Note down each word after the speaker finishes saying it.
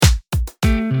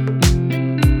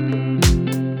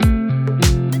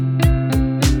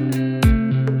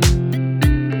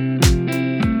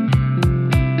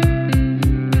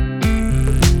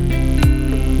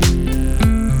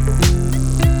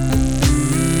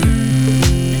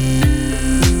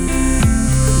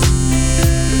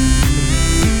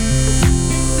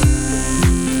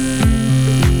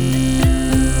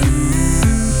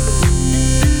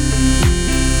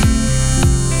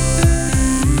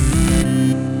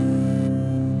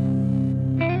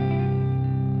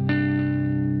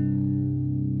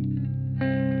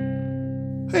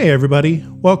Hey everybody,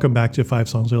 welcome back to 5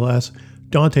 Songs or Less.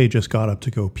 Dante just got up to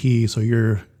go pee, so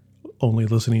you're only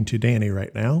listening to Danny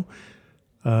right now.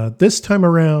 This time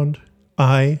around,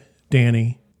 I,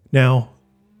 Danny, now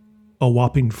a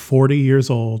whopping 40 years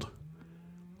old,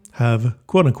 have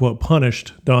quote-unquote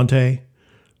punished Dante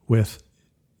with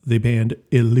the band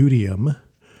Illudium,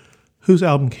 whose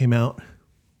album came out,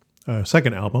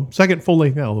 second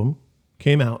full-length album,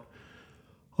 came out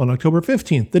on October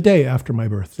 15th, the day after my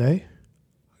birthday.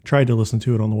 Tried to listen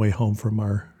to it on the way home from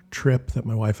our trip that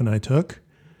my wife and I took.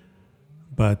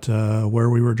 But where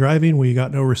we were driving, we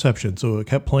got no reception. So it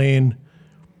kept playing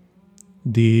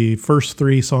the first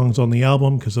 3 songs on the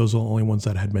album because those are the only ones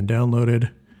that had been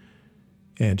downloaded.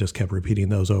 And just kept repeating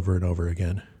those over and over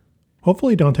again.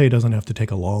 Hopefully Dante doesn't have to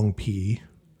take a long pee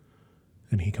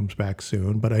and he comes back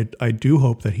soon. But I do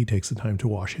hope that he takes the time to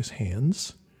wash his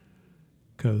hands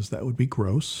because that would be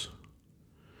gross.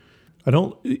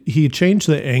 He changed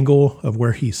the angle of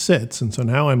where he sits. And so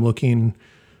now I'm looking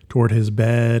toward his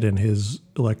bed and his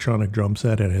electronic drum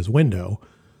set and his window.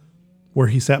 Where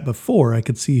he sat before, I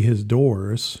could see his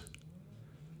doors.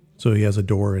 So he has a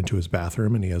door into his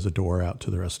bathroom and he has a door out to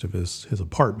the rest of his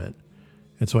apartment.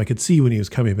 And so I could see when he was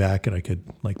coming back and I could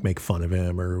like make fun of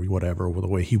him or whatever, with the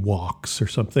way he walks or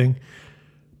something.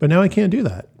 But now I can't do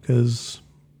that because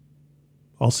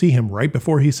I'll see him right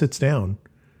before he sits down.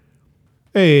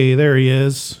 Hey, there he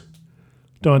is.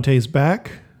 Dante's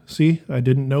back. See, I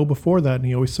didn't know before that, and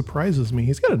he always surprises me.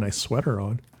 He's got a nice sweater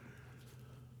on.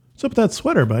 What's up with that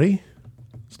sweater, buddy?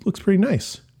 This looks pretty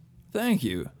nice. Thank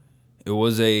you. It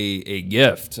was a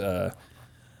gift.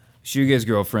 Shuge's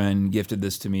girlfriend gifted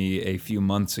this to me a few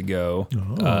months ago.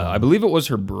 Oh. I believe it was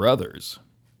her brother's.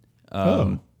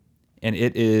 And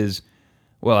it is,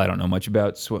 well, I don't know much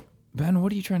about Ben,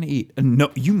 what are you trying to eat? No,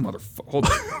 you motherfucker. Hold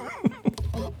on.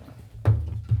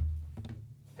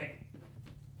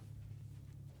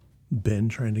 Ben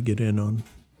trying to get in on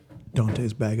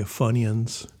Dante's bag of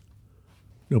Funyuns.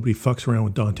 Nobody fucks around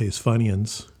with Dante's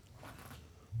Funyuns.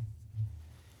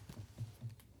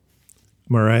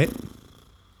 Am I right?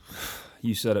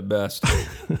 You said it best. So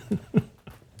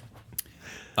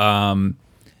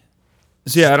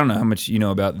yeah, I don't know how much you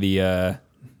know about the,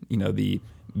 the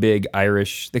big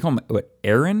Irish, they call them, what,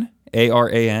 Aran?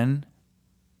 A-R-A-N?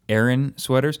 Aran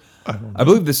sweaters? I don't know. I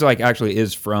believe this actually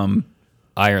is from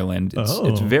Ireland.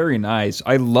 It's very nice.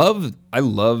 I love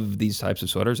these types of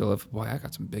sweaters. I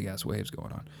got some big ass waves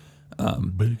going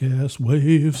on. Big ass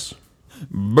waves.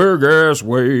 Big ass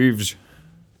waves.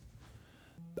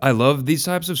 I love these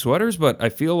types of sweaters, but I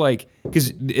feel like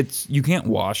because you can't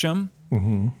wash them,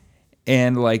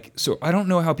 and so I don't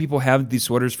know how people have these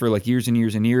sweaters for like years and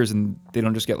years and years, and they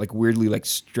don't just get like weirdly like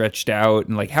stretched out,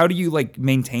 and like how do you like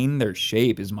maintain their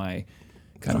shape? Is my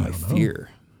fear.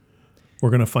 We're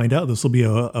going to find out. This will be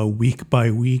a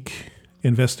week-by-week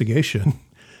investigation.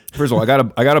 First of all,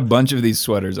 I got a bunch of these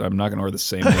sweaters. I'm not going to wear the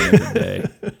same one every day.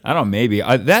 I don't know, maybe.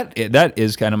 That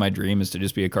is kind of my dream, is to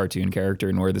just be a cartoon character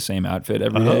and wear the same outfit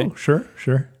every day. Oh, sure.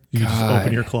 You just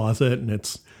open your closet and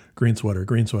it's green sweater,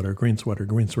 green sweater, green sweater,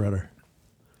 green sweater.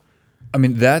 I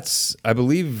mean, I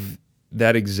believe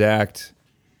that exact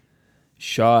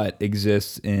shot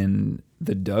exists in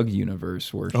the Doug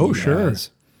universe where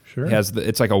Sure.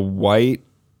 It's like a white.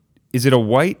 Is it a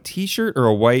white T-shirt or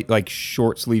a white like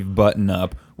short sleeve button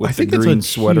up with the green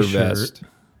sweater vest?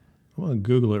 I'm gonna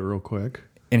Google it real quick.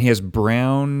 And he has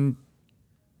brown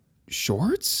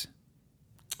shorts.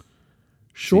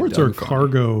 Shorts or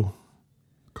cargo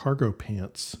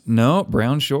pants? No,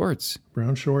 brown shorts.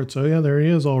 Brown shorts. Oh yeah, there he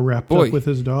is, all wrapped up with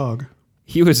his dog.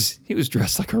 He was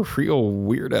dressed like a real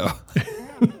weirdo.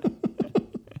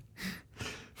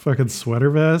 Fucking sweater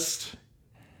vest.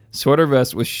 Sweater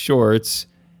vest with shorts.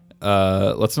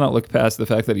 Let's not look past the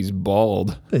fact that he's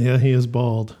bald. Yeah, he is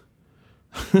bald.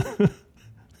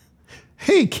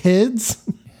 Hey, kids.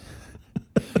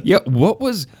 Yeah,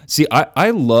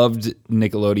 I loved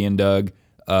Nickelodeon Doug.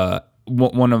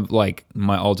 One of like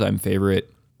my all-time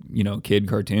favorite, kid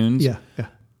cartoons. Yeah.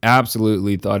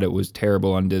 Absolutely thought it was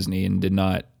terrible on Disney and did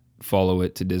not follow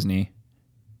it to Disney.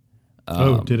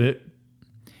 Did it?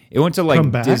 It went to like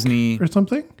come back Disney or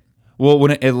something? Well,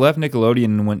 when it left Nickelodeon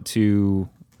and went to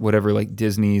whatever like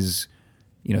Disney's,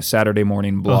 Saturday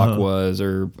morning block was,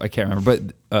 or I can't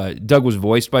remember. But Doug was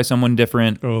voiced by someone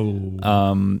different.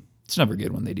 Oh, it's never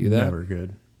good when they do that. Never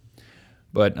good.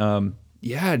 But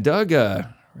yeah, Doug,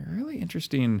 really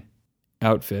interesting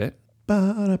outfit.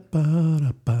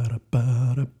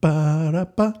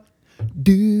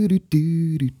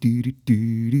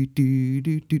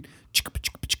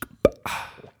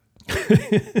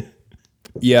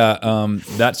 Yeah,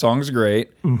 that song's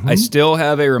great. I still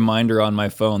have a reminder on my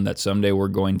phone that someday we're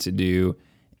going to do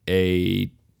a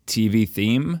TV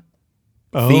themed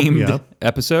yeah.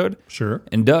 episode. Sure.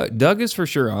 And Doug is for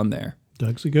sure on there.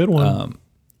 Doug's a good one.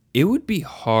 It would be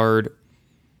hard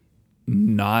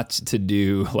not to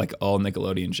do like all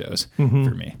Nickelodeon shows for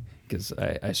me, because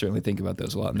I certainly think about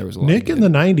those a lot. And there was a lot. Nick in the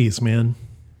 90s, man.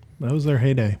 That was their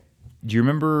heyday. Do you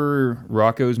remember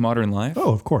Rocco's Modern Life?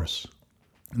 Oh, of course.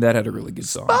 That had a really good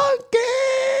song.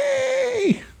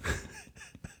 Okay.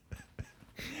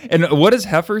 And what does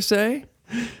Heifer say?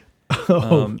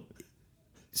 Oh.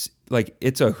 Like,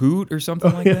 it's a hoot or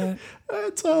something like that?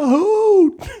 It's a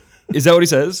hoot. Is that what he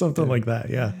says? Something like that,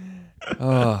 yeah.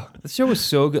 The show was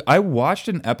so good. I watched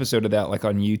an episode of that like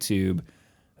on YouTube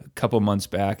a couple months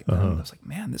back. And I was like,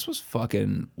 man, this was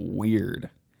fucking weird.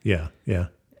 Yeah, yeah.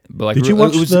 But like, Did you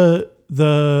watch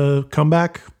the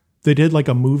comeback? They did like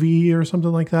a movie or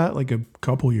something like that, like a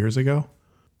couple years ago.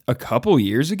 a couple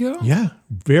years ago? Yeah,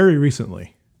 very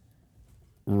recently.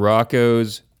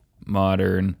 Rocco's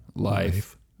Modern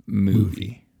Life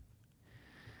movie.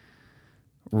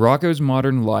 Rocco's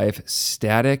Modern Life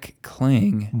Static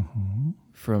Cling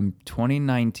from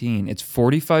 2019. It's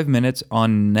 45 minutes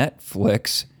on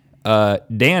Netflix.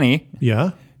 Danny.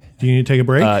 Yeah? Do you need to take a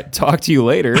break? Talk to you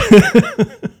later.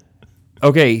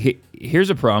 Okay, here's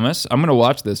a promise. I'm going to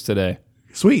watch this today.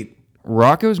 Sweet.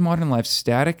 Rocco's Modern Life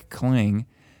Static Cling.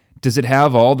 Does it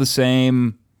have all the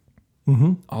same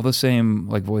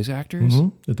like voice actors?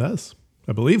 It does.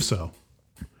 I believe so.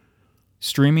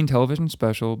 Streaming television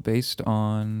special based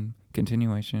on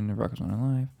continuation of Rocco's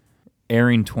Modern Life.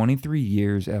 Airing 23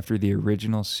 years after the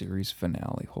original series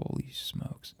finale. Holy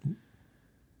smokes.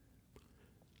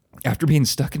 After being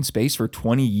stuck in space for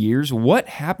 20 years, what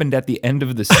happened at the end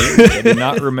of the series? I did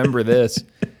not remember this.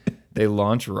 They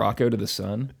launch Rocco to the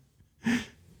sun.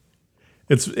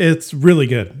 It's really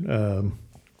good.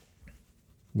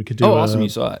 We could do awesome. You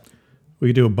saw it. We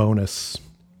could do a bonus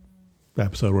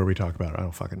episode where we talk about it. I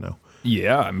don't fucking know.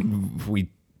 Yeah, I mean, we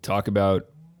talk about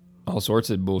all sorts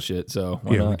of bullshit, so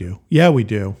why not? We do. Yeah, we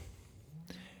do.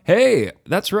 Hey,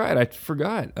 that's right. I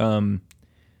forgot.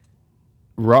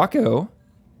 Rocco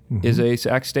is a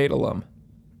Sac State alum.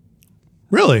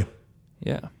 Really?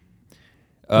 Yeah.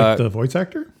 Like the voice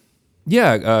actor?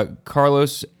 Yeah,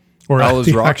 Carlos Or the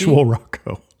Alazraqui? actual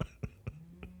Rocco?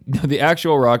 The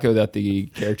actual Rocco that the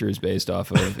character is based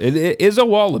off of. It is a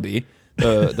wallaby.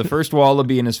 The first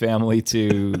wallaby in his family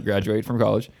to graduate from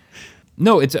college.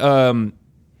 No, it's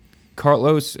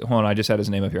Carlos. Hold on, I just had his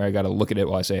name up here. I got to look at it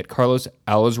while I say it. Carlos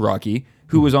Alazraqui,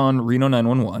 who was on Reno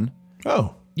 911.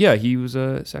 Oh. Yeah, he was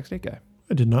a Sac State guy.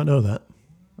 I did not know that.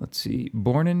 Let's see.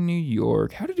 Born in New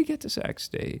York. How did he get to Sac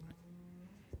State?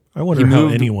 I wonder how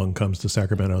anyone comes to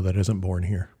Sacramento that isn't born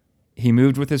here. He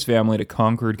moved with his family to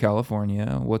Concord,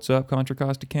 California. What's up, Contra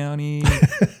Costa County?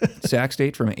 Sac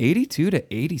State from 82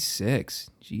 to 86.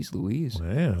 Jeez Louise.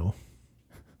 Wow.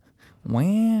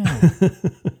 Wow.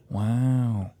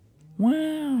 Wow.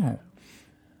 Wow.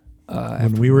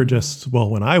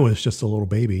 When I was just a little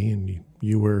baby and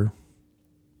you were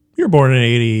born in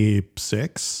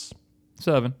 86?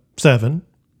 7.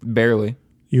 Barely.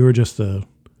 You were just a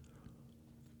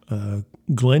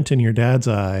glint in your dad's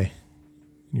eye,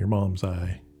 your mom's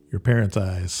eye, your parents'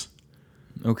 eyes.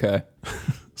 Okay.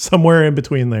 Somewhere in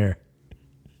between there.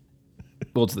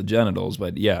 Well, it's the genitals,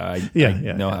 but yeah,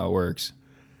 I know how it works.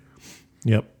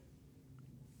 Yep.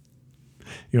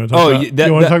 You want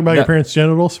to talk about your parents'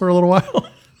 genitals for a little while?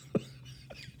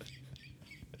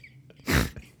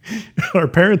 Our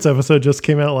parents episode just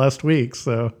came out last week,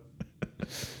 so.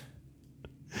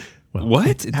 Well,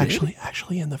 what?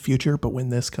 Actually in the future, but when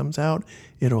this comes out,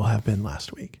 it'll have been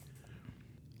last week.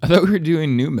 I thought we were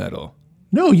doing new metal.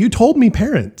 No, you told me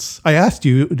parents. I asked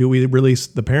you, do we release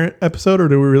the parent episode or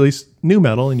do we release new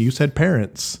metal? And you said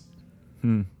parents.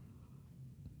 If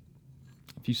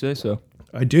you say so.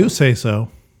 I do say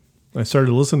so. I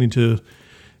started listening to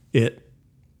it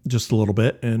just a little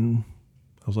bit and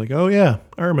I was like, oh yeah,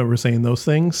 I remember saying those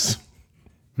things.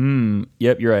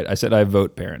 Yep, you're right. I said I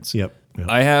vote parents. Yep.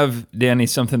 I have, Danny,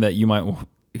 something that you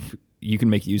can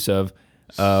make use of.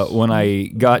 When I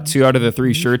got 2 out of the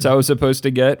 3 shirts I was supposed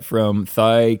to get from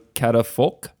Thigh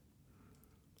Catafalque.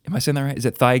 Am I saying that right? Is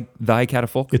it Thigh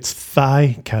Catafalque? It's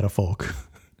Thigh Catafalque.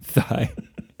 Thigh.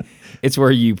 It's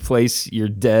where you place your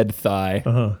dead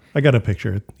thigh. I got a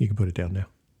picture. You can put it down now.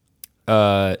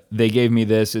 They gave me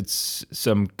this. It's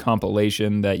some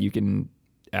compilation that you can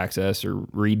access or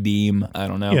redeem. I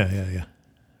don't know.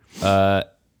 Yeah.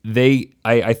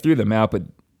 I threw them out, but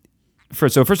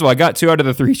first of all, I got 2 out of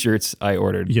the 3 shirts I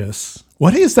ordered. Yes.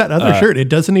 What is that other shirt? It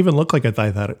doesn't even look like a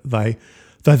thy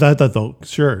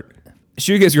shirt.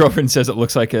 Shoegaze Girlfriend says it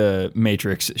looks like a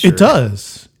Matrix shirt. It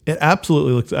does. It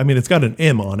absolutely looks. I mean, it's got an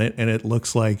M on it, and it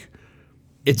looks like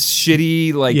it's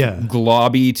shitty, like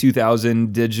globby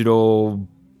 2000 digital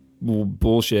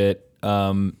bullshit.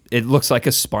 It looks like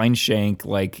a spine shank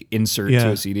like insert to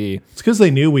a CD. It's because they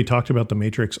knew we talked about the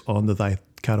Matrix on the Thy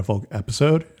Catafalque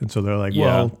episode, and so they're like,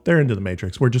 well, they're into the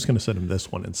Matrix. We're just going to send them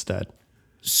this one instead.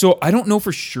 So I don't know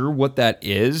for sure what that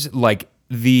is. Like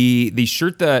the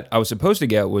shirt that I was supposed to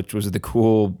get, which was the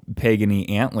cool Pagany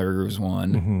Antlers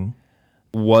one,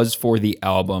 was for the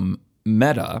album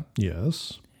Meta.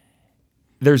 Yes.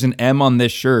 There's an M on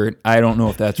this shirt. I don't know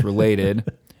if that's related.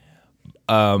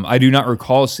 I do not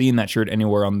recall seeing that shirt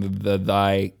anywhere on the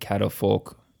Thy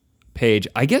Catafalque page.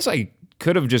 I guess I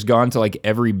could have just gone to like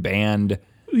every band.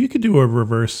 You could do a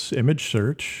reverse image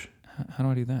search. How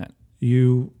do I do that?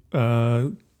 You,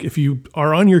 if you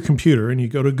are on your computer and you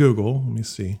go to Google, let me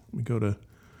see. Let me go to...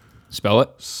 Spell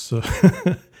it. So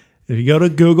if you go to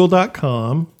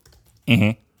google.com,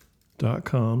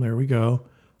 .com, there we go.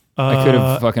 I could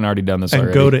have fucking already done this and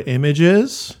already. Go to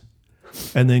images,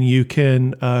 and then you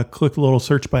can click the little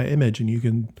search by image, and you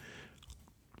can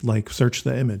like search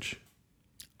the image.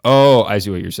 Oh, I see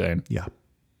what you're saying. Yeah.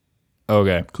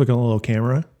 Okay. Click on the little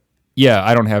camera. Yeah,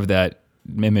 I don't have that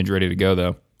image ready to go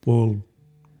though. Well,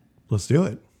 let's do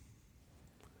it.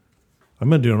 I'm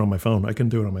going to do it on my phone. I can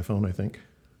do it on my phone, I think.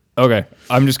 Okay.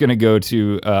 I'm just going to go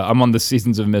to, I'm on the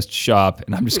Seasons of Mist shop,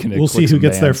 and I'm just going to We'll see who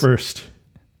gets there first.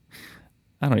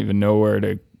 I don't even know where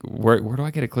do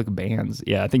I get to click bands?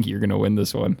 Yeah, I think you're going to win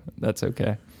this one. That's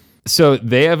okay. So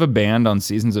they have a band on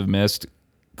Seasons of Mist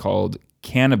called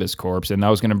Cannabis Corpse, and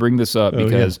I was going to bring this up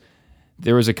because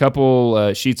there was a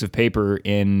couple sheets of paper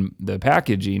in the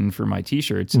packaging for my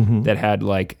t-shirts that had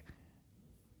like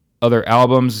other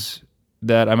albums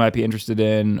that I might be interested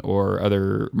in or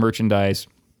other merchandise.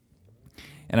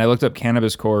 And I looked up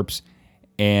Cannabis Corpse,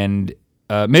 and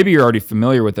maybe you're already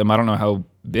familiar with them. I don't know how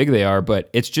big they are, but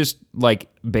it's just like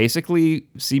basically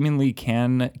seemingly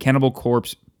Cannibal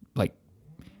Corpse like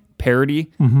parody.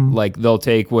 Like they'll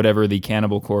take whatever the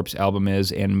Cannibal Corpse album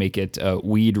is and make it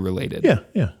weed related.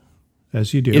 Yeah.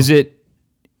 As you do. Is it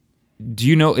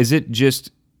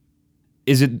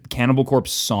Cannibal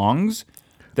Corpse songs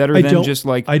that are then just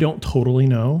like... I don't totally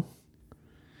know.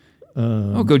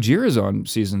 Gojira's on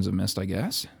Seasons of Mist, I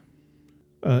guess.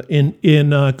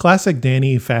 In classic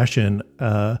Danny fashion,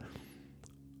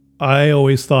 I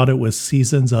always thought it was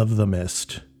Seasons of the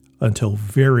Mist until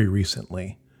very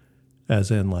recently,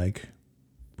 as in like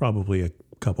probably a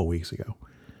couple weeks ago.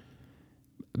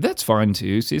 That's fine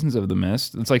too. Seasons of the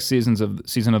Mist. It's like Season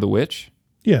of the Witch.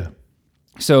 Yeah.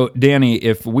 So Danny,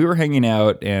 if we were hanging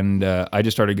out and I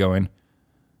just started going,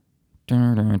 you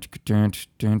would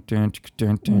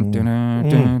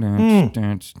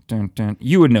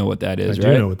know what that is, right?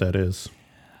 I do know what that is.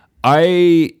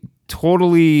 I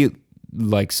totally,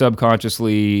 like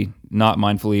subconsciously, not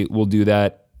mindfully, will do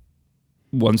that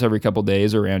once every couple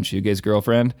days around Shoegaze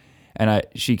Girlfriend. And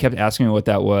she kept asking me what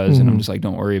that was, and I'm just like,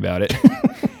 don't worry about it.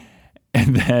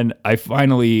 And then I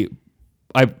played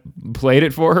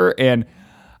it for her, and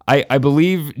I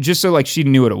believe, just so like she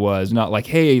knew what it was, not like,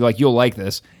 hey, like you'll like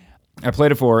this. I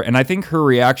played it for her, and I think her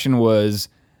reaction was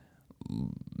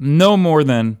no more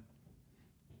than,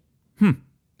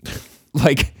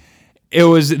 like it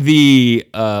was the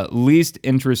least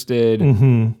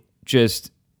interested,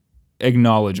 just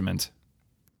acknowledgement.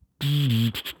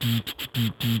 It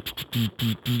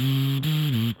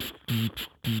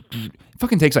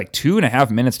fucking takes like 2.5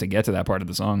 minutes to get to that part of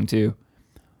the song too.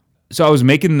 So I was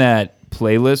making that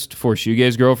playlist for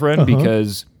Shoegaze Girlfriend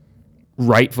because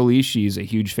rightfully she's a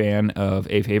huge fan of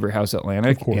A Favorite House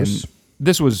Atlantic. Of course. And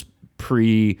this was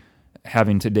pre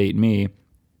having to date me.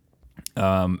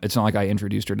 It's not like I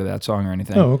introduced her to that song or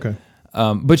anything. Oh, okay.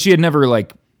 But she had never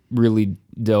like really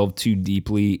delved too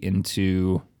deeply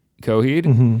into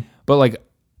Coheed. But like,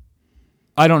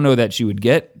 I don't know that she would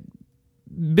get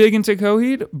big into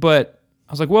Coheed, but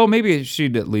I was like, well, maybe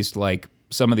she'd at least like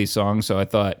some of these songs. So I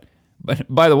thought, but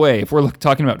by the way, if we're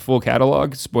talking about full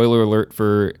catalog, spoiler alert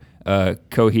for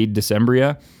Coheed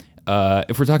Decembria,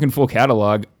 if we're talking full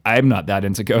catalog, I'm not that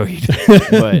into Coheed.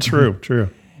 But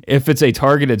True. If it's a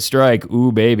targeted strike,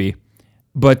 ooh, baby.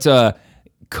 But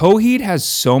Coheed has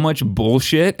so much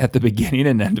bullshit at the beginning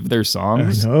and end of their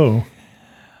songs. I know.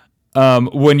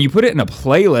 When you put it in a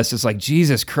playlist, it's like,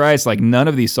 Jesus Christ, like none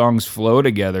of these songs flow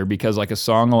together because like a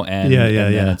song will end and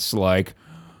then it's like,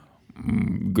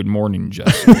 good morning,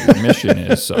 Jesse. Your mission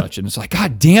is such. And it's like,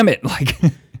 God damn it. Like,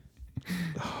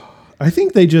 I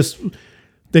think they just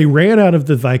They ran out of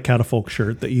the Vicatafolk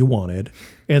shirt that you wanted,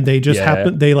 and they just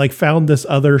they like found this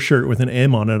other shirt with an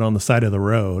M on it on the side of the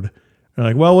road. They're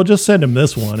like, well, we'll just send him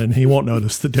this one and he won't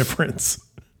notice the difference.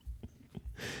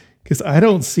 Because I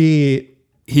don't see.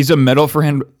 He's a metal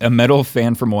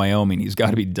fan from Wyoming. He's got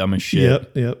to be dumb as shit.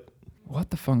 Yep. What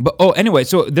the fuck? But anyway,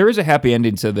 so there is a happy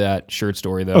ending to that shirt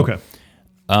story, though. Okay.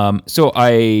 So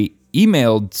I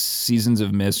emailed Seasons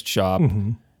of Mist shop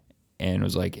and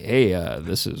was like, hey,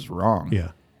 this is wrong.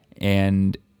 Yeah.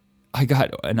 And I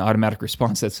got an automatic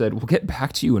response that said, we'll get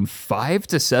back to you in 5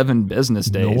 to 7 business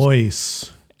days.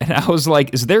 Nice. And I was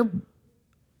like, is there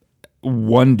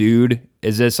one dude?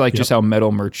 Is this like just how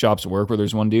metal merch shops work where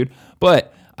there's one dude?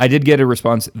 But I did get a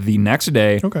response the next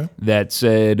day that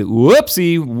said,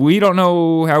 whoopsie, we don't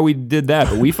know how we did that,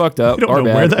 but we fucked up. I don't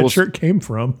know where that shirt came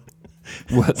from.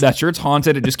 Well, that shirt's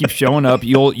haunted. It just keeps showing up.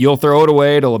 You'll throw it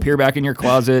away. It'll appear back in your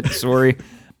closet. Sorry.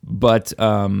 But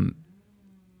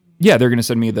yeah, they're gonna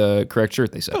send me the correct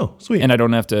shirt, they said. Oh, sweet. And I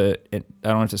don't have to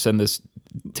send this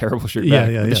terrible shirt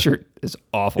back. Yeah. This shirt is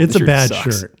awful. It's this a bad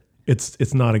sucks. shirt.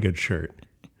 It's not a good shirt.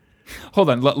 Hold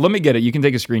on, let me get it. You can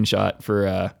take a screenshot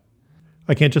for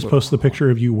I can't just post the picture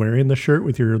of you wearing the shirt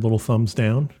with your little thumbs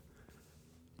down.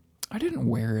 I didn't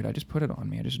wear it. I just put it on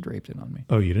me. I just draped it on me.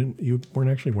 Oh, you didn't? You weren't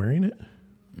actually wearing it?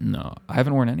 No, I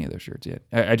haven't worn any of those shirts yet.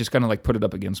 I just kind of like put it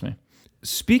up against me.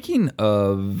 Speaking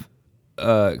of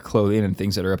clothing and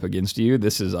things that are up against you,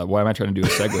 this is why am I trying to do a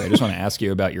segue? I just want to ask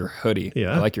you about your hoodie.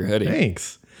 Yeah. I like your hoodie.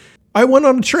 Thanks. I went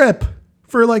on a trip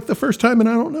for like the first time in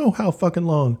I don't know how fucking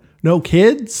long. No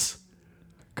kids.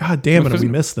 God damn it. We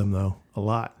missed them though. A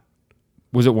lot.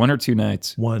 Was it 1 or 2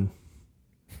 nights? 1.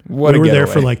 What we were there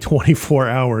for like 24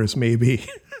 hours, maybe.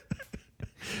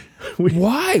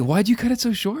 Why? Why'd you cut it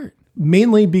so short?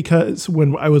 Mainly because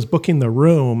when I was booking the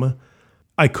room,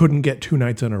 I couldn't get 2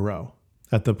 nights in a row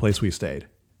at the place we stayed.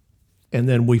 And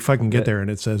then we fucking get there and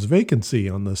it says vacancy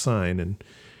on the sign. And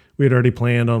we had already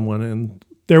planned on one. And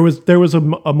there was a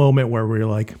moment where we were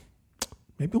like,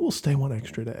 maybe we'll stay one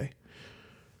extra day.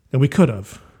 And we could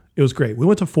have. It was great. We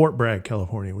went to Fort Bragg,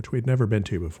 California, which we'd never been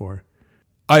to before.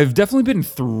 I've definitely been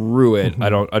through it.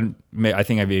 I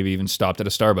think I've maybe even stopped at a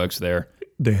Starbucks there.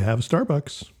 They have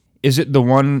Starbucks. Is it the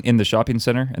one in the shopping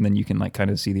center and then you can like kind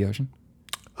of see the ocean?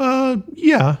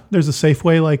 Yeah. There's a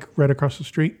Safeway like right across the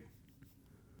street.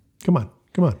 Come on.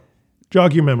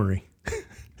 Jog your memory.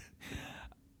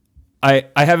 I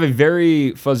have a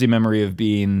very fuzzy memory of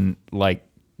being like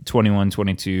 21,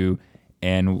 22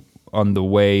 and on the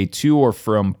way to or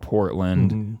from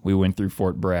Portland, we went through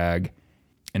Fort Bragg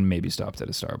and maybe stopped at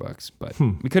a Starbucks. But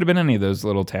we could have been any of those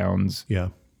little towns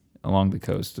along the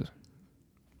coast.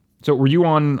 So were you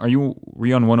on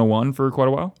 101 for quite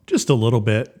a while? Just a little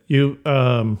bit.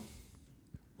 The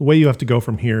way you have to go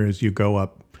from here is you go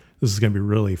up. This is going to be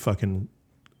really fucking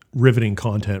riveting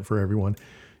content for everyone.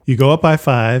 You go up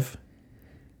I-5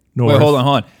 north. Wait, hold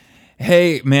on.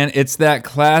 Hey, man, it's that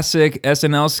classic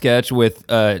SNL sketch with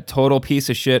total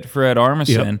piece of shit Fred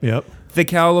Armisen. Yep. The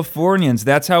Californians.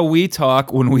 That's how we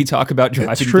talk when we talk about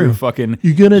driving through fucking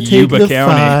You're going to take Yuba the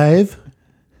County. 5,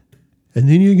 and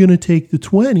then you're going to take the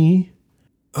 20.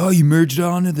 Oh, you merged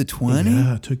onto the 20?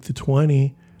 Yeah, I took the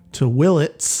 20 to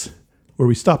Willits, where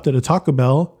we stopped at a Taco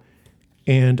Bell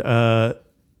and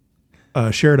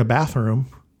shared a bathroom.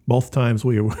 Both times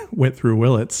we went through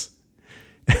Willits.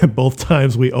 And both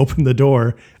times we opened the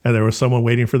door and there was someone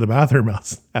waiting for the bathroom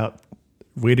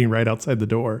waiting right outside the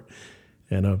door.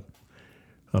 And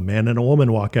a man and a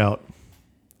woman walk out.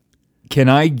 Can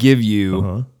I give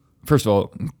you, first of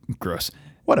all, gross.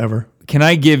 Whatever. Can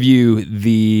I give you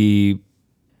the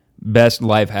best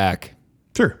life hack?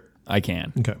 Sure. I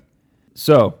can. Okay.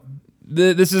 So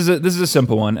this is a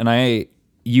simple one, and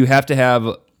you have to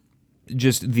have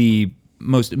just the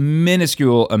most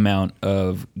minuscule amount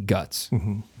of guts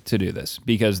to do this,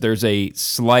 because there's a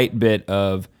slight bit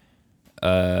of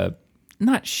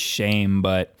not shame,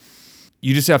 but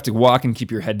you just have to walk and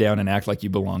keep your head down and act like you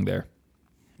belong there.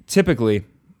 Typically,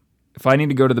 if I need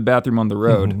to go to the bathroom on the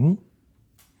road,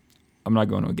 I'm not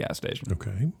going to a gas station.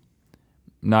 Okay. I'm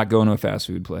not going to a fast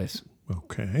food place.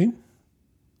 Okay.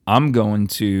 I'm going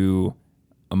to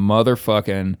a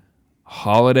motherfucking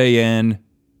Holiday Inn,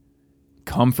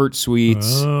 Comfort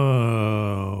Suites.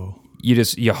 Oh.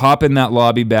 You hop in that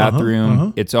lobby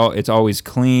bathroom. It's always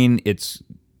clean. It's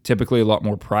typically a lot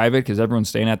more private because everyone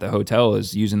staying at the hotel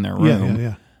is using their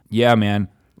room. Yeah, man.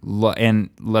 And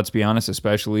let's be honest,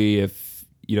 especially if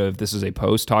this is a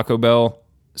post Taco Bell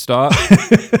stop,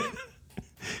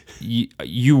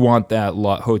 you want that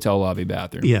hotel lobby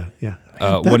bathroom. Yeah.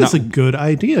 That is a good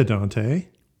idea, Dante.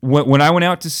 when I went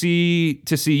out to see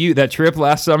you, that trip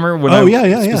last summer, when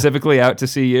specifically out to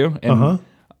see you, and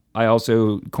I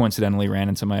also coincidentally ran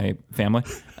into my family.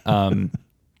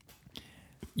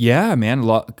 Yeah, man,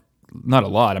 not a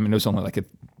lot. I mean, it was only like a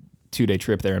 2-day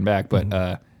trip there and back,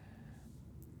 but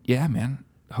yeah, man,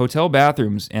 hotel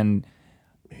bathrooms, and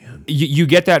you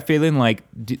get that feeling like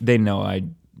they know I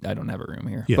don't have a room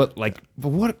here. Yeah. But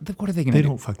what are they going to do? They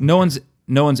don't fucking No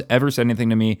one's ever said anything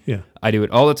to me. Yeah. I do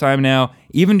it all the time now.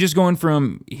 Even just going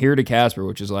from here to Casper,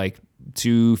 which is like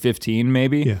 2:15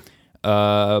 maybe.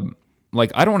 Yeah.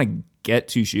 Like I don't want to get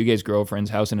to Shuge's girlfriend's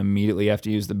house and immediately have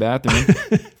to use the bathroom.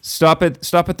 Stop at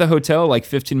the hotel like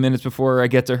 15 minutes before I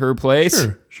get to her place.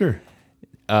 Sure.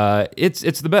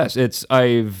 It's the best.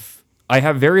 I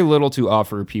have very little to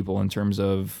offer people in terms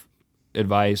of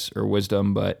advice or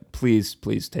wisdom, but please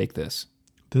take this.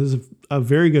 This is a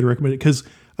very good recommendation because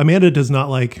Amanda does not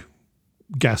like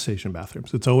gas station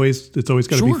bathrooms. It's always got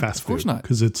to be fast food. Of course not.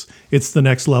 Because it's the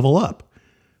next level up.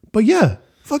 But yeah,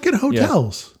 fucking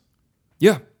hotels.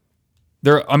 Yeah.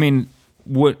 I mean,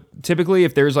 typically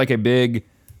if there's like a big,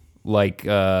 like,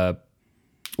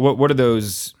 what are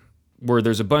those where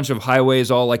there's a bunch of highways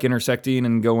all like intersecting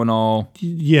and going all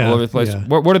over the place? Yeah.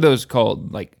 What are those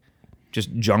called? Like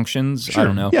just junctions? Sure. I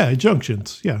don't know. Yeah,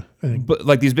 junctions. Yeah, I think. But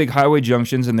like these big highway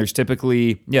junctions, and there's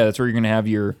typically, that's where you're going to have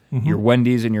your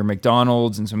Wendy's and your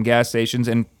McDonald's and some gas stations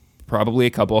and probably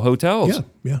a couple of hotels.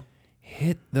 Yeah.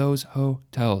 Hit those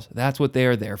hotels. That's what they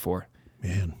are there for.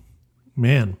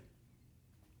 Man.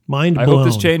 Mind blown. I hope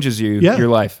this changes your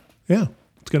life. Yeah,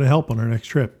 it's going to help on our next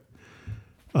trip.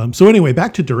 So anyway,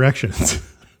 back to directions.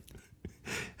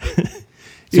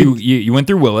 So you went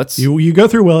through Willits. You go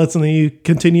through Willits and then you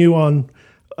continue on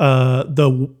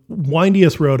the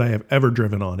windiest road I have ever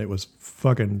driven on. It was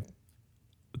fucking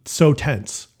so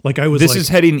tense. Like I was. This is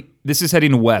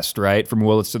heading west, right, from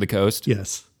Willits to the coast.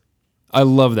 Yes. I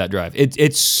love that drive.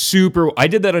 It's super. I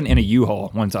did that in a U-Haul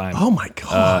one time. Oh my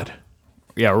god.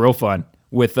 Yeah, real fun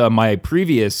with my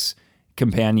previous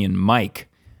companion Mike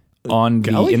on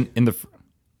Galley? in the.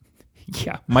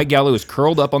 Yeah, Mike Galley was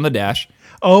curled up on the dash.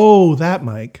 Oh, that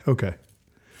Mike. Okay.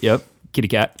 Yep, kitty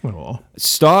cat. Oh.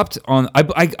 Stopped on.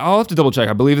 I'll have to double check.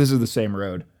 I believe this is the same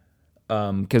road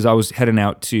because I was heading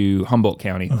out to Humboldt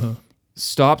County.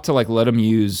 Stopped to like let him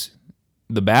use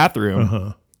the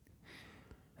bathroom.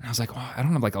 And I was like, I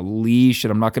don't have like a leash,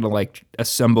 and I'm not gonna like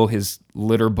assemble his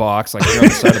litter box like on the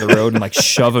side of the road and like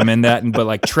shove him in that, but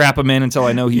like trap him in until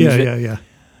I know he used it. Yeah.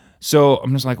 So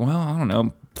I'm just like, well, I don't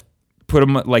know. Put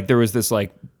him like there was this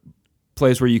like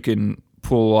place where you can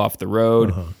pull off the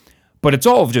road, but it's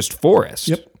all just forest.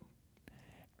 Yep.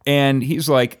 And he's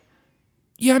like,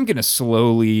 yeah, I'm gonna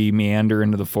slowly meander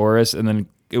into the forest, and then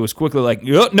it was quickly like,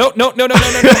 no, and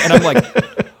I'm like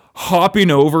hopping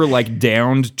over like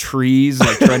downed trees,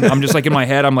 like I'm just like in my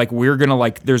head, I'm like, we're gonna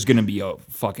like, there's gonna be a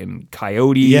fucking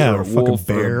coyote or a wolf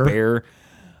or a bear,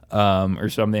 or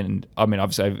something. And I mean,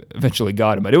 obviously, I eventually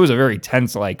got him, but it was a very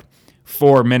tense like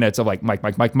 4 minutes of like Mike.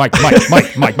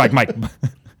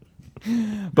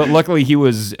 But luckily, he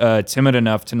was timid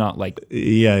enough to not like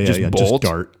just bolt. Just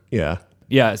dart.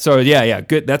 Yeah. So yeah,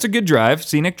 good. That's a good drive,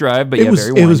 scenic drive. But very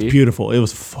windy. It was beautiful. It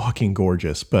was fucking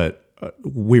gorgeous. But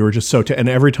we were just so and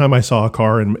every time I saw a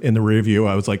car in the rear view,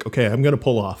 I was like, okay, I'm gonna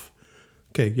pull off.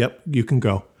 Okay, yep, you can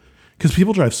go, because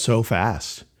people drive so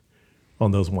fast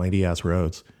on those windy ass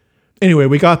roads. Anyway,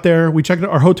 we got there. We checked it.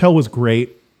 Our hotel was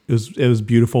great. It was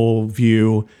beautiful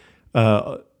view.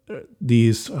 It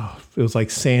was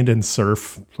like sand and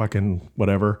surf, fucking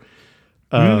whatever.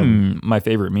 My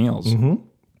favorite meals.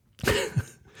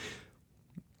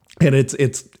 And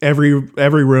it's every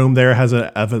room there has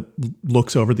a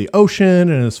looks over the ocean,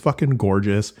 and it's fucking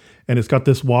gorgeous. And it's got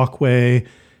this walkway,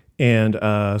 and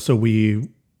so we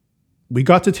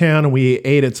got to town and we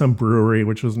ate at some brewery,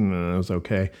 which was it was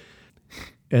okay.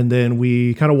 And then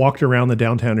we kind of walked around the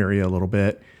downtown area a little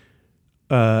bit.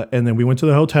 And then we went to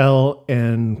the hotel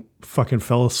and fucking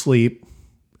fell asleep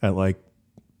at like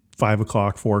 5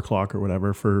 o'clock, 4 o'clock or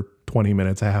whatever for 20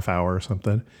 minutes, a half hour or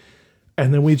something.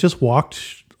 And then we just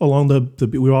walked along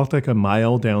we walked like a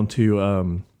mile down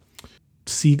to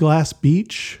Sea Glass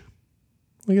Beach,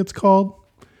 I think it's called.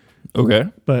 Okay.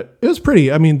 But it was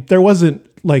pretty. I mean, there wasn't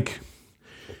like,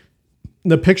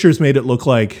 the pictures made it look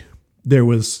like there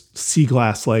was sea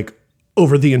glass like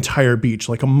over the entire beach,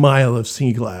 like a mile of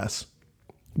sea glass.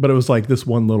 But it was like this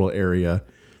one little area.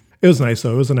 It was nice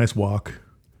though. It was a nice walk.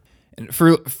 And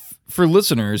for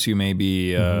listeners who may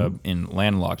be in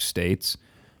landlocked states,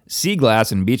 sea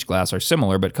glass and beach glass are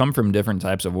similar but come from different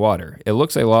types of water. It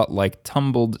looks a lot like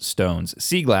tumbled stones.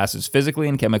 Sea glass is physically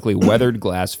and chemically weathered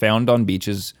glass found on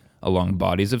beaches along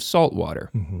bodies of salt water.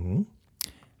 Mm-hmm.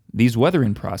 These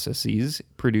weathering processes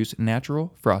produce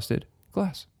natural frosted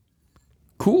glass.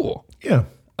 Cool. Yeah.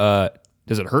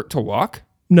 Does it hurt to walk?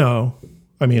 No.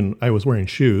 I mean, I was wearing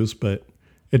shoes, but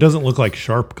it doesn't look like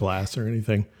sharp glass or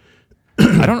anything.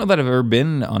 I don't know that I've ever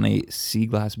been on a sea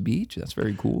glass beach. That's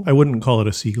very cool. I wouldn't call it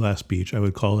a sea glass beach. I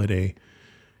would call it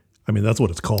that's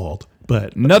what it's called,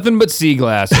 but Nothing but sea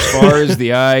glass as far as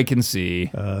the eye can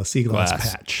see. sea glass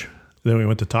patch. Then we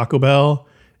went to Taco Bell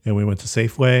and we went to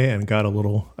Safeway and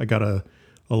I got a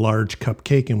large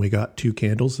cupcake and we got 2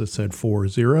 candles that said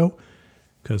 40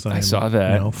 because I saw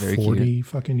that. now Very 40 cute.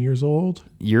 fucking years old.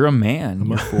 You're a man.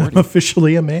 You're I'm 40.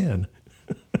 officially a man.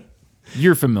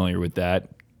 You're familiar with that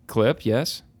clip,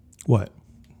 yes? What?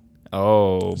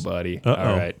 Oh, buddy. Uh-oh.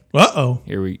 All right. Uh-oh.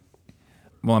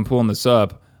 While I'm pulling this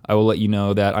up, I will let you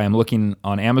know that I am looking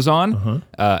on Amazon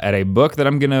at a book that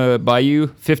I'm going to buy you.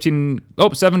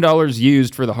 $7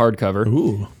 used for the hardcover.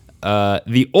 Ooh.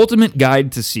 The Ultimate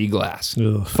Guide to Sea Glass.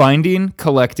 Ugh. Finding,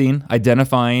 collecting,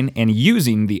 identifying, and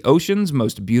using the ocean's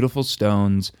most beautiful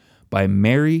stones by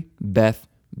Mary Beth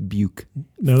Buke.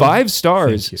 No, 5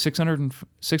 stars, thank you.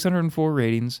 604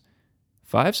 ratings.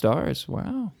 5 stars.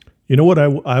 Wow. You know what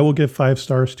I will give 5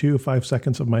 stars to, 5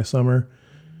 seconds of my summer?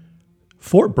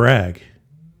 Fort Bragg.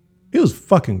 It was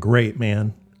fucking great,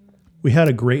 man. We had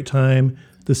a great time.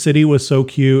 The city was so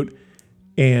cute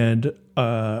and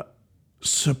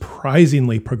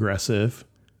surprisingly progressive,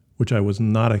 which I was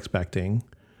not expecting.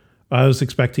 I was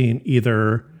expecting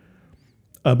either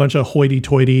a bunch of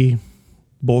hoity-toity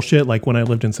bullshit like when I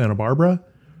lived in Santa Barbara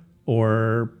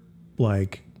or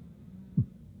like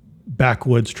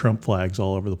backwoods Trump flags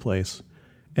all over the place.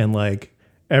 And like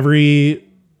every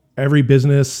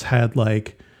business had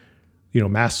like,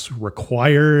 masks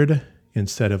required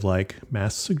instead of like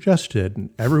masks suggested. And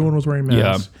everyone was wearing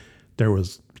masks. Yeah. There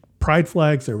was pride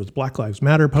flags. There was Black Lives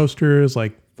Matter posters.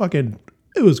 Like fucking,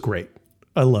 it was great.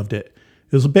 I loved it.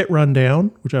 It was a bit run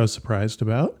down, which I was surprised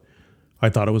about. I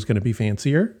thought it was going to be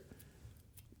fancier,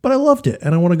 but I loved it.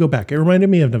 And I want to go back. It reminded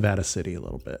me of Nevada City a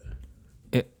little bit,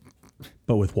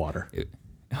 but with water.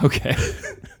 Okay.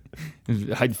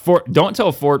 Don't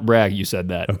tell Fort Bragg you said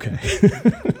that. Okay.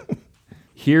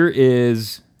 Here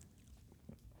is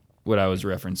what I was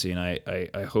referencing.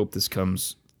 I hope this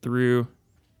comes through.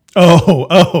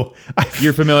 Oh.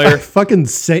 You're familiar? I fucking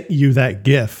sent you that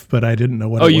GIF, but I didn't know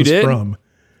what it you was did? from.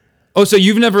 Oh, so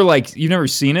you've never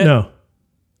seen it? No.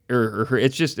 Or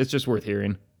it's just worth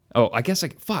hearing. Oh, I guess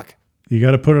fuck. You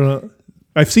got to put it on.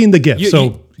 I've seen the GIF,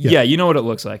 yeah, you know what it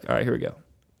looks like. All right, here we go.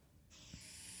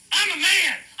 I'm a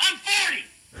man. I'm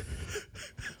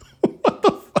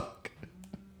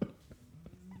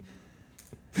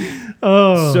 40.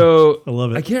 Oh, So I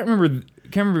love it. I can't remember.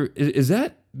 Is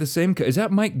that the same? Is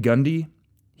that Mike Gundy?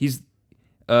 He's.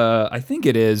 I think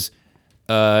it is.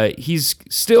 He's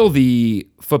still the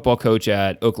football coach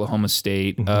at Oklahoma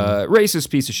State. Racist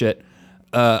piece of shit.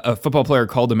 A football player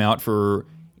called him out for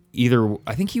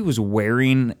I think he was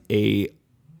wearing is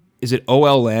it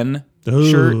OLN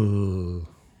shirt? Ooh.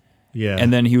 Yeah.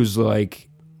 And then he was like,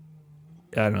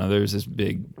 I don't know, there's this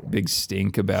big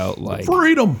stink about like,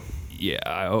 freedom. yeah,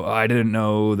 I didn't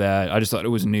know that. I just thought it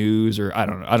was news or I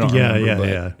don't remember.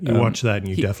 Yeah. But, You watch that and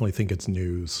you definitely think it's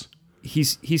news. He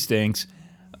stinks.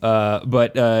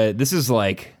 But this is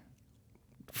like,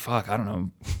 fuck, I don't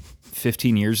know,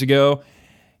 15 years ago.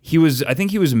 I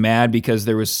think he was mad because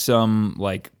there was something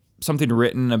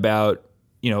written about,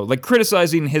 like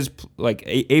criticizing his, like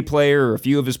a player or a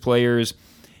few of his players.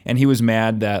 And he was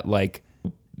mad that like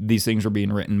these things were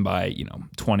being written by,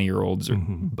 20-year-olds or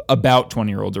about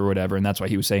 20-year-olds or whatever. And that's why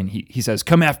he was saying, he says,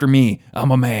 come after me.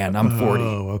 I'm a man. I'm 40.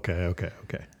 Oh, okay.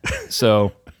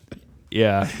 So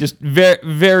yeah, just very,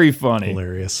 very funny.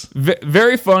 Hilarious.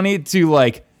 Very funny to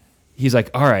like, he's like,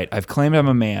 all right, I've claimed I'm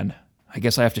a man. I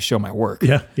guess I have to show my work.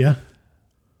 Yeah.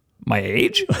 My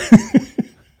age?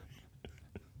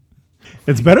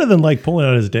 It's better than like pulling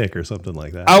out his dick or something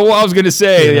like that. I was going to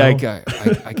say, You know? like,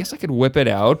 I guess I could whip it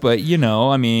out, but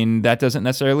I mean, that doesn't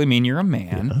necessarily mean you're a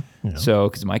man. Yeah. So,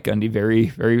 because Mike Gundy, very,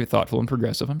 very thoughtful and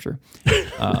progressive, I'm sure.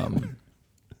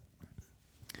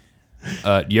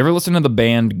 Do you ever listen to the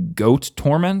band Goat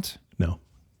Torment? No,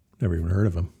 never even heard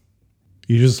of him.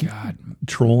 You just God.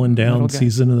 trolling down Metal guy.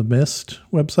 Season of the Mist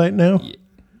website now?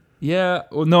 Yeah.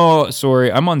 Well, no,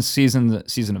 sorry. I'm on Season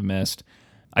of Mist.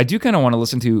 I do kind of want to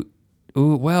listen to.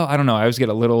 Ooh, well, I don't know. I always get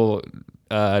a little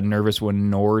nervous when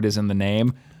Nord is in the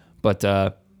name, but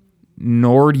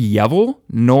Nord Jevel,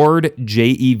 Nord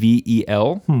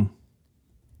Jevel.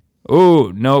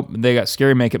 Oh nope, they got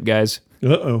scary makeup guys.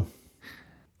 Uh-oh.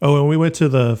 Oh, and we went to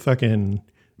the fucking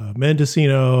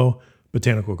Mendocino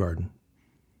Botanical Garden.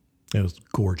 It was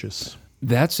gorgeous.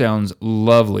 That sounds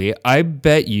lovely. I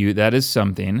bet you that is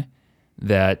something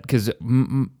that, because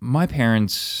my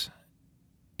parents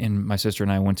and my sister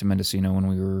and I went to Mendocino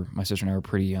when my sister and I were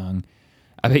pretty young.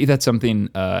 I bet you that's something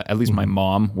at least my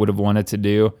mom would have wanted to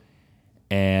do.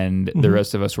 And the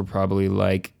rest of us were probably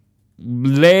like,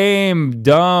 lame,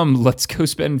 dumb, let's go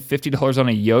spend $50 on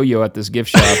a yo-yo at this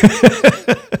gift shop.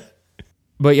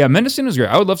 But yeah, Mendocino's great.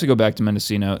 I would love to go back to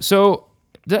Mendocino. So,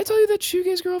 did I tell you that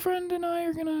Shoegaze girlfriend and I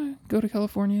are going to go to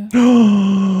California?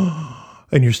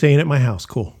 And you're staying at my house.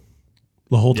 Cool.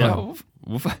 The whole time.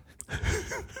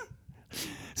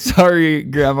 Sorry,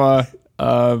 Grandma.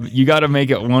 You got to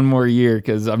make it one more year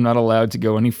because I'm not allowed to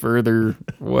go any further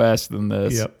west than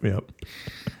this. Yep.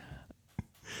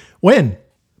 When?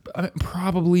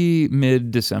 Probably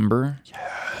mid-December.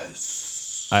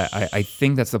 Yes. I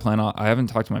think that's the plan. I haven't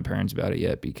talked to my parents about it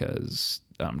yet because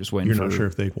I'm just waiting. You're not sure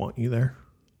if they'd want you there?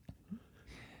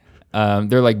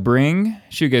 They're like, bring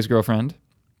Shoegaze girlfriend.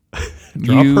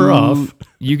 Drop her off.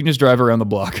 You can just drive around the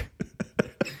block.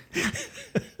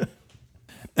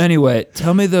 Anyway,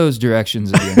 tell me those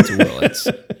directions again to Willits.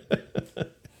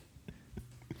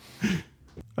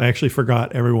 I actually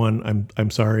forgot, everyone. I'm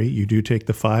sorry. You do take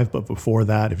the 5, but before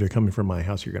that, if you're coming from my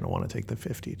house, you're going to want to take the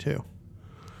 50 too.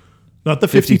 Not the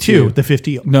 52, the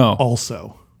 50 no.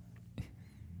 Also.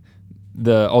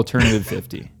 The alternative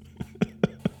 50.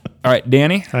 All right,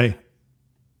 Danny. Hi.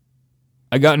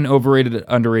 I got an overrated,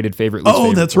 underrated favorite.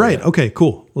 Oh, that's right. Okay,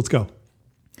 cool. Let's go.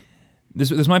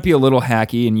 This might be a little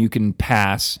hacky, and you can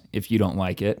pass if you don't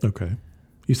like it. Okay.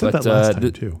 You said that last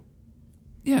time, too.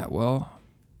 Yeah, well,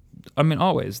 I mean,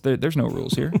 always. There's no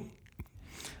rules here.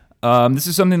 This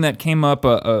is something that came up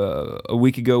a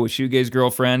week ago with Shoegaze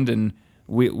girlfriend, and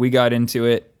we got into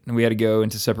it, and we had to go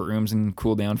into separate rooms and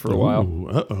cool down for a while.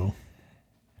 Uh-oh.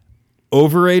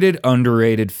 Overrated,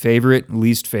 underrated, favorite,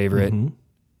 least favorite. Mm-hmm.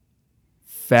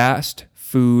 Fast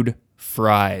food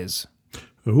fries.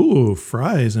 Ooh,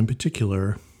 fries in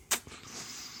particular.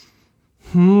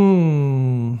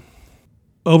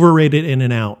 Overrated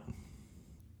In-N-Out.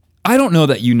 I don't know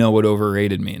that you know what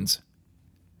overrated means.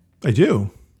 I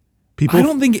do. People, I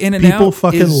don't think In-N-Out people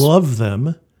fucking love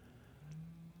them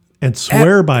and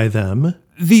swear by them.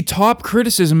 The top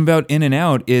criticism about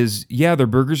In-N-Out is, yeah, their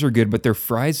burgers are good, but their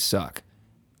fries suck.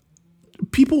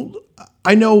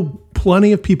 I know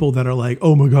plenty of people that are like,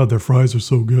 oh my God, their fries are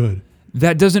so good.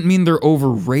 That doesn't mean they're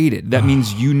overrated. That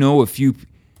means you know a few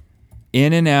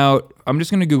In-N-Out. I'm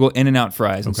just going to Google In-N-Out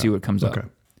fries and see what comes up.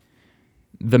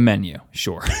 The menu,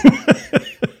 sure.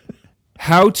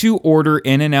 How to order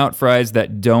In-N-Out fries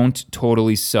that don't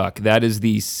totally suck. That is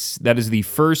the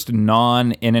first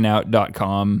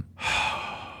non-InAndOut.com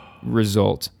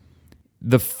result.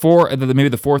 Maybe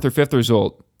the fourth or fifth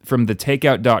result from the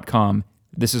takeout.com.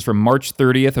 This is from March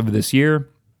 30th of this year.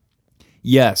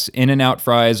 Yes, In-N-Out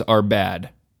fries are bad.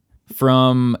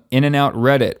 From In-N-Out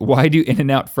Reddit, why do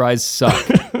In-N-Out fries suck?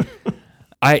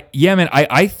 I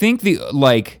think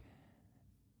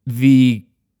the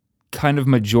kind of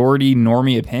majority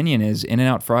normie opinion is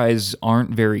In-N-Out fries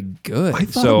aren't very good. I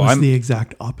thought it was the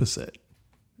exact opposite.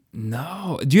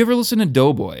 No. Do you ever listen to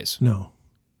Doughboys? No.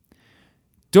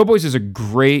 Doughboys is a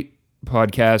great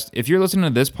podcast. If you're listening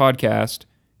to this podcast,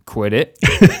 quit it.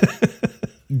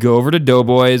 Go over to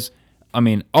Doughboys. I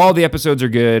mean, all the episodes are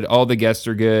good. All the guests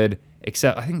are good.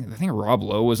 Except, I think Rob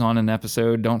Lowe was on an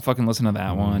episode. Don't fucking listen to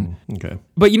that one. Okay.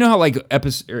 But you know how like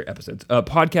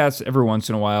podcasts every once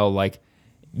in a while, like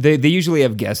they usually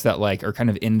have guests that like are kind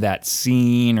of in that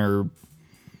scene or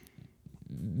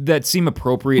that seem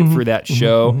appropriate for that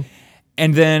show.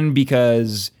 And then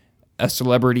because a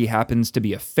celebrity happens to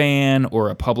be a fan or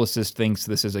a publicist thinks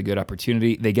this is a good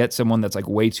opportunity, they get someone that's like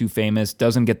way too famous,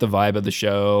 doesn't get the vibe of the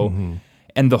show.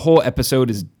 And the whole episode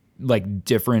is like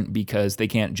different because they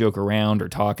can't joke around or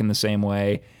talk in the same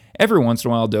way. Every once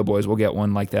in a while, Doughboys will get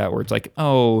one like that where it's like,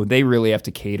 oh, they really have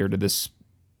to cater to this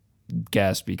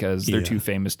guest because they're too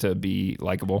famous to be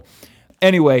likable.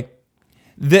 Anyway,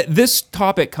 this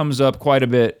topic comes up quite a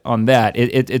bit on that.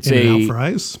 It's In-N-Out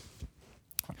fries.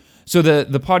 So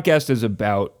the podcast is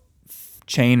about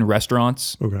chain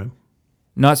restaurants. Okay.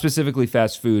 Not specifically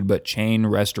fast food, but chain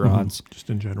restaurants. Just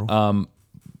in general.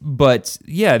 But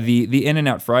yeah, the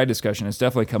In-N-Out fry discussion has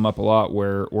definitely come up a lot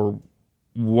where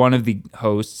one of the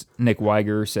hosts, Nick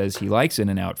Weiger, says he likes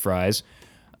In-N-Out fries.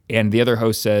 And the other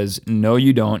host says, no,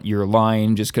 you don't. You're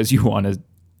lying just because you want to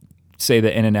say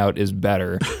that In-N-Out is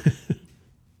better.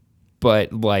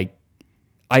 But like,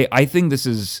 I think this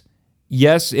is,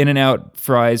 yes, In-N-Out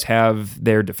fries have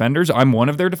their defenders. I'm one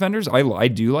of their defenders. I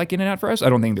do like In-N-Out fries. I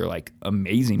don't think they're like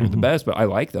amazing or the best, but I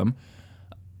like them.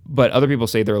 but other people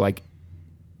say they're like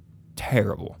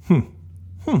terrible.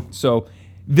 So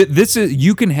this is,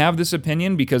 you can have this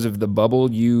opinion because of the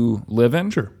bubble you live in.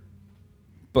 Sure.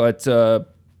 But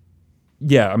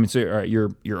yeah, I mean, so all right,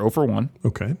 you're 0 for 1.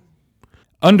 Okay.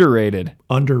 Underrated.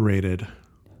 Underrated.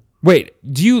 Wait,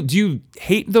 do you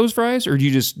hate those fries, or do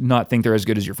you just not think they're as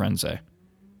good as your friends say?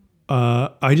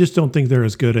 I just don't think they're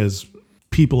as good as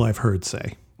people I've heard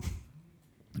say.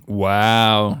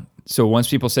 Wow. So once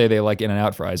people say they like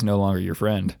In-N-Out fries, no longer your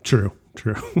friend. True.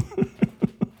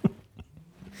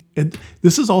 And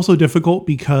this is also difficult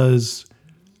because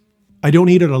I don't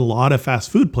eat at a lot of fast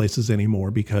food places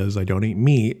anymore because I don't eat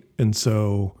meat. And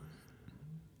so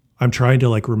I'm trying to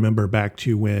like remember back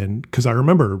to when, because I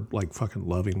remember like fucking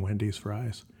loving Wendy's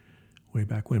fries way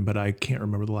back when, but I can't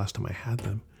remember the last time I had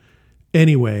them.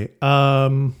 Anyway,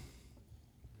 can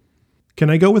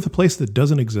I go with a place that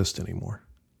doesn't exist anymore?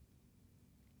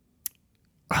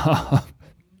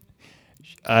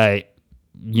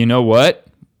 You know what?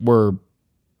 We're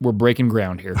breaking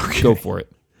ground here. Okay. Go for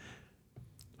it.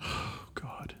 Oh,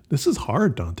 God. This is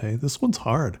hard, Dante. This one's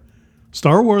hard.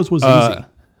 Star Wars was easy.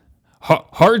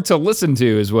 Hard to listen to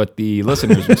is what the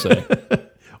listeners will say.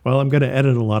 Well, I'm going to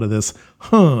edit a lot of this.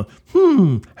 I'm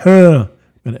going to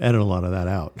edit a lot of that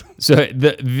out. So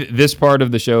this part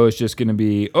of the show is just going to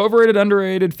be overrated,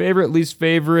 underrated, favorite, least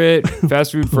favorite,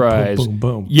 fast food fries. Boom,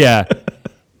 boom. Yeah.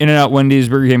 In-N-Out, Wendy's,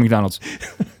 Burger King, McDonald's.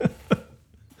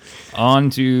 On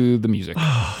to the music.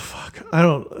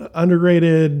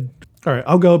 Underrated. All right,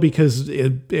 I'll go because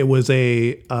it was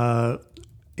a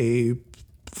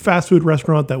fast food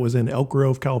restaurant that was in Elk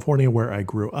Grove, California, where I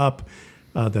grew up.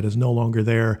 That is no longer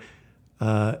there.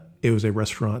 It was a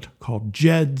restaurant called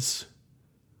Jed's,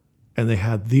 and they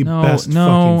had the best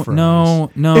fucking fries. No.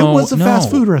 It was a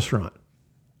fast food restaurant.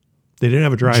 They didn't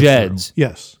have a drive-thru. Jed's.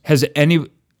 Yes.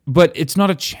 But it's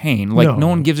not a chain. Like, no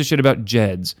one gives a shit about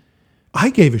Jed's. I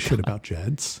gave a shit about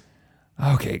Jed's.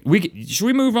 Okay, should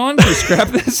we move on? Should we scrap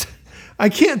this? I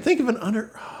can't think of an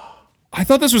I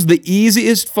thought this was the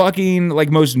easiest fucking,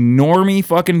 like, most normie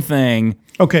fucking thing.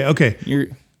 Okay.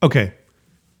 Okay.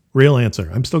 Real answer.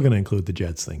 I'm still going to include the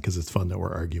Jets thing because it's fun that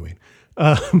we're arguing.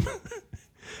 I'm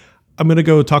going to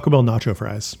go Taco Bell nacho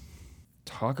fries.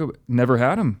 Never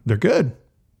had them. They're good.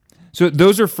 So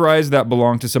those are fries that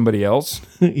belong to somebody else?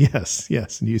 Yes.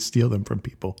 And you steal them from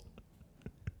people.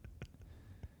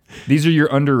 These are your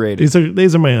underrated.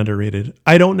 These are my underrated.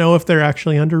 I don't know if they're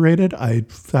actually underrated.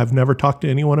 I've never talked to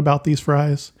anyone about these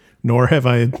fries, nor have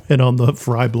I been on the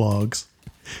fry blogs.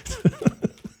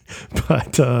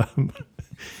 But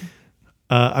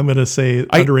I'm going to say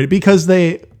underrated because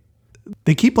they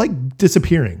keep like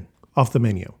disappearing off the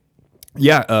menu.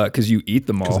 Yeah, because you eat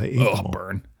them all. I ate them all.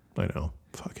 Burn. I know.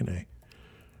 Fucking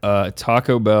A.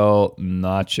 Taco Bell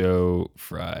nacho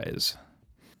fries.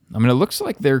 I mean, it looks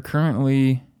like they're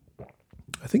currently...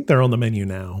 I think they're on the menu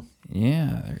now.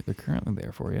 Yeah, they're currently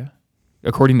there for you.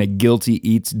 According to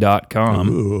GuiltyEats.com.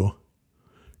 Ooh.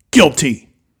 Guilty.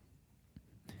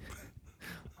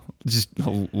 Just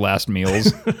last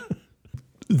meals.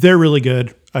 They're really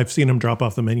good. I've seen them drop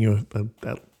off the menu,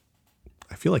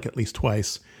 I feel like at least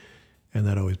twice, and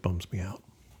that always bums me out.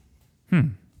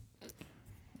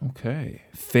 Okay.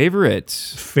 Favorite,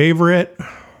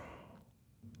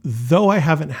 though I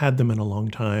haven't had them in a long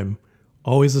time,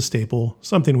 always a staple,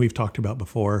 something we've talked about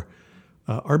before,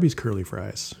 Arby's curly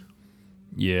fries.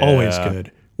 Yeah. Always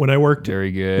good.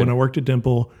 Very good. When I worked at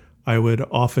Dimple, I would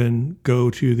often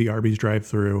go to the Arby's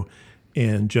drive-thru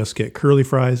and just get curly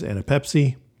fries and a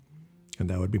Pepsi, and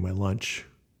that would be my lunch.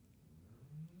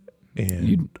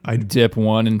 And I'd dip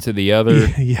one into the other.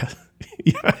 Yeah.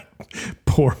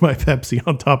 Pour my Pepsi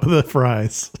on top of the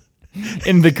fries.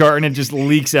 In the carton, it just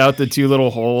leaks out the two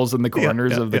little holes in the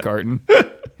corners of the carton.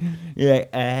 You're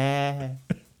like,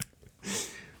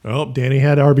 Oh, Danny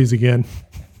had Arby's again.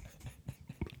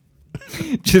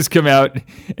 Just come out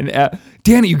and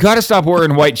Danny, you got to stop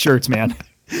wearing white shirts, man.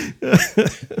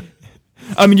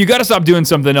 I mean, you got to stop doing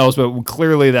something else, but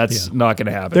clearly that's not going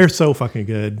to happen. They're so fucking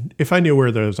good. If I knew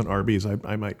where there was an Arby's,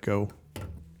 I might go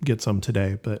get some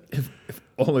today. But if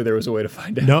only there was a way to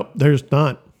find out. Nope, there's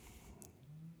not.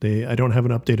 I don't have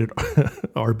an updated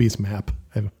Arby's map.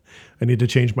 I need to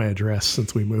change my address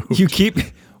since we moved. You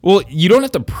don't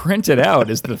have to print it out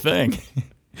is the thing.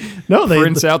 No,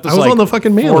 prints out this, I was on the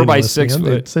fucking mailing 4x6 list,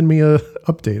 man. They'd send me a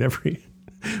update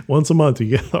once a month. You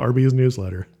get the Arby's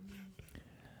newsletter.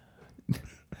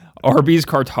 Arby's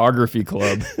Cartography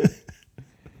Club.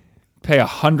 Pay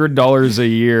 $100 a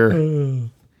year.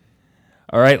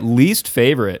 All right, least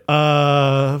favorite.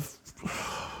 Burger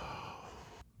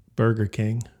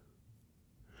King.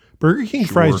 Burger King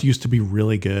fries used to be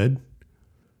really good.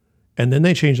 And then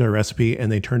they changed their recipe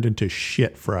and they turned into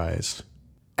shit fries.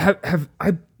 Have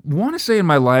I want to say in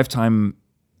my lifetime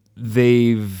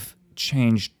they've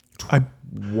changed twice.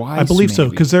 I believe so,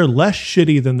 because they're less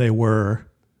shitty than they were.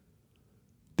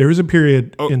 There was a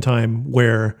period in time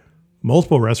where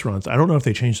multiple restaurants, I don't know if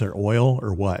they changed their oil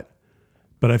or what,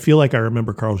 but I feel like I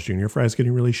remember Carl's Jr. fries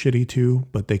getting really shitty too,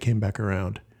 but they came back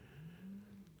around.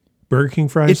 Burger King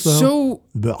fries,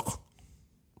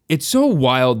 It's so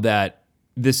wild that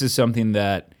this is something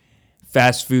that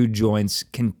fast food joints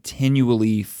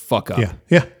continually fuck up. Yeah,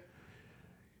 yeah.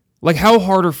 Like, how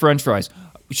hard are French fries?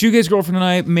 Shoegaze Girlfriend and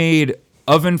I made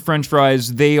oven French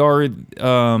fries. They are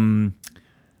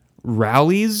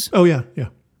Rallies, Oh, yeah, yeah.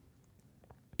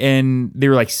 and they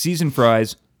were like seasoned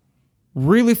fries.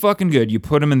 Really fucking good. You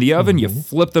put them in the oven, you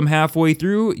flip them halfway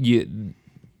through,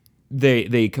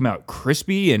 they come out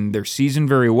crispy and they're seasoned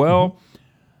very well.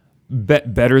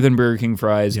 Better than Burger King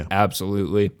fries,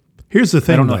 absolutely. Here's the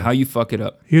thing. I don't know how you fuck it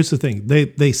up. Here's the thing.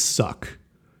 They suck.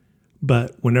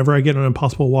 But whenever I get an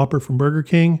Impossible Whopper from Burger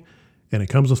King and it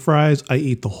comes with fries, I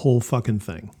eat the whole fucking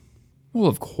thing. Well,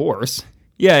 of course.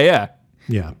 Yeah.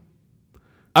 Yeah.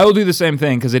 I will do the same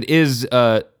thing because it is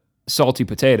salty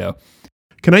potato.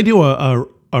 Can I do a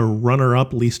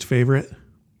runner-up least favorite?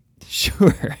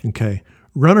 Sure. Okay.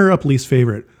 Runner-up least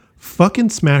favorite. Fucking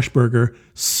Smashburger.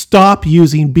 Stop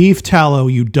using beef tallow,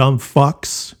 you dumb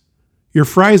fucks. Your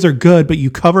fries are good, but you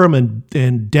cover them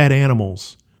in dead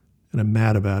animals. And I'm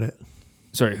mad about it.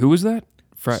 Sorry, who was that?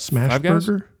 Five Guys?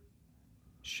 Smashburger?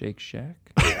 Shake Shack?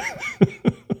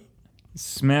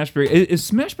 Smashburger. Is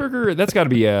Smashburger, that's got to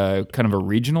be a kind of a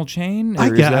regional chain? Or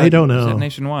I don't know. Is that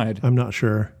nationwide? I'm not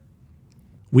sure.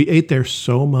 We ate there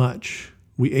so much.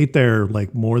 We ate there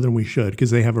like more than we should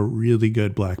because they have a really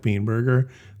good black bean burger.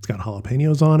 It's got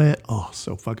jalapenos on it. Oh,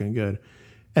 so fucking good.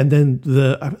 And then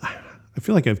I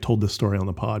feel like I've told this story on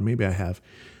the pod. Maybe I have.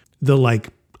 The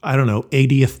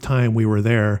 80th time we were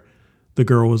there, the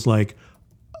girl was like,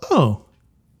 "Oh,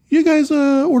 you guys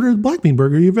ordered black bean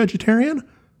burger. Are you vegetarian?"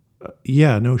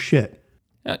 Yeah, no shit.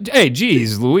 Hey,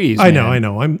 geez, Louise. I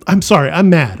know. I'm sorry. I'm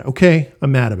mad. Okay,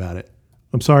 I'm mad about it.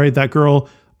 I'm sorry. That girl.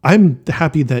 I'm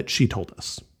happy that she told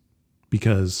us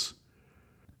because,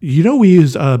 we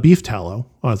use beef tallow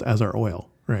as our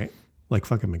oil, right? Like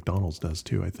fucking McDonald's does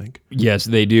too, I think. Yes,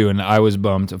 they do, and I was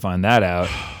bummed to find that out.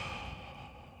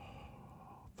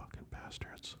 Fucking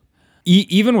bastards.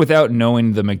 Even without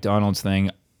knowing the McDonald's thing,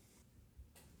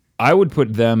 I would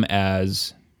put them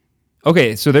as...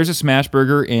 Okay, so there's a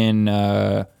Smashburger in,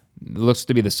 looks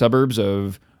to be the suburbs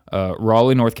of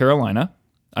Raleigh, North Carolina.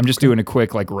 I'm just doing a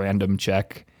quick, random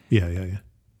check. Yeah.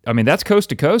 I mean, that's coast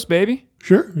to coast, baby.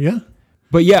 Sure, yeah.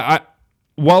 But yeah,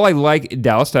 while I like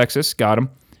Dallas, Texas, got them.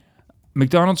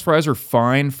 McDonald's fries are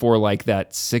fine for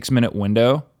that 6-minute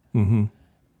window. Mm-hmm.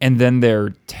 And then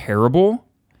they're terrible.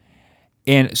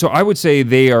 And so I would say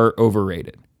they are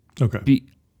overrated. Okay.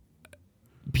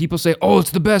 People say, "Oh,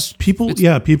 it's the best."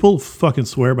 People fucking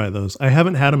swear by those. I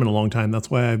haven't had them in a long time. That's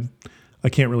why I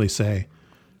can't really say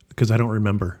because I don't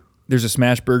remember. There's a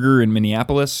Smashburger in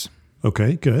Minneapolis.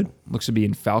 Okay, good. Looks to be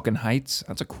in Falcon Heights.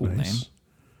 That's a cool Nice. name.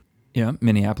 Yeah,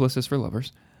 Minneapolis is for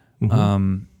lovers.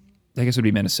 Mm-hmm. I guess it would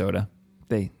be Minnesota.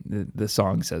 The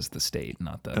song says the state,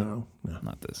 not the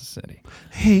not the city.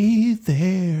 Hey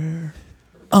there.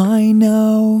 I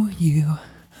know you.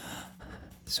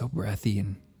 So breathy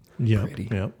and pretty.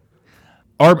 Yeah.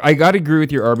 I got to agree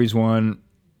with your Arby's one.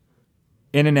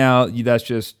 In and out, that's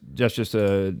just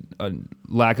a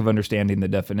lack of understanding the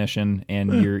definition,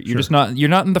 and you're just not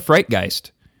in the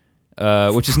Frightgeist,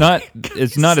 which is not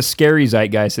it's not a scary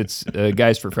zeitgeist. It's a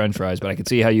geist for French fries, but I could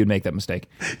see how you'd make that mistake.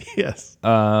 Yes.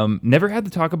 Never had the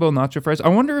Taco Bell nacho fries. I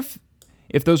wonder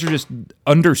if those are just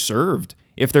underserved.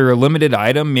 If they're a limited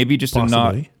item, maybe just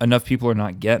not enough people are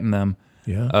not getting them.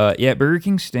 Yeah. Burger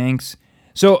King stinks.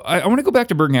 So I want to go back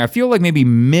to Burger King. I feel like maybe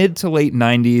mid to late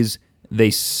 90s, they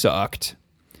sucked.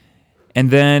 And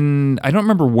then, I don't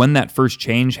remember when that first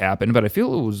change happened, but I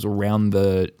feel it was around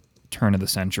the turn of the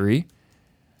century.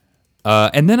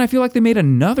 And then I feel like they made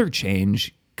another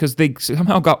change because they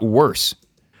somehow got worse.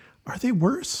 Are they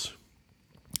worse?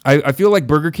 I feel like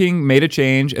Burger King made a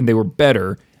change and they were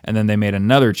better, and then they made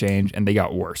another change and they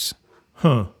got worse.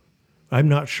 Huh. I'm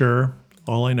not sure.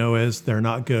 All I know is they're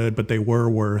not good, but they were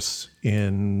worse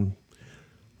in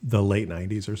the late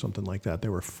 90s or something like that. They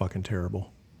were fucking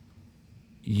terrible.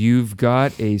 You've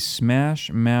got a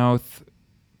Smash Mouth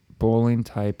bowling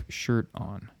type shirt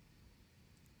on.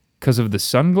 Because of the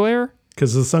sun glare?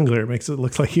 Because the sun glare makes it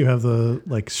look like you have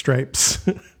the stripes.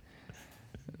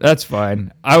 That's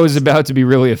fine. I was about to be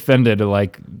really offended.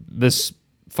 This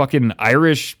fucking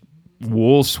Irish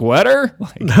wool sweater?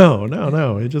 Like,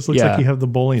 No. It just looks Yeah. like you have the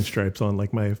bowling stripes on,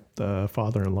 like my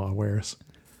father-in-law wears.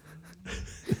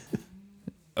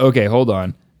 okay, hold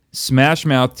on. Smash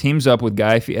Mouth teams up with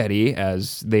Guy Fieri,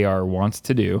 as they are wont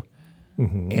to do,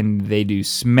 and they do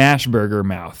Smash Burger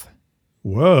Mouth.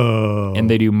 Whoa. And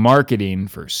they do marketing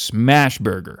for Smash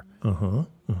Burger. There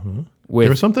With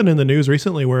was something in the news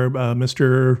recently where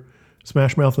Mr.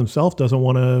 Smash Mouth himself doesn't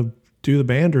want to do the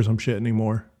band or some shit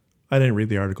anymore. I didn't read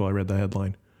the article. I read the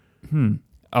headline.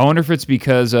 I wonder if it's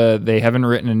because they haven't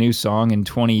written a new song in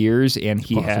 20 years and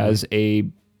he has a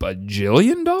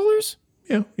bajillion dollars?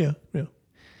 Yeah.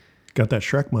 Got that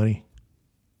Shrek money.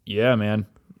 Yeah, man.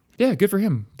 Yeah, good for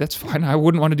him. That's fine. I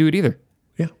wouldn't want to do it either.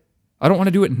 Yeah. I don't want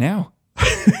to do it now.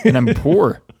 And I'm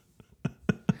poor.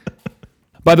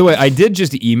 By the way, I did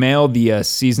just email the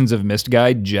Seasons of Mist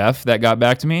guy, Jeff, that got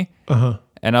back to me.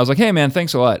 And I was like, hey, man,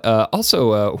 thanks a lot.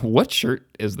 Also, what shirt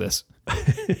is this?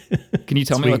 Can you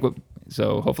tell me? Like, what?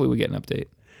 So hopefully we get an update.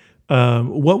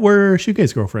 What were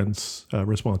Shoegaze Girlfriend's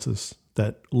responses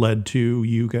that led to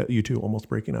you two almost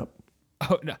breaking up?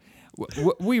 Oh, no.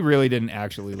 We really didn't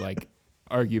actually, like,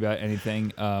 argue about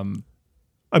anything. I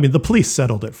mean, the police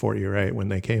settled it for you, right, when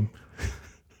they came?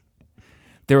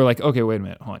 They were like, okay, wait a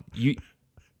minute. Hold on.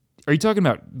 Are you talking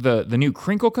about the new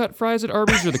crinkle cut fries at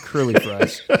Arby's or the curly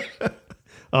fries?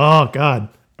 Oh, God.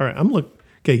 All right,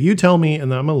 okay, you tell me,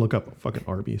 and then I'm going to look up fucking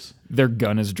Arby's. Their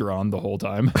gun is drawn the whole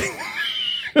time.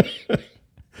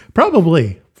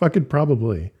 Probably. Fucking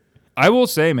probably. I will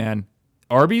say, man,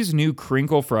 Arby's new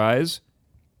crinkle fries,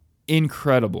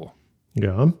 incredible.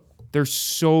 Yeah. They're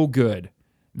so good.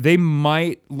 They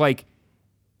might, like,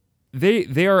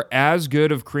 they are as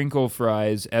good of crinkle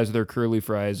fries as their curly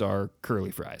fries are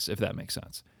curly fries, if that makes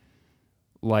sense.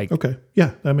 Like, Okay.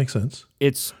 Yeah, that makes sense.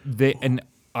 and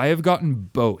I have gotten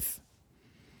both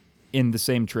in the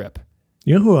same trip.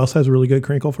 You know who else has really good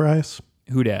crinkle fries?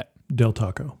 Who dat? Del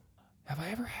Taco. Have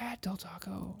I ever had Del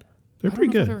Taco? They're I don't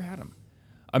pretty know if good. I've ever had them.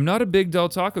 I'm not a big Del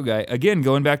Taco guy. Again,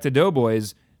 going back to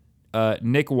Doughboys,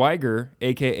 Nick Weiger,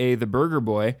 a.k.a. the Burger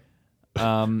Boy,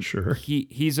 Sure.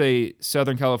 he's a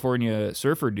Southern California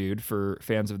surfer dude for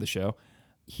fans of the show.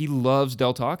 He loves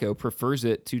Del Taco, prefers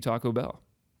it to Taco Bell.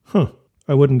 Huh.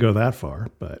 I wouldn't go that far,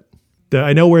 but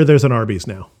I know where there's an Arby's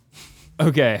now.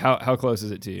 Okay, how close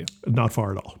is it to you? Not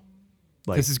far at all.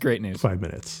 Like This is great news. 5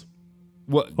 minutes.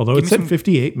 What, Although give it me said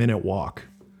some- 58-minute walk.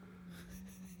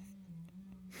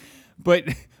 But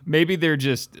maybe they're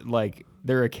just like,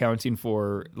 they're accounting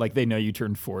for, like, they know you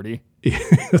turned 40.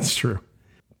 That's true.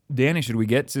 Danny, should we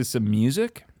get to some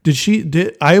music?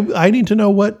 I need to know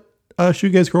what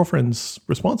Shoegaze Girlfriend's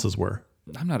responses were.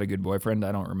 I'm not a good boyfriend.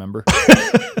 I don't remember.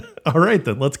 All right,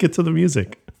 then let's get to the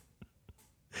music.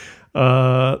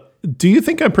 Do you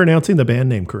think I'm pronouncing the band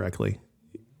name correctly?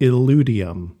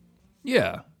 Illudium.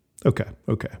 Yeah. Okay.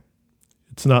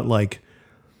 It's not like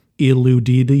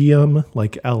Illudidium,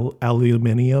 like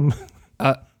aluminium.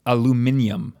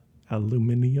 Aluminium.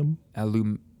 Aluminium.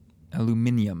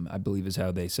 Aluminium, I believe is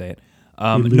how they say it.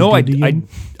 No,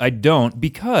 I don't,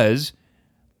 because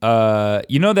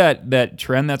you know that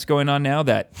trend that's going on now,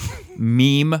 that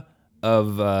meme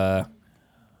of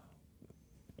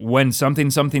when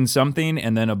something,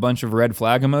 and then a bunch of red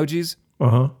flag emojis?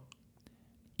 Uh-huh.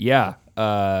 Yeah,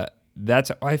 that's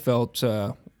how I felt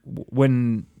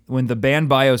when the band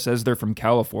bio says they're from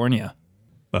California.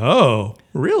 Oh,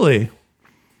 really?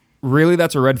 Really,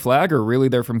 that's a red flag, or really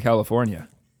they're from California?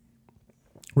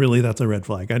 Really, that's a red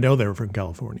flag. I know they're from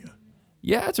California.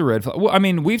 Yeah, it's a red flag. Well, I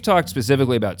mean, we've talked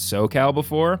specifically about SoCal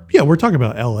before. Yeah, we're talking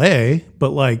about L.A.,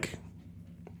 but like,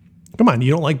 come on,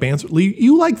 you don't like bands?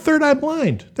 You like Third Eye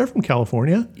Blind. They're from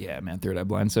California. Yeah, man, Third Eye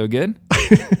Blind, so good.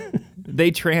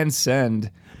 They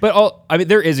transcend. But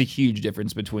there is a huge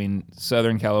difference between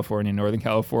Southern California and Northern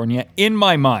California in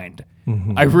my mind.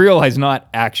 Mm-hmm. I realize not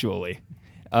actually,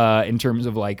 in terms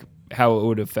of like how it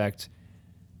would affect,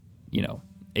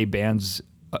 a band's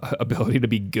ability to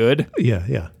be good.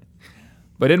 Yeah.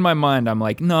 But in my mind, I'm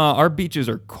like, nah, our beaches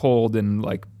are cold and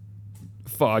like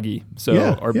foggy,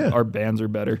 so our bands are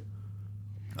better.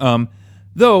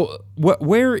 Though,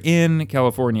 where in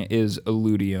California is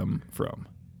Illudium from?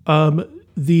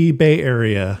 The Bay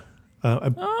Area.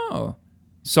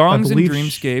 Songs and believe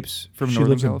Dreamscapes from she Northern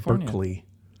lives California. in Berkeley,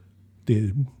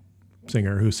 the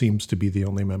singer who seems to be the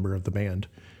only member of the band.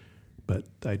 But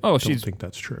I don't think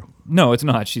that's true. No, it's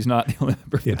not. She's not the only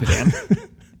member of the band.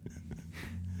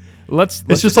 Let's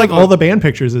it's just like all the band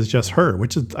pictures is just her,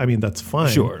 which is, I mean, that's fine.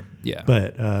 Sure, yeah.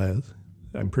 But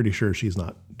I'm pretty sure she's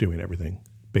not doing everything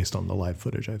based on the live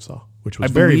footage I saw, which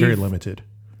was very, very limited.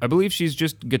 I believe she's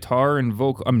just guitar and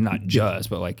vocal. I'm not just,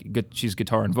 but like she's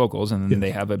guitar and vocals, and then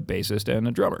they have a bassist and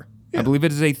a drummer. I believe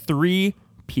it is a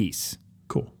 3-piece.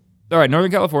 Cool. All right,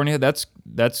 Northern California.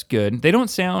 That's good. They don't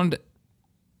sound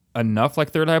enough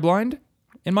like Third Eye Blind,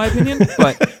 in my opinion.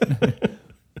 But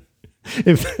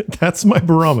If that's my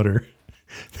barometer,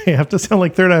 they have to sound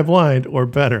like Third Eye Blind or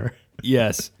better.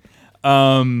 yes.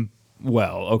 Well,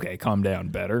 okay, calm down.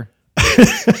 Better.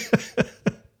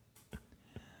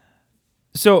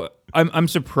 So I'm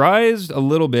surprised a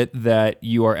little bit that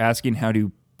you are asking how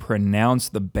to pronounce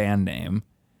the band name.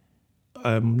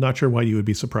 I'm not sure why you would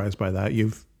be surprised by that.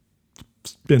 You've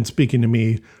been speaking to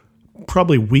me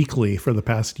probably weekly for the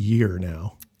past year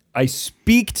now. I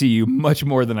speak to you much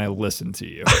more than I listen to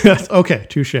you. Okay,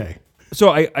 touche. So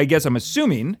I guess I'm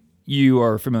assuming you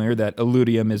are familiar that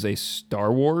Illudium is a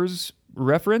Star Wars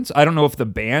reference. I don't know if the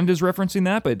band is referencing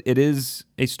that, but it is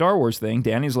a Star Wars thing.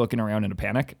 Danny's looking around in a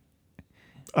panic.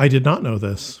 I did not know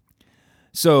this.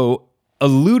 So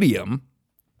Illudium,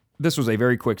 this was a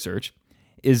very quick search,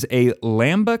 is a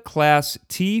Lambda-class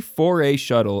T-4A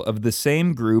shuttle of the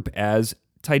same group as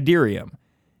Tiderium.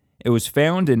 It was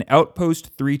found in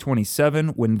Outpost 327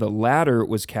 when the latter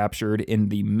was captured in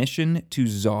the mission to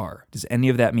Tsar. Does any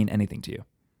of that mean anything to you?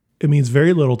 It means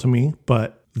very little to me,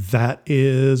 but that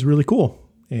is really cool.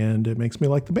 And it makes me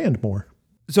like the band more.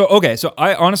 So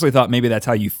I honestly thought maybe that's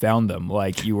how you found them.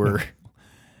 Like you were,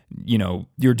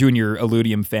 you're doing your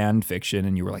Illudium fan fiction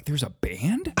and you were like, there's a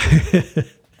band?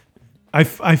 I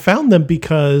found them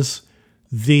because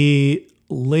the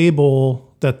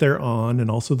label that they're on and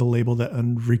also the label that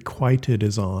Unrequited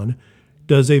is on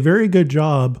does a very good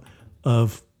job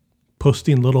of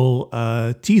posting little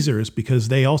teasers, because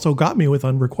they also got me with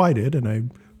Unrequited, and I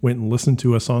went and listened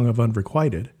to a song of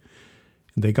Unrequited.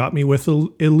 And they got me with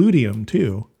Illudium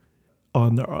too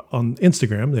on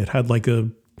Instagram. It had like a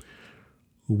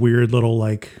weird little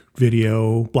like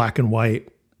video, black and white,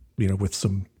 with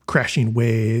some crashing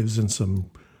waves and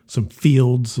some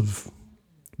fields of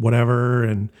whatever,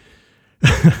 and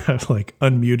I like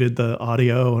unmuted the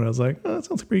audio and I was like, oh, that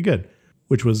sounds pretty good,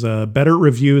 which was a better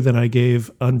review than I gave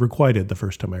Unrequited the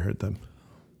first time I heard them.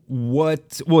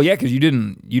 What? Well, yeah, because you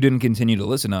didn't continue to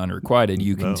listen to Unrequited.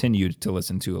 You continued to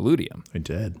listen to Illudium. I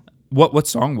did. What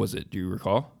song was it? Do you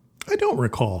recall? I don't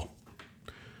recall.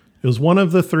 It was one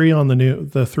of the three on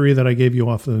the three that I gave you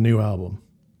off of the new album.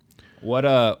 What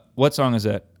song is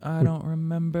that? I don't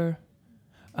remember.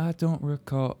 I don't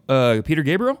recall. Peter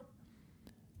Gabriel?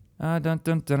 Dun, dun,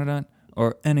 dun, dun, dun,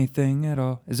 or anything at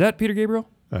all. Is that Peter Gabriel?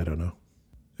 I don't know.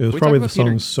 It was We probably talked the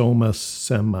about song Soma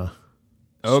Sema.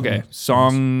 Okay.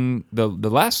 Song, the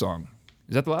last song.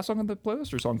 Is that the last song on the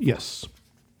playlist or song 4? Yes.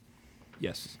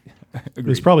 Yes. It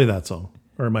was probably that song.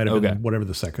 Or it might have Okay. been whatever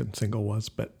the second single was.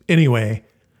 But anyway.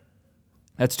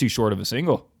 That's too short of a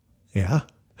single. Yeah.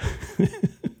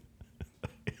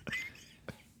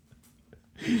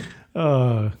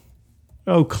 Oh,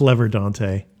 clever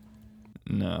Dante.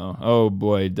 No. Oh,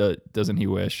 boy, doesn't he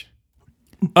wish.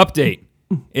 Update.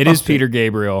 It is Peter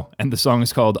Gabriel, and the song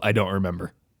is called I Don't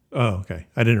Remember. Oh, okay.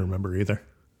 I didn't remember either.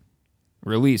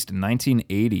 Released in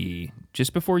 1980,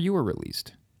 just before you were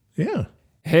released. Yeah.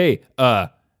 Hey,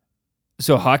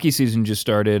 so hockey season just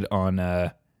started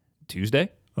on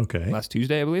Tuesday. Okay. Last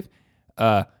Tuesday, I believe.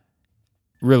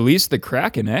 Released the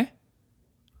Kraken, eh?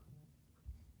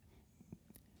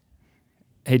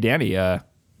 Hey, Danny,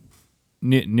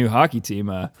 new hockey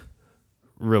team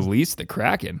released the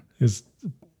Kraken. Is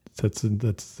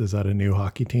that a new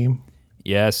hockey team?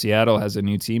 Yeah, Seattle has a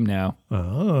new team now.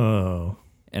 Oh.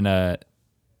 And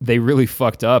they really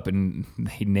fucked up, and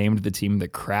they named the team the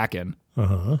Kraken.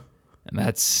 Uh-huh. And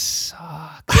that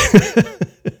sucks.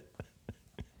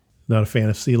 Not a fan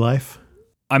of Sea Life?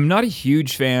 I'm not a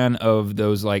huge fan of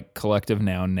those like collective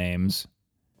noun names.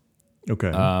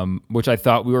 Okay. Which I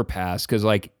thought we were past, because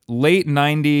like late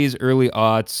 90s, early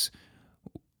aughts,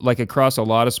 like across a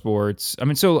lot of sports. I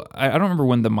mean, so I don't remember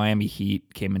when the Miami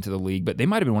Heat came into the league, but they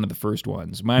might have been one of the first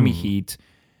ones. Miami Heat,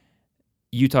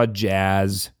 Utah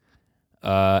Jazz,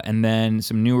 and then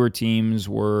some newer teams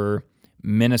were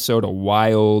Minnesota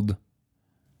Wild.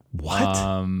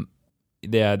 What?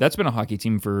 Yeah, that's been a hockey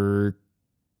team for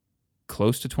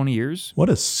close to 20 years. What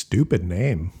a stupid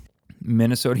name.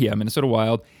 Minnesota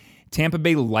Wild. Tampa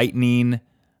Bay Lightning,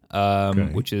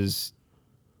 which is,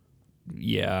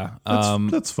 yeah.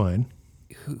 That's fine.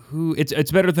 Who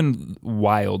it's better than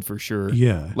Wild for sure.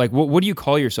 Yeah. Like, what do you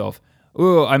call yourself?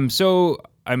 Oh,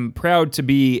 I'm proud to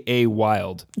be a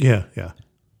Wild. Yeah.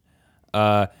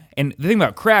 And the thing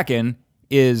about Kraken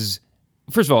is,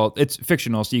 first of all, it's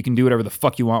fictional, so you can do whatever the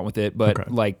fuck you want with it. But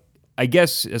Okay. like, I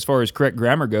guess as far as correct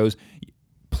grammar goes,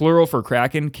 plural for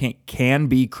Kraken can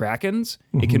be Krakens.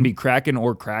 It can be Kraken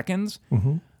or Krakens.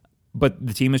 But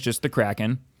the team is just the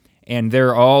Kraken. And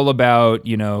they're all about,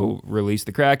 release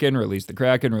the Kraken, release the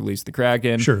Kraken, release the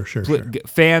Kraken. Sure.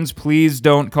 Fans, please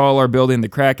don't call our building the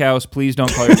Crack House. Please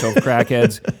don't call yourself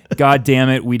crackheads. God damn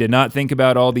it. We did not think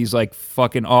about all these like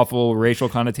fucking awful racial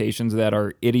connotations that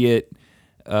our idiot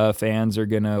fans are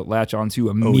going to latch onto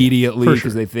immediately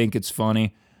because they think it's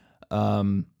funny.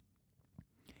 But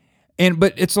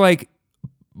it's like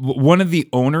one of the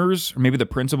owners, or maybe the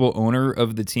principal owner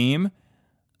of the team,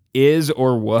 is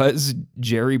or was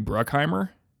Jerry Bruckheimer.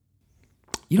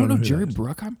 You don't know Jerry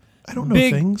Bruckheimer? I don't know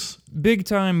things. Big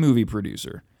time movie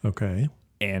producer. Okay.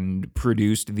 And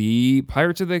produced the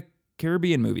Pirates of the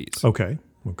Caribbean movies. Okay.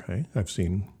 I've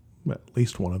seen at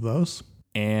least one of those.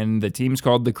 And the team's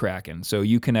called the Kraken. So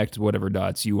you connect whatever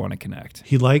dots you want to connect.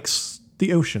 He likes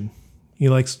the ocean. He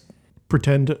likes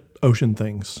pretend ocean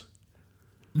things.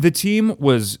 The team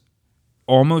was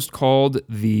almost called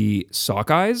the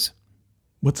Sockeyes.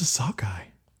 What's a sockeye?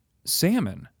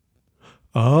 Salmon.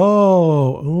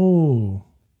 Oh.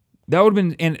 That would have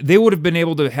been, and they would have been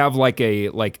able to have like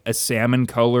a salmon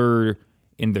color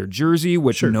in their jersey,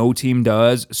 which no team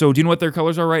does. So do you know what their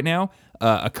colors are right now?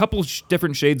 A couple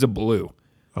different shades of blue.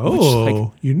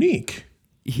 Oh, unique.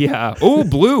 Yeah. Oh,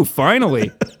 blue,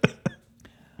 finally.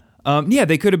 Yeah,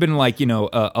 they could have been like,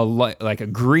 like a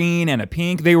green and a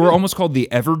pink. They were almost called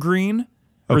the Evergreen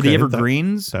or the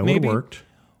Evergreens. That would have worked.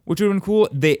 Which would have been cool.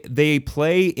 They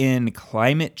play in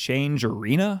Climate Change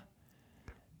Arena.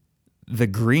 The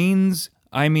Greens.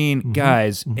 I mean,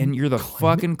 guys, and you're the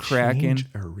fucking Kraken. Change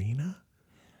Arena?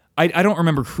 I don't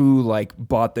remember who like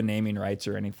bought the naming rights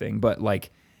or anything, but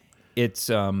like it's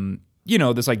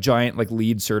this like giant like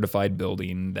LEED certified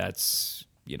building that's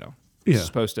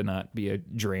supposed to not be a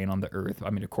drain on the earth.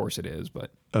 I mean, of course it is, but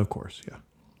of course, yeah.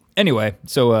 Anyway,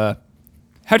 so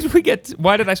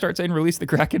why did I start saying release the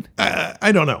Kraken?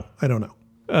 I don't know.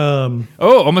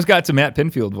 Almost got to Matt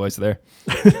Pinfield voice there.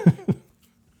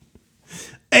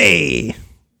 Hey.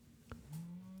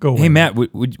 Go Hey, away. Matt,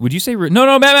 would you say...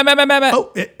 No, Matt.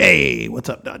 Oh, hey, what's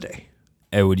up, Dante?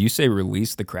 Hey, would you say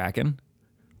release the Kraken?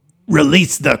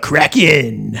 Release the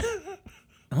Kraken.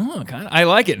 Oh, kind of. I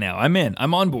like it now. I'm in.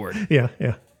 I'm on board. Yeah.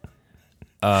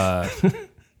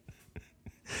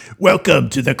 Welcome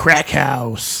to the Crack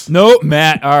House. No,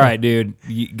 Matt. All right, dude.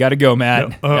 You got to go,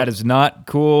 Matt. That is not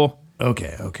cool.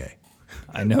 Okay.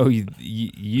 I know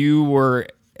you were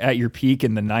at your peak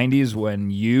in the 90s when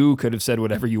you could have said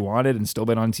whatever you wanted and still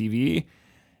been on TV.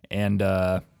 And,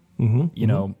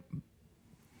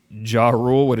 Ja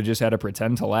Rule would have just had to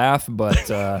pretend to laugh,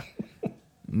 but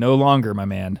no longer, my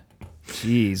man.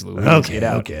 Jeez, Louise, get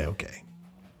out. Okay.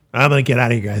 I'm going to get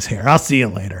out of you guys' hair. I'll see you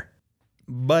later.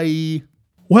 Bye.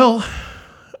 Well,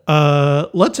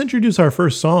 let's introduce our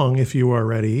first song if you are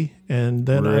ready, and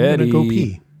then I'm going to go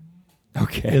pee.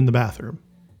 Okay. In the bathroom.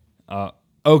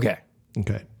 Okay.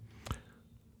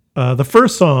 The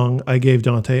first song I gave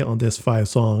Dante on this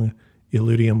 5-song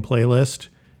Illudium playlist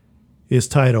is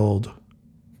titled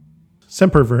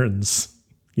Sempervirens.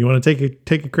 You want to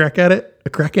take a crack at it? A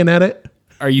crack in at it?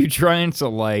 Are you trying to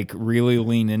like really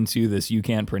lean into this you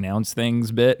can't pronounce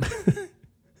things bit?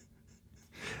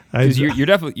 Because you're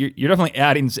definitely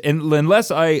adding, and unless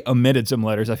I omitted some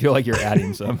letters, I feel like you're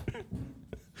adding some.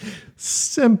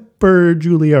 Semper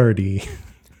Giuliardi.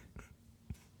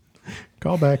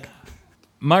 Call back.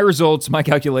 My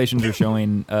calculations are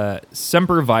showing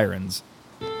Sempervirens.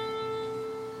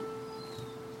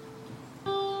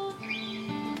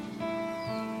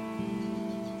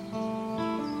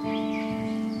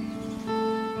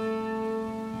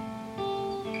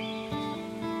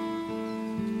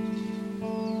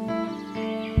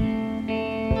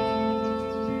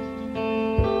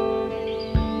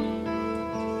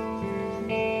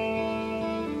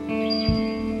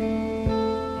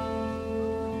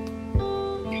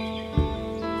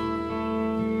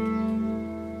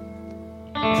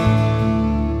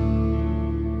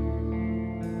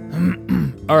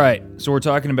 All right, so we're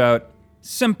talking about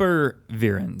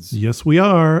Sempervirens. Yes, we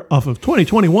are. Off of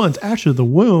 2021's Ash of the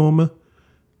Womb,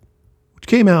 which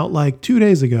came out like 2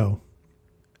 days ago.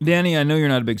 Danny, I know you're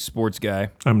not a big sports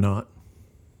guy. I'm not.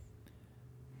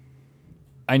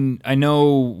 I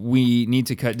know we need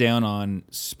to cut down on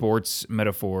sports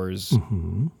metaphors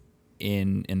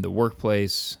in the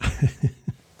workplace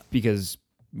because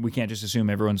we can't just assume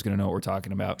everyone's going to know what we're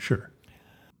talking about. Sure.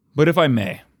 But if I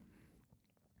may.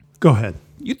 Go ahead.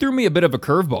 You threw me a bit of a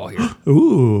curveball here.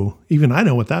 Ooh, even I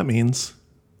know what that means.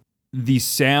 The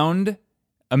sound,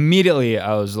 immediately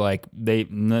I was like, they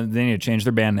need to change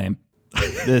their band name.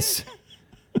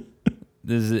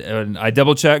 I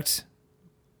double checked.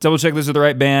 Double check this is the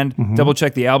right band. Double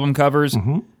check the album covers.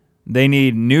 They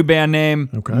need new band name,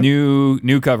 Okay.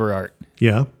 new cover art.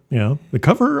 Yeah, yeah. The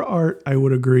cover art, I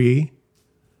would agree,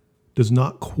 does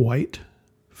not quite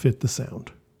fit the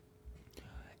sound.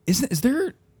 Is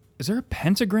there a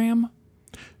pentagram?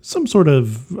 Some sort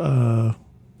of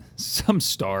Some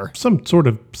star.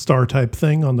 star type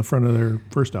thing on the front of their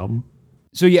first album.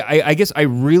 So yeah, I guess I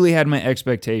really had my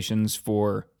expectations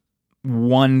for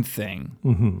one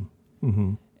thing.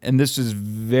 And this is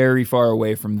very far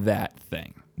away from that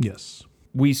thing. Yes.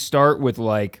 We start with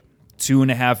like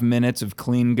 2.5 minutes of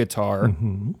clean guitar.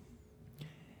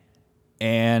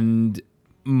 And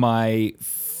my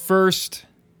first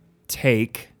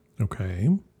take Okay.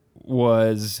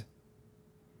 was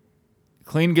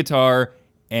clean guitar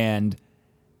and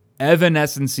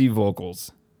evanescence-y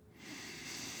vocals.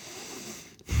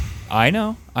 I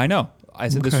know. I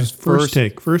said this Okay. was First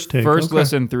take. First Okay.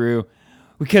 listen through,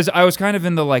 because I was kind of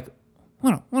in the like,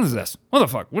 what is this? What the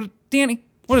fuck? What, Danny?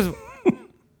 What is it?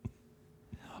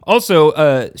 Also,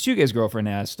 Shoegaze Girlfriend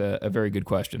asked a very good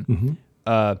question.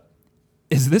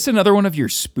 Is this another one of your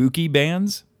spooky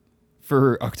bands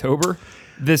for October?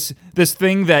 This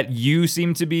thing that you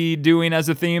seem to be doing as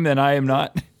a theme and I am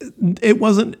not? They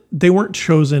weren't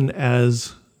chosen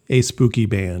as a spooky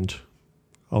band,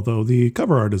 although the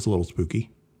cover art is a little spooky.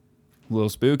 A little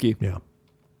spooky. Yeah.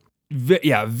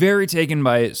 Yeah, very taken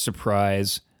by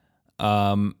surprise.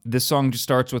 This song just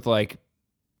starts with like,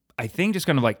 I think just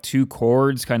kind of like 2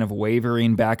 chords kind of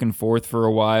wavering back and forth for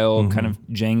a while, kind of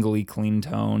jangly clean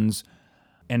tones.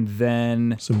 And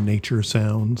then Some nature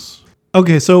sounds.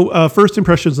 Okay, so first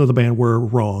impressions of the band were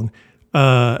wrong,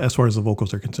 as far as the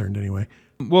vocals are concerned anyway.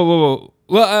 whoa.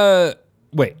 Well,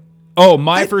 wait. Oh,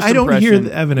 my first I don't impression. hear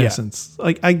the evanescence.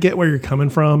 Like, I get where you're coming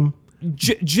from.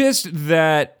 Just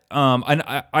that, and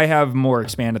I have more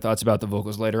expanded thoughts about the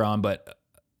vocals later on, but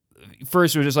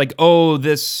first it was just like, oh,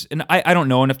 this, and I don't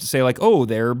know enough to say like, oh,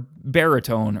 they're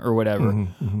baritone or whatever,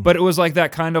 but it was like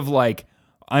that kind of like,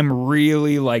 I'm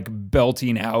really like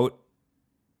belting out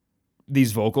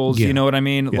these vocals, Yeah. you know what I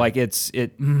mean? Yeah. Like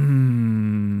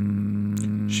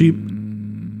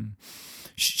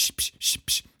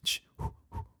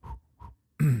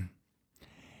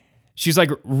she's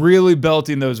like really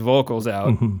belting those vocals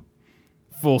out.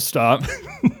 Full stop.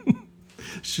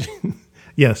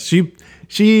 Yes,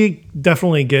 she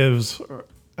definitely gives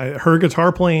her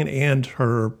guitar playing and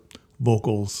her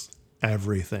vocals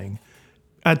everything.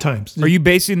 At times, Are you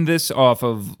basing this off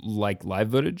of like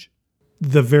live footage?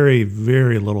 the very,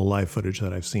 very little live footage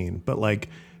that I've seen, but like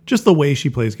just the way she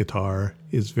plays guitar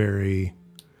is very,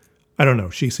 I don't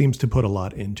know. She seems to put a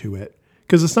lot into it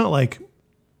because it's not like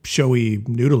showy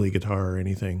noodly guitar or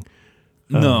anything.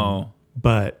 No.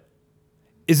 But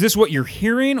Is this what you're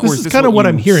hearing, or this is kind of what you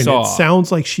I'm hearing. saw? It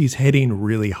sounds like she's hitting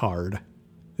really hard,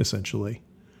 essentially.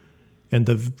 And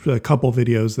the couple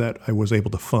videos that I was able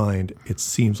to find, it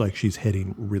seems like she's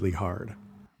hitting really hard.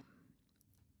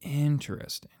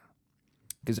 Interesting.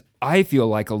 Because I feel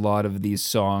like a lot of these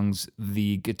songs,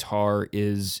 the guitar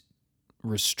is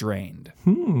restrained.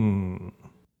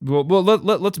 Well,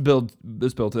 let's build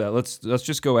to that. Let's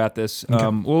just go at this.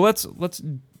 Let's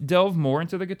delve more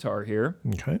into the guitar here.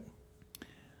 Okay.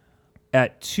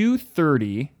 At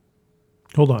 2:30.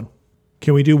 Hold on.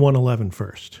 Can we do 111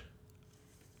 first?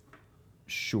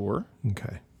 Sure.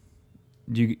 Okay.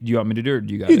 Do you want me to do it, or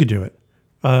do you got You it? could do it.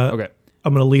 Okay.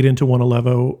 I'm going to lead into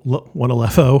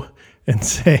 111 and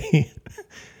say,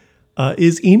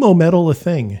 is emo metal a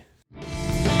thing?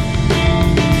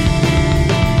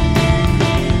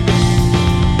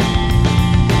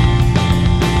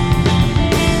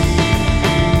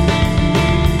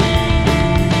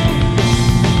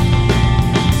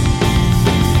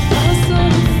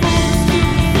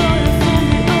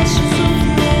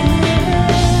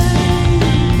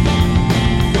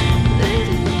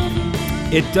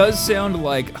 It does sound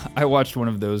like I watched one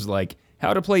of those like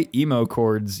how to play emo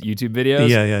chords YouTube videos.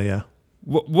 Yeah.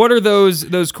 What are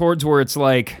those chords where it's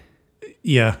like?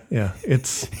 Yeah.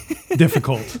 It's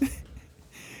difficult.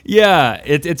 Yeah,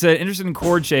 it's an interesting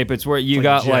chord shape. It's where you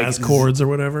got jazz like chords or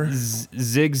whatever.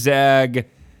 zigzag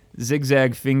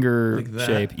finger Like that.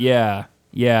 shape. Yeah.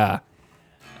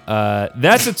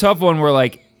 That's a tough one. Where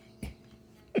like,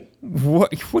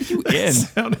 what are you in?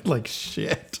 Sounded like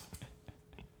shit.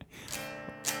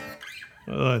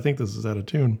 I think this is out of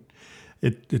tune.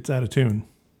 It's out of tune.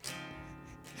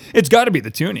 It's got to be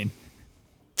the tuning.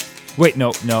 Wait,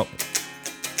 no.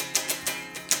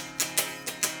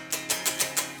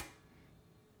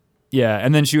 Yeah,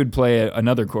 and then she would play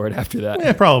another chord after that.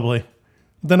 Yeah, probably.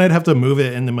 Then I'd have to move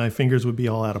it, and then my fingers would be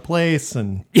all out of place.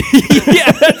 And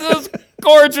Yeah, those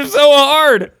chords are so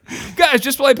hard. Guys,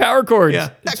 just play power chords.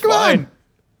 yeah, It's come fine. on.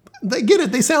 They get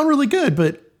it. They sound really good,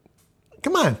 but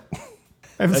come on.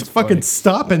 I have to fucking funny.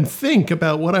 stop and think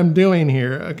about what I'm doing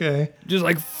here. Okay. Just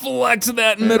like flex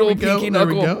that There middle we go. pinky There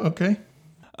knuckle. we go.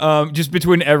 Okay. Just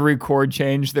between every chord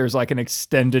change, there's like an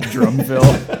extended drum fill.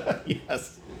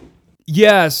 Yes.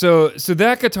 Yeah, so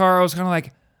that guitar, I was kind of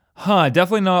like,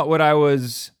 definitely not what I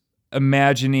was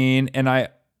imagining. And I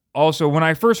also, when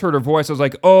I first heard her voice, I was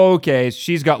like, oh, okay,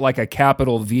 she's got like a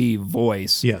capital V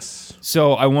voice. Yes.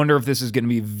 So I wonder if this is going to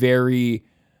be very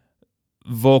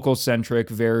vocal centric,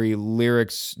 very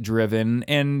lyrics driven,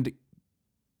 and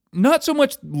not so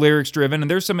much lyrics driven. And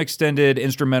there's some extended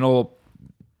instrumental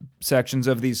sections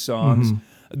of these songs,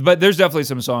 but there's definitely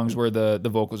some songs where the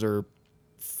vocals are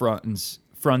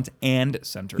front and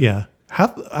center. Yeah.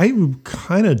 I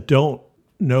kind of don't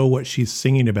know what she's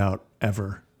singing about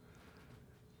ever.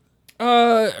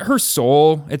 Her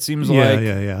soul, it seems Yeah, like.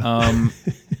 yeah.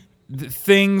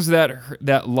 Things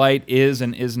that light is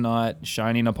and is not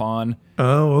shining upon.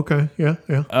 Oh, okay. Yeah,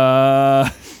 yeah.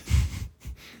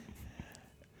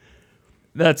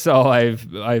 That's all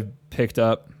I've picked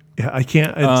up. Yeah, I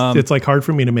can't. It's like hard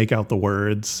for me to make out the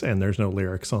words, and there's no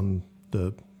lyrics on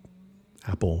the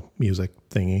Apple Music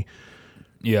thingy.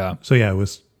 Yeah. So yeah,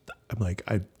 I'm like,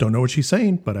 I don't know what she's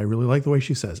saying, but I really like the way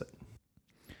she says it.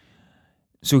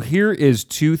 So here is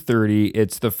 2:30.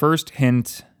 It's the first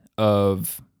hint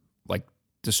of like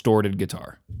distorted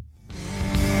guitar.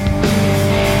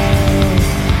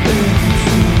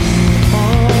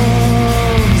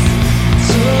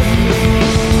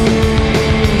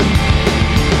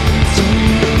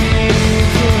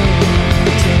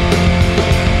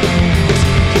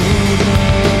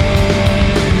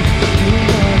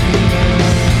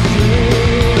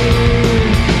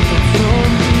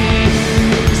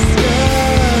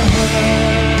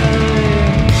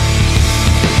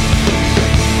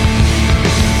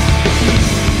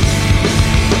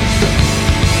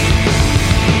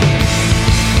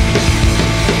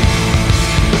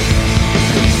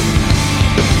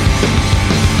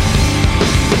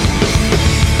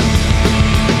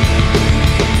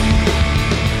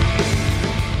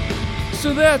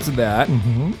 So that's that.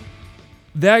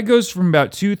 That goes from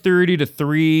about 2:30 to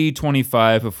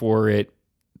 3:25 before it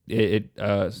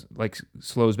like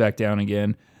slows back down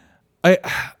again.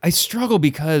 I struggle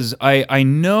because I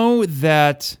know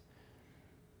that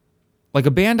like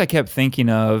a band I kept thinking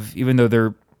of, even though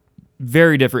they're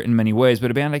very different in many ways,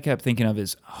 but a band I kept thinking of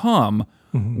is Hum,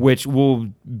 which will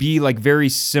be like very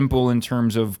simple in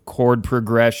terms of chord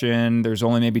progression. There's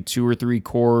only maybe 2 or 3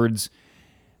 chords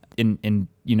in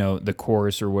you know the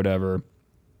chorus or whatever.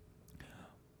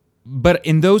 But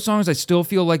in those songs, I still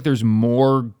feel like there's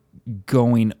more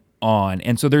going on.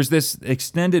 And so there's this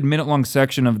extended minute-long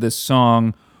section of this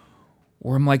song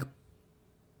where I'm like,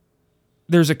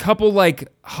 there's a couple like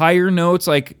higher notes,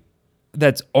 like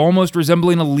that's almost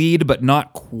resembling a lead, but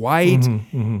not quite.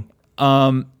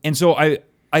 And so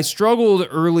I struggled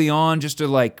early on just to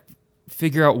like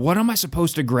figure out what am I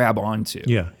supposed to grab onto?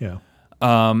 Yeah, yeah.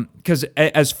 Because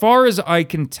as far as I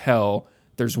can tell,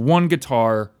 there's one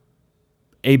guitar,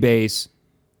 a bass,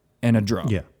 and a drum.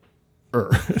 Yeah.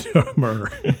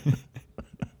 Murder.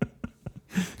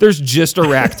 There's just a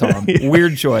rack tom.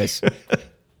 Weird choice.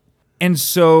 And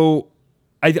so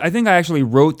I think I actually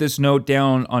wrote this note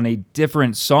down on a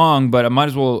different song, but I might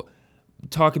as well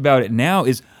talk about it now,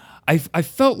 is I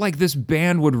felt like this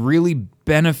band would really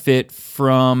benefit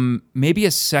from maybe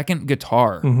a second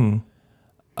guitar.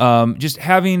 Just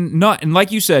having not, and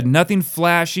like you said, nothing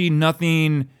flashy,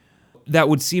 nothing that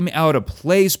would seem out of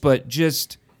place, but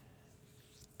just,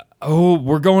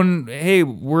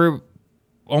 we're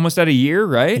almost at a year,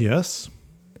 right? Yes.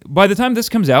 By the time this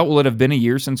comes out, will it have been a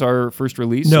year since our first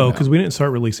release? No, because we didn't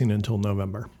start releasing until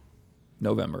November.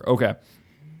 November. Okay.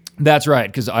 That's right,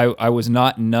 because I was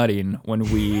not nutting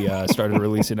when we started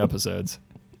releasing episodes.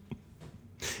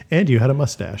 And you had a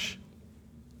mustache.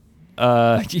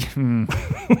 But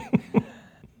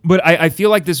I feel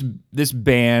like this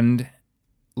band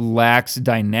lacks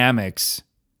dynamics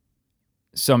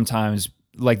sometimes.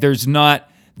 Like there's not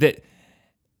that,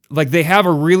 like they have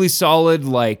a really solid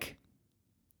like,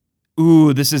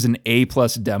 ooh, this is an A+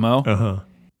 demo.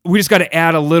 We just got to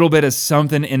add a little bit of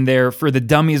something in there for the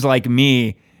dummies like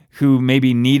me who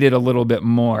maybe needed a little bit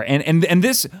more. And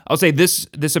this, I'll say this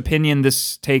opinion,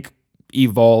 this take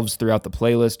evolves throughout the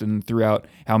playlist and throughout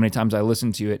how many times I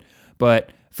listen to it.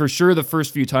 But for sure, the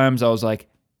first few times I was like,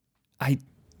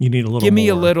 you need a little. Give me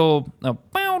more. a little.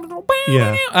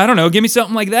 Yeah. I don't know. Give me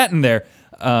something like that in there.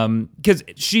 Because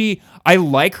I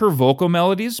like her vocal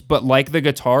melodies, but like the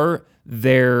guitar,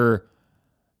 they're,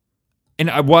 and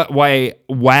while wet,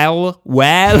 wild,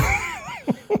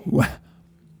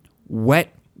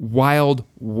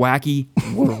 wacky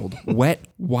world, wet,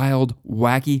 wild,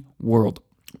 wacky world.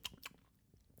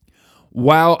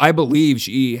 While I believe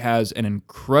she has an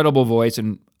incredible voice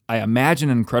and I imagine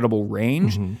an incredible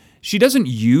range, she doesn't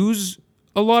use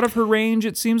a lot of her range,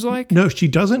 it seems like. No, she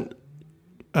doesn't.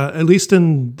 At least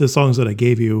in the songs that I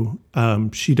gave you,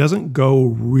 she doesn't go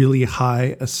really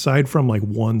high aside from like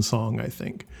one song, I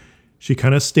think. She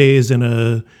kind of stays in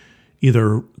a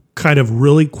either kind of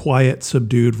really quiet,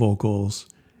 subdued vocals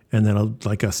and then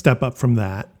like a step up from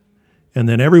that. And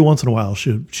then every once in a while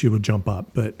she would jump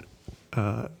up. But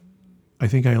I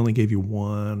think I only gave you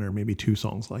one or maybe two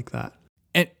songs like that.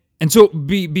 And so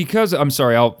because, I'm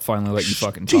sorry, I'll finally let you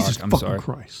fucking talk. Jesus I'm fucking sorry.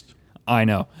 Christ. I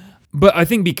know. But I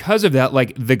think because of that,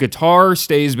 like the guitar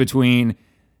stays between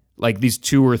like these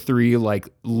two or three like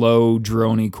low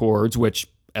droney chords, which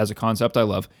as a concept I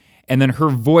love. And then her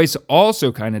voice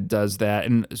also kind of does that.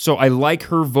 And so I like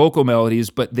her vocal melodies,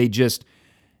 but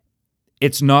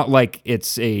it's not like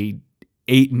it's a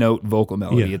 8-note vocal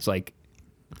melody. Yeah. It's like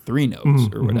 3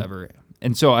 notes or whatever.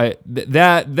 And so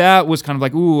that was kind of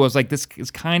like, ooh, I was like, this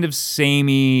is kind of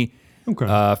samey for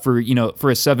a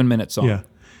 7-minute song. Yeah.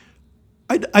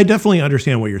 I definitely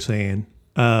understand what you're saying.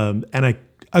 And I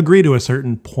agree to a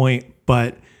certain point,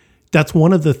 but that's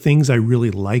one of the things I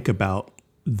really like about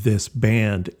this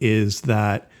band is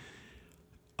that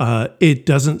it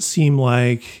doesn't seem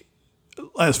like,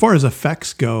 as far as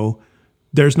effects go,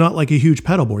 there's not like a huge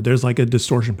pedal board. There's like a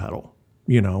distortion pedal,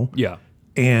 Yeah.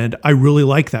 And I really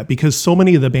like that because so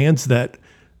many of the bands that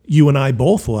you and I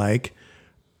both like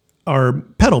are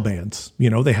pedal bands.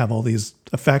 They have all these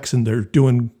effects and they're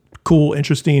doing cool,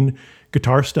 interesting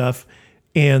guitar stuff.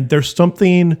 And there's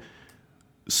something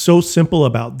so simple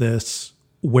about this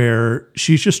where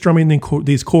she's just strumming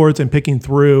these chords and picking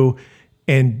through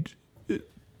and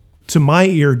to my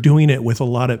ear doing it with a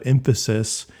lot of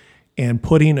emphasis and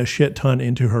putting a shit ton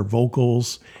into her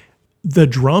vocals. The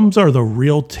drums are the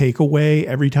real takeaway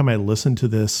every time I listen to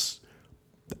this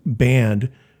band,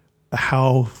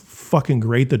 how fucking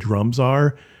great the drums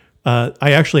are. I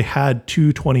actually had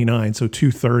 2:29, so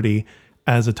 2:30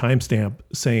 as a timestamp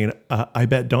saying, I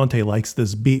bet Dante likes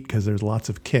this beat because there's lots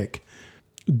of kick.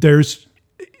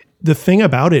 The thing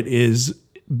about it is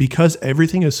because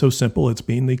everything is so simple, it's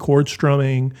mainly chord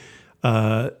strumming.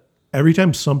 Every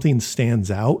time something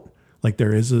stands out, like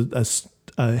there is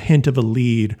a hint of a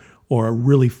lead or a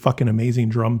really fucking amazing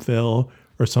drum fill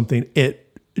or something,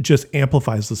 it just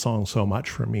amplifies the song so much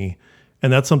for me.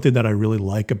 And that's something that I really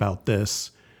like about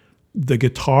this. The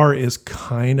guitar is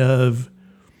kind of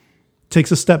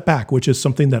takes a step back, which is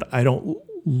something that I don't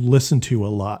listen to a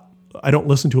lot. I don't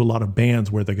listen to a lot of bands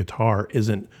where the guitar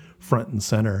isn't front and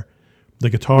center. The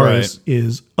guitar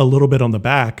is a little bit on the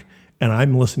back and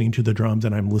I'm listening to the drums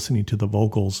and I'm listening to the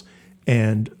vocals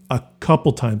and a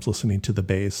couple times listening to the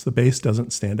bass. The bass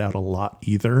doesn't stand out a lot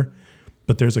either,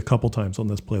 but there's a couple times on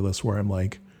this playlist where I'm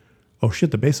like, oh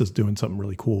shit, the bass is doing something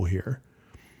really cool here.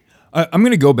 I'm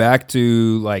going to go back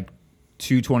to like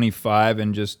 225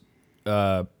 and just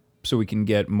so we can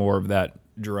get more of that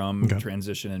drum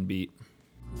transition and beat.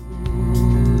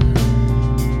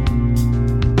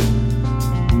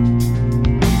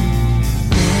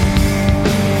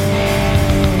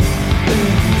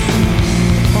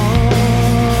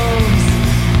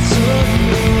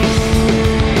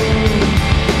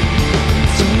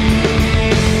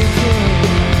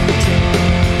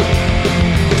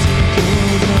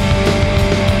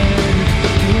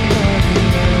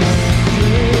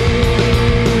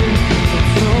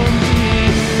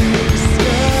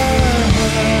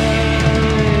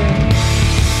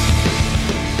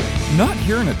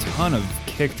 A ton of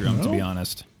kick drum, to be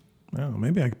honest. Well,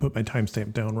 maybe I could put my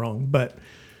timestamp down wrong, but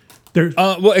there's.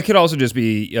 Well, it could also just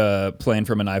be playing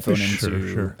from an iPhone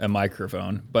into a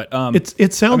microphone. But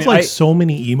it sounds like so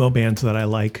many emo bands that I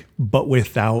like, but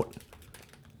without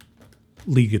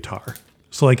lead guitar.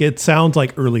 So like it sounds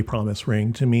like Early Promise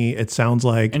Ring to me. It sounds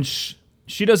like, and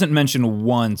she doesn't mention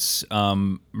once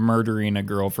murdering a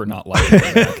girl for not liking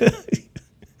her.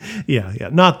 yeah,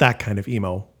 not that kind of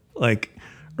emo. Like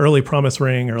Early Promise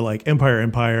Ring or like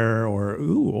Empire or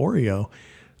Oreo.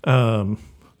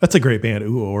 That's a great band.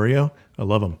 Oreo. I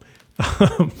love them.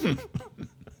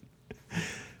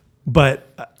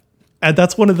 But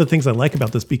that's one of the things I like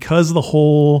about this because the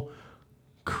whole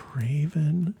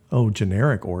Craven. Oh,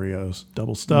 generic Oreos.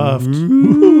 Double stuffed.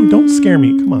 Ooh, don't scare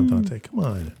me. Come on, Dante. Come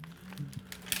on.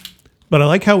 But I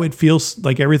like how it feels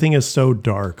like everything is so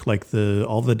dark. Like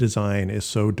all the design is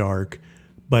so dark,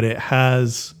 but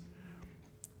it's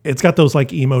got those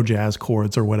like emo jazz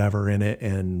chords or whatever in it,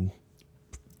 and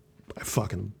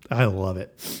I love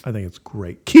it. I think it's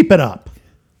great. Keep it up.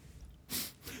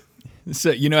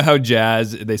 So you know how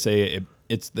jazz, they say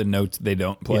it's the notes they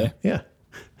don't play. Yeah.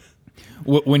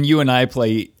 When you and I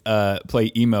play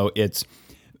emo, it's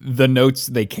the notes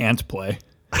they can't play.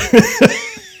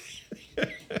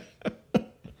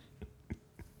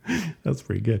 That's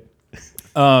pretty good.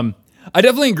 I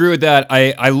definitely agree with that.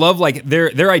 I love like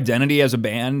their identity as a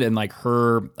band, and like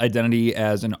her identity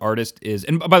as an artist is.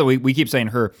 And by the way, we keep saying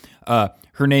her.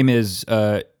 Her name is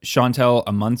Chantel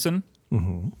Amundsen.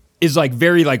 Mm-hmm. Is like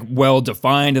very like well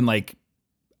defined, and like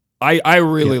I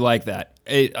really like that.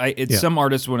 It's some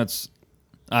artists when it's,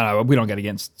 I don't know, we don't get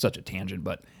against such a tangent,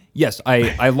 but yes,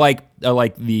 I like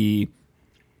the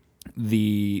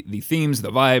themes,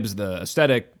 the vibes, the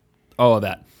aesthetic, all of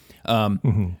that.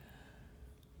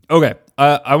 Okay,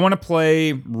 I want to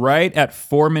play right at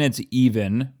 4 minutes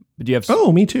even. Do you have?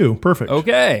 Oh, me too. Perfect.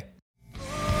 Okay.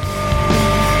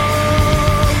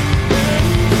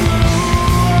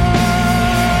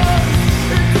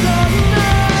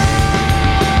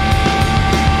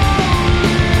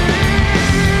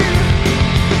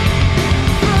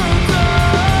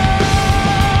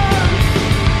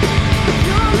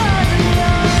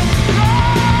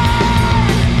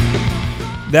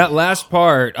 That last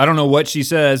part, I don't know what she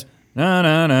says. Na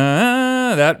na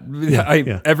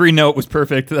na. Every note was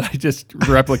perfect that I just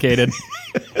replicated.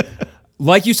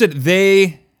 Like you said,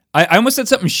 I almost said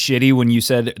something shitty when you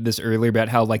said this earlier about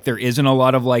how like there isn't a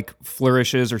lot of like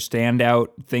flourishes or standout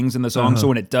things in the song. So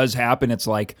when it does happen, it's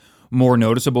like more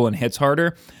noticeable and hits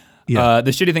harder. Yeah.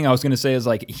 The shitty thing I was going to say is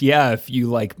like, yeah, if you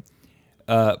like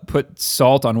put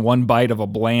salt on one bite of a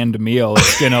bland meal,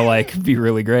 it's gonna like be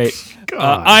really great.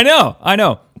 I know.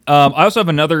 I also have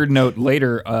another note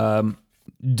later.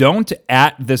 Don't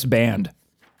at this band.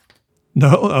 No.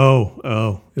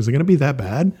 Oh. Is it gonna be that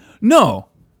bad? No,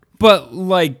 but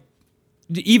like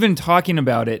even talking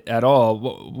about it at all,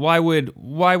 why would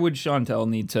Chantel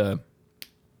need to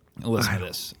listen to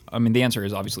this? I mean, the answer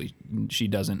is obviously she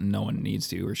doesn't, and no one needs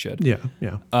to or should. Yeah.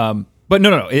 But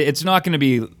no, it's not going to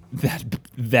be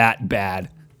that bad.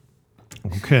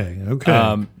 Okay.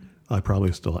 I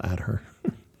probably still add her.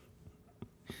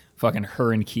 Fucking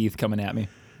her and Keith coming at me.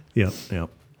 Yep.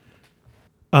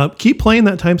 Keep playing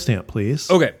that timestamp, please.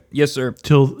 Okay. Yes, sir.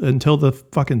 Until the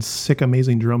fucking sick,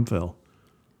 amazing drum fill.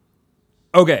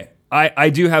 Okay. I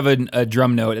do have a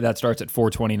drum note that starts at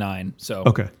 4:29. So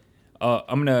okay.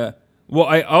 I'm gonna. Well,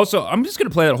 I'm just gonna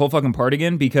play that whole fucking part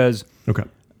again because. Okay.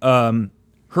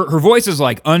 Her voice is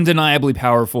like undeniably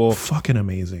powerful. Fucking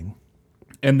amazing.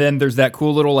 And then there's that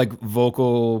cool little like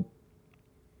vocal.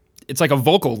 It's like a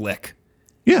vocal lick.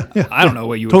 Yeah. I don't know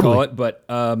what you would call it, but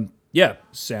yeah,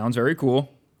 sounds very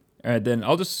cool. All right, then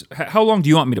I'll just. How long do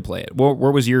you want me to play it?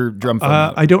 Where was your drum fill?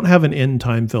 I don't have an end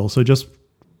time fill, so just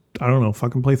I don't know.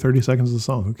 Fucking play 30 seconds of the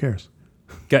song. Who cares?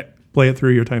 Okay. Play it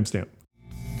through your timestamp.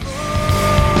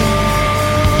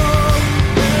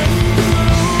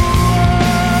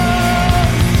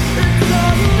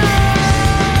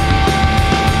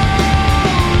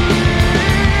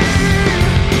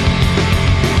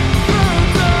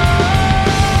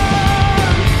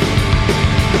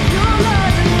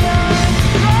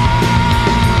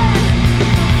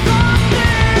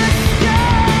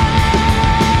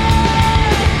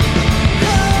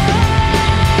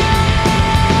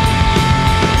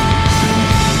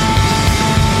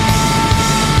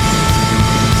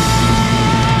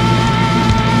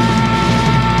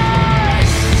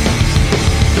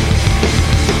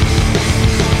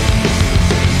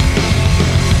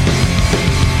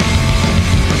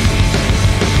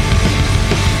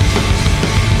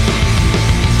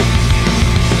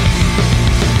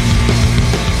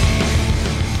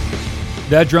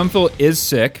 That drum fill is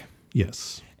sick.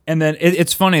 Yes. And then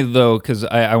it's funny, though, because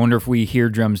I wonder if we hear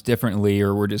drums differently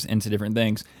or we're just into different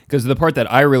things. Because the part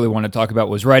that I really want to talk about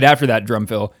was right after that drum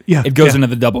fill. Yeah. It goes into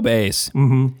the double bass.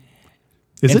 Mm-hmm.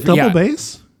 Is it double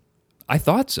bass? I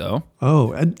thought so.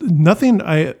 Oh, nothing.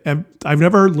 I've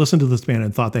never listened to this band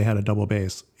and thought they had a double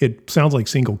bass. It sounds like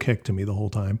single kick to me the whole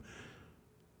time.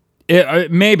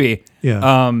 Maybe.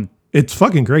 Yeah. It's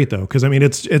fucking great, though, because, I mean,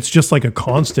 it's just like a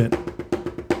constant...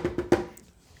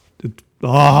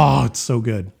 it's so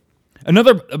good.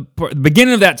 Another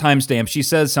beginning of that timestamp, she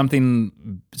says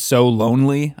something so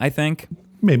lonely, I think.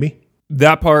 Maybe.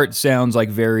 That part sounds like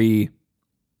very,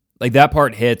 like that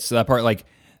part hits, that part, like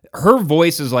her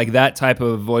voice is like that type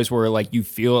of voice where like you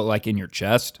feel it like in your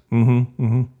chest. Mm-hmm.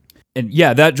 Mm-hmm. And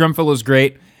yeah, that drum fill is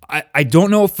great. I don't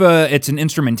know if it's an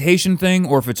instrumentation thing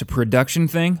or if it's a production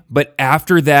thing, but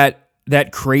after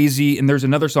that crazy, and there's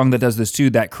another song that does this too,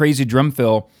 that crazy drum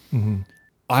fill,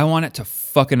 I want it to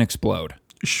fucking explode.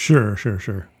 Sure.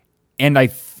 And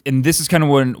this is kind of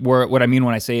what I mean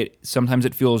when I say it. Sometimes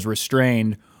it feels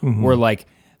restrained, where like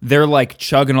they're like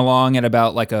chugging along at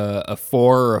about like a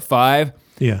 4 or a 5.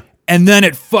 Yeah. And then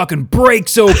it fucking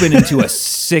breaks open into a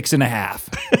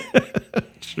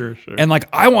 6.5. Sure. And like,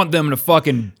 I want them to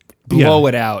fucking blow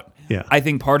it out. Yeah. I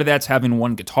think part of that's having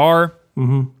one guitar.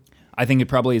 I think it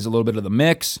probably is a little bit of the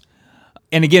mix.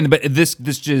 And again, but this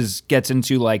just gets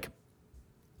into like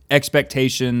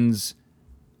expectations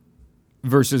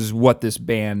versus what this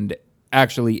band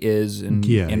actually is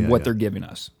and what they're giving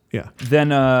us. Yeah.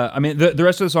 Then, I mean, the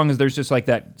rest of the song is there's just like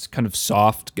that kind of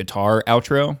soft guitar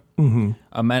outro.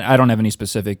 I don't have any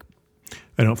specific.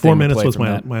 I know 4 minutes play was from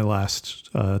that. my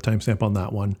last timestamp on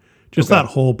that one. Just that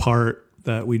whole part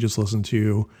that we just listened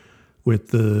to with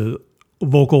the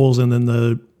vocals and then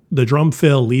the drum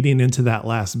fill leading into that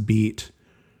last beat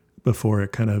before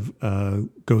it kind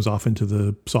of goes off into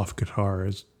the soft guitar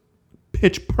is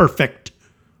pitch perfect.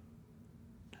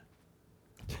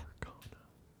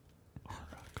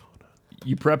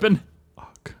 You prepping?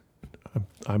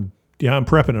 I'm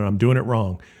prepping and I'm doing it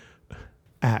wrong.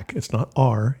 Ack. It's not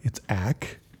R, it's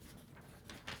Ack.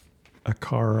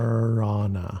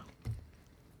 Akarana.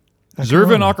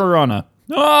 Zervin Akarana.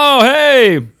 Oh,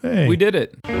 hey! We did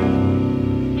it.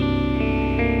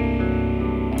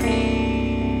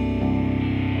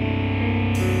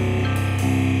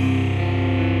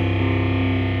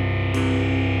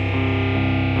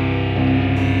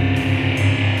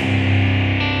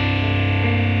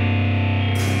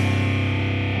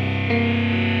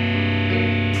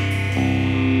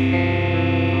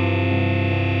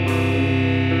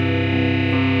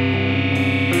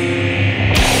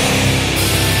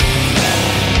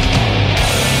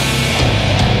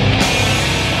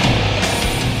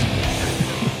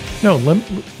 No,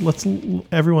 let's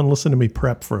everyone listen to me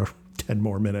prep for 10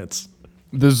 more minutes.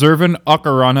 The Zervin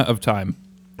Akarana of Time.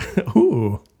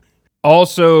 Ooh.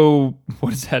 Also,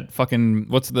 what is that fucking,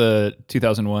 what's the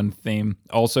 2001 theme?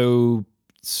 Also,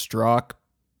 Strock.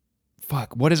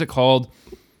 Fuck, what is it called?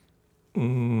 Do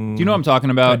you know what I'm talking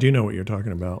I about? do know what you're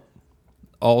talking about.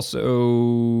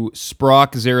 Also,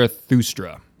 Sprock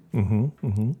Zarathustra.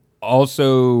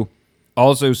 Also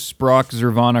Sprock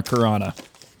Zervana Karana.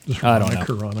 I don't know.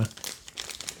 Karana.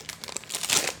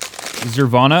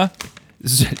 Zervana?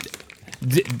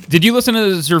 Did you listen to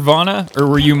Zervana, or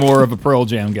were you more of a Pearl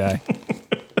Jam guy?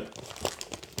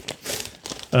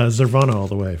 Zervana all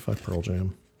the way. Fuck Pearl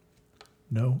Jam.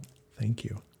 No, thank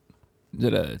you. Is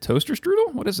it a toaster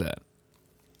strudel? What is that?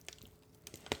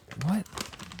 What?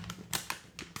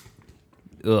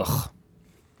 Ugh.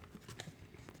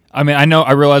 I mean,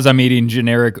 I realize I'm eating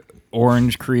generic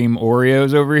orange cream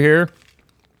Oreos over here,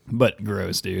 but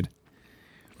gross, dude.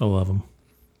 I love them.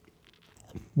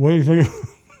 What do you think?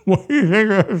 What do you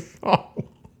think of this song?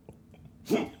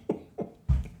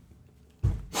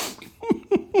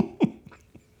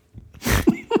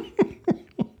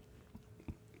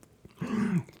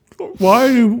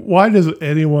 Why does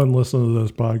anyone listen to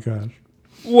this podcast?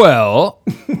 Well,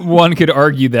 one could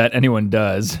argue that anyone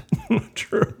does.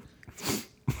 True.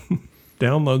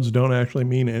 Downloads don't actually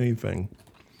mean anything.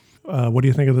 What do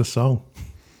you think of this song?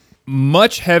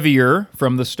 Much heavier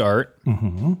from the start,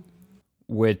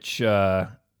 which I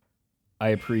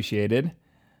appreciated.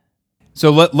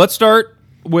 So let's start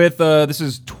with, this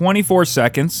is 24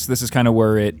 seconds. This is kind of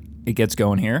where it gets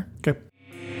going here. Okay.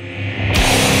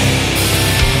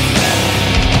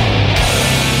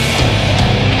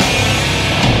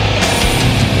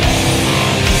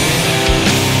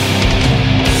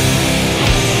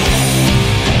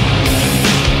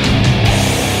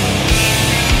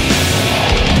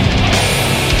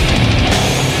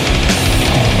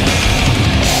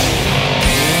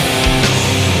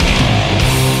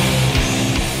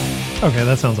 Okay,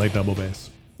 that sounds like double bass.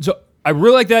 So I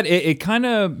really like that. It kind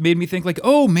of made me think like,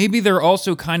 oh, maybe they're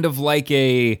also kind of like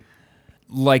and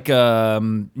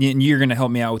you're going to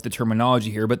help me out with the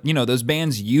terminology here, but you know, those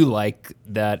bands you like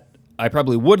that I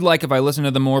probably would like if I listened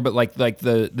to them more, but like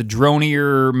the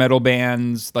dronier metal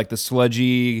bands, like the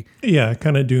sludgy. Yeah,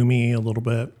 kind of doomy a little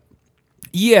bit.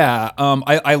 Yeah.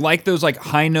 I like those like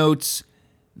high notes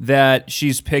that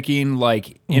she's picking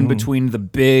like in between the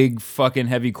big fucking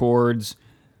heavy chords.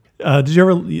 Did you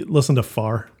ever listen to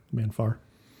Far? Band Far?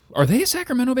 Are they a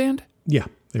Sacramento band? Yeah.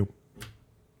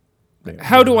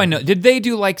 How do I know? Did they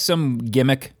do like some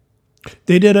gimmick?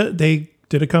 They did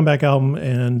a comeback album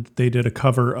and they did a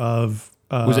cover of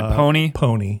Was it Pony?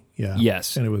 Pony, yeah.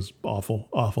 Yes. And it was awful.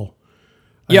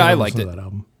 Yeah, I never liked listened it. to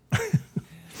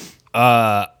that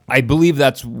album. I believe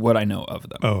that's what I know of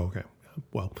them. Oh, okay.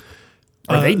 Well,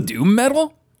 Are they doom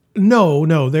metal?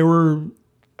 no, they were.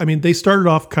 I mean, they started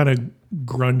off kind of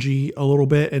grungy a little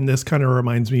bit, and this kind of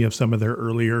reminds me of some of their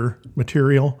earlier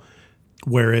material,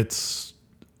 where it's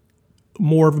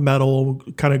more of metal,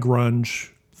 kind of grunge.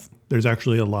 There's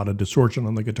actually a lot of distortion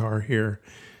on the guitar here.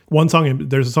 One song,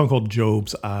 there's a song called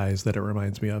Job's Eyes that it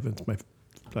reminds me of. It's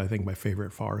I think my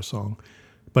favorite Far song,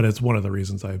 but it's one of the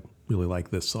reasons I really like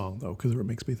this song though, because it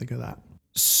makes me think of that.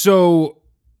 So,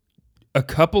 a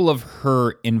couple of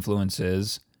her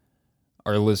influences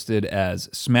are listed as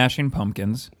Smashing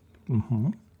Pumpkins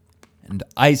and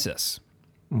Isis.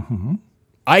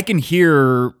 I can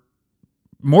hear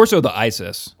more so the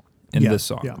Isis in this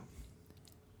song. Yeah.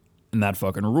 And that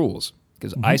fucking rules,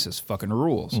 because Isis fucking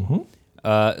rules.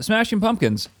 Smashing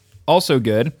Pumpkins, also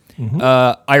good.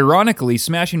 Ironically,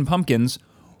 Smashing Pumpkins,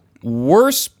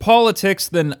 worse politics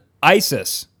than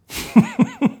ISIS.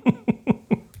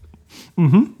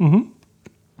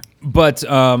 But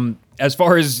as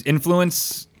far as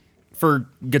influence for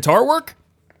guitar work,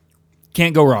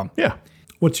 can't go wrong. Yeah.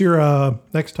 What's your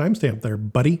next timestamp there,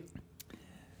 buddy?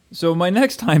 So my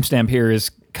next timestamp here is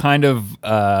kind of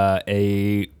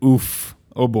a oof,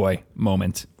 oh boy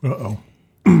moment. Uh-oh.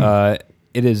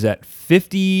 It is at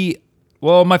 50.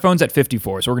 Well, my phone's at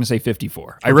 54, so we're going to say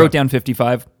 54. I wrote down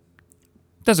 55.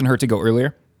 Doesn't hurt to go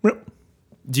earlier. Yep.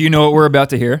 Do you know what we're about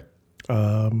to hear?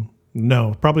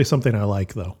 No, probably something I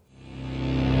like though.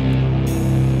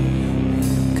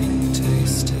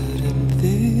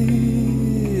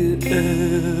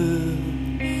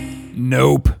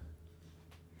 Nope.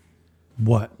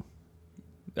 What?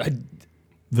 I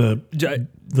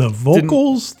The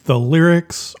vocals, the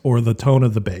lyrics, or the tone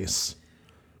of the bass?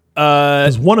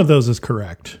 Because one of those is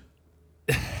correct.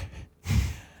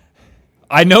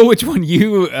 I know which one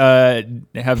you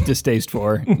have distaste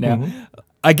for now.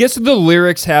 I guess the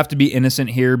lyrics have to be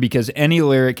innocent here because any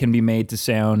lyric can be made to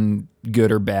sound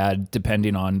good or bad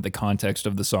depending on the context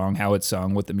of the song, how it's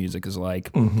sung, what the music is like.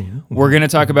 We're going to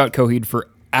talk about Coheed for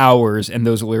hours, and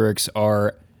those lyrics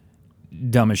are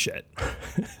dumb as shit.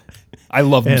 I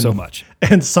love them so much.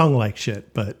 And sung like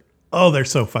shit, but they're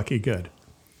so fucking good.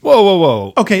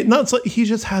 Whoa. Okay, not so, he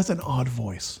just has an odd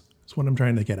voice. That's what I'm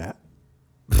trying to get at.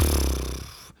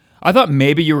 I thought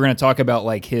maybe you were going to talk about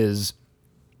like his...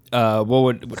 No,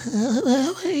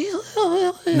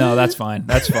 that's fine.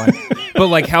 But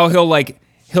like how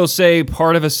he'll say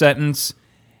part of a sentence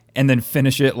and then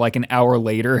finish it like an hour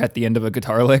later at the end of a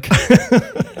guitar lick.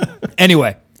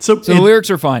 Anyway, so the lyrics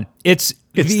are fine. It's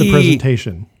the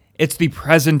presentation. It's the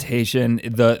presentation,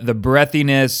 the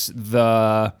breathiness,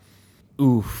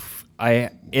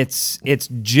 it's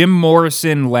Jim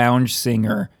Morrison lounge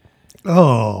singer.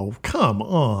 Oh, come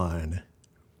on.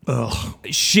 Ugh.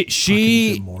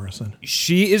 She Jim Morrison.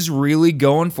 She is really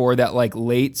going for that like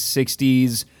late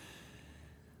 60s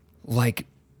like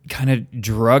kind of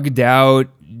drugged out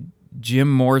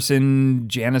Jim Morrison,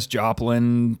 Janis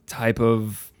Joplin type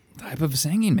of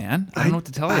singing, man. I don't know what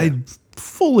to tell you. I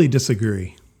fully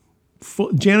disagree.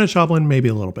 Janis Joplin maybe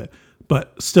a little bit,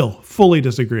 but still fully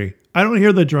disagree. I don't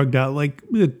hear the drugged out. Like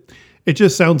it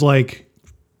just sounds like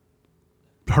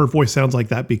her voice sounds like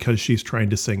that because she's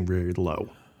trying to sing very low.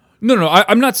 No,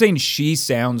 I'm not saying she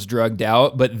sounds drugged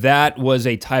out, but that was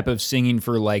a type of singing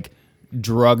for like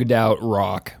drugged out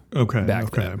rock. Okay.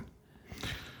 Back then.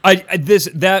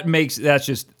 That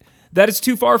is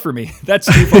too far for me. That's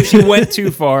too far. She went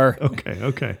too far.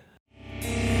 Okay.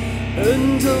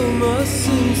 And all my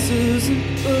senses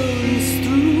it burns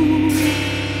through.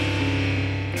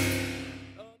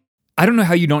 I don't know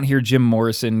how you don't hear Jim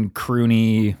Morrison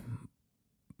croony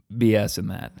BS in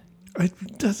that.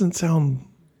 It doesn't sound.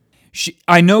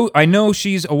 I know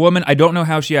she's a woman. I don't know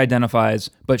how she identifies,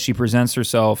 but she presents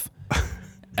herself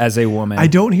as a woman. I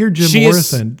don't hear Jim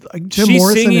Morrison. Jim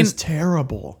Morrison is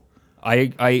terrible.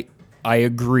 I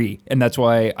agree, and that's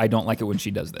why I don't like it when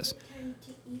she does this.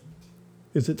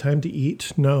 Is it time to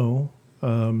eat? No.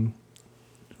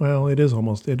 Well, it is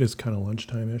kind of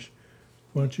lunchtime-ish.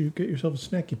 Why don't you get yourself a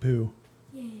snacky poo?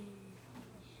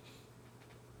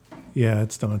 Yeah,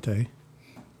 it's Dante.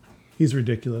 He's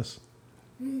ridiculous.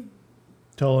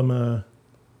 Tell him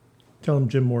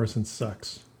Jim Morrison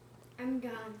sucks. I'm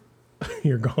gone.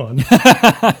 You're gone.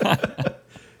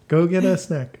 Go get a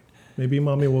snack. Maybe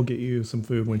Mommy will get you some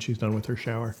food when she's done with her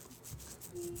shower.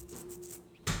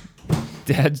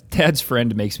 Dad's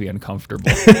friend makes me uncomfortable.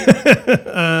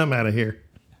 I'm out of here.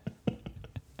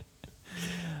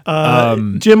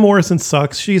 Jim Morrison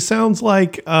sucks. She sounds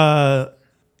like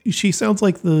she sounds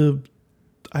like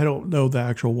I don't know the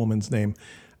actual woman's name,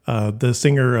 the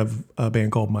singer of a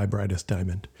band called My Brightest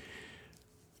Diamond.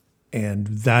 And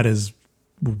that is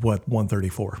what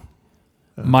 134.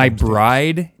 My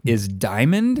bride is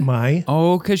Diamond? My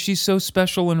Oh, because she's so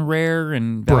special and rare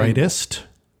and valuable. Brightest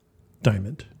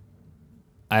Diamond.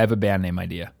 I have a band name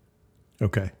idea.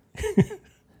 Okay.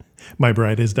 My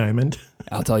Bride is Diamond.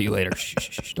 I'll tell you later.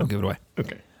 Shh, don't give it away.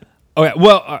 Okay. Okay,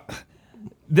 well,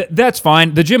 that's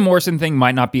fine. The Jim Morrison thing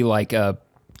might not be like a...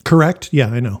 Correct? Yeah,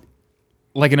 I know.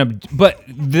 But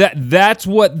that's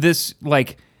what this,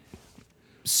 like,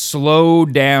 slow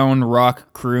down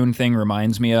rock croon thing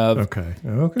reminds me of. Okay.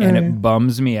 And it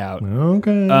bums me out.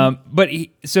 Okay.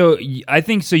 I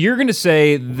think you're going to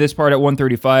say this part at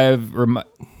 135,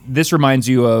 this reminds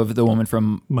you of the woman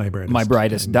from My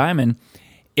Brightest Diamond.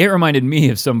 It reminded me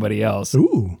of somebody else.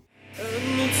 Ooh.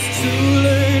 And it's too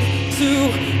late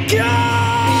to go.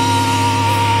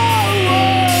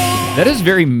 That is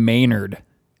very Maynard.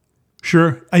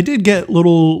 Sure. I did get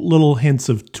little hints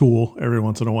of Tool every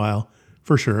once in a while,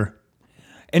 for sure.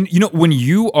 And you know, when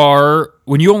you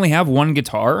only have one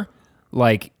guitar,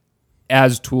 like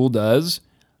as Tool does,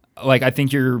 like I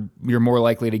think you're more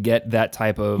likely to get that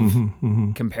type of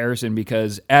comparison,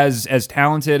 because as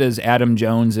talented as Adam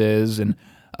Jones is, and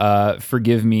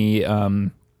forgive me,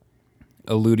 Illudium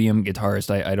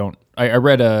guitarist, I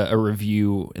read a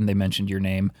review and they mentioned your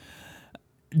name.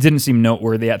 Didn't seem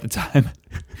noteworthy at the time.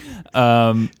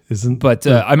 I'm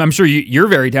sure you're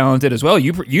very talented as well.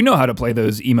 You know how to play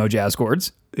those emo jazz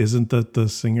chords. Isn't that the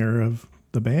singer of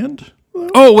the band?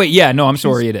 Oh wait, yeah, no, I'm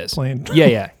sorry, it is. Playing.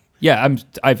 Yeah.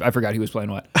 I forgot he was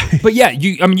playing what. But yeah,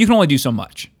 you can only do so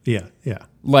much. Yeah.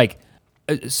 Like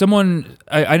someone,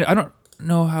 I don't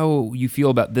know how you feel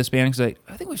about this band, because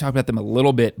I think we've talked about them a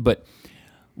little bit, but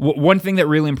one thing that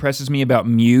really impresses me about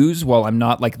Muse, while I'm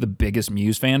not like the biggest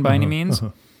Muse fan by any means,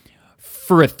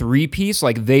 for a 3-piece,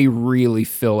 like they really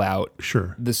fill out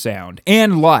the sound.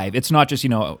 And live, it's not just,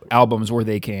 albums where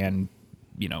they can,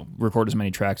 record as many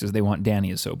tracks as they want.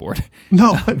 Danny is so bored.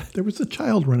 No, there was a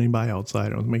child running by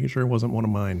outside. I was making sure it wasn't one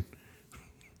of mine.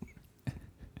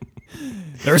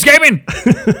 They're escaping!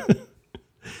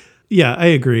 Yeah, I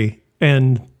agree.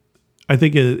 And I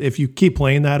think if you keep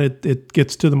playing that, it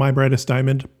gets to the My Brightest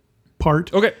Diamond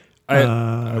part. Okay,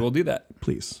 I will do that.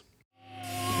 Please.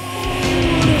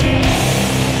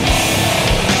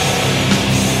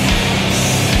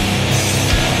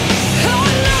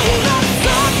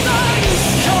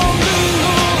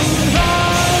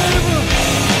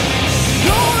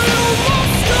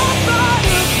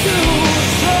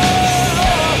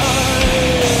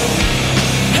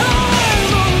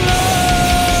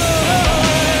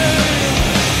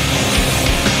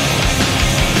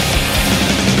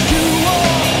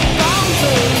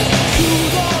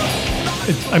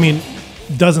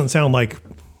 Doesn't sound like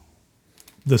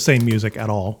the same music at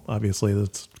all. Obviously,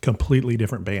 it's a completely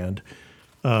different band.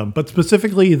 But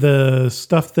specifically, the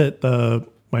stuff that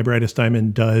My Brightest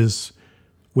Diamond does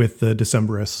with the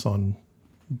Decemberists on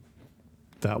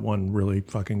that one really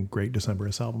fucking great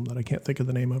Decemberists album that I can't think of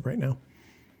the name of right now.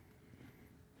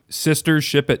 Sisters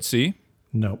Ship at Sea?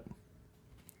 Nope.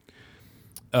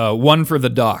 One for the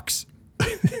Docks?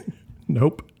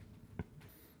 Nope.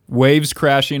 Waves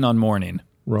Crashing on Morning?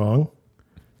 Wrong.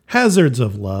 Hazards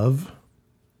of Love.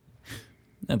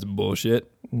 That's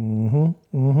bullshit.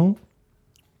 I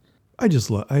just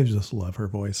love her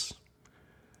voice.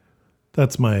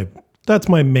 That's my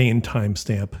main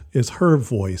timestamp, is her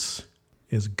voice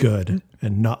is good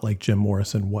and not like Jim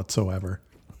Morrison whatsoever.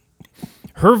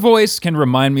 Her voice can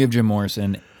remind me of Jim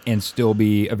Morrison and still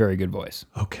be a very good voice.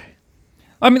 Okay.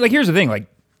 I mean, like, here's the thing, like,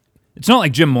 it's not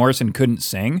like Jim Morrison couldn't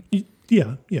sing.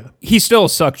 Yeah. He still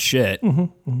sucked shit.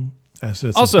 As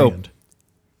does also, his band.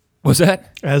 What's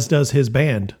that? As does his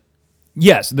band.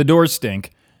 Yes, the Doors stink.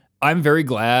 I'm very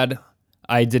glad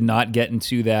I did not get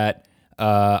into that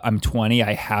I'm 20,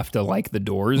 I have to like the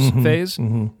Doors phase.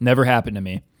 Never happened to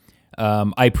me.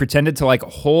 I pretended to like a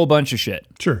whole bunch of shit.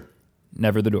 Sure.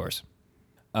 Never the Doors.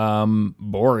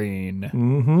 Boring.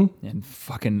 And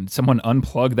fucking someone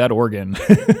unplug that organ.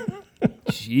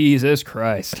 Jesus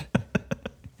Christ.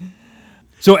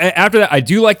 So after that, I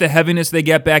do like the heaviness they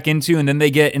get back into, and then they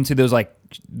get into those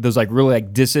really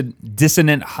like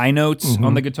dissonant high notes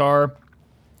on the guitar.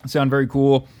 Sound very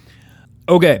cool.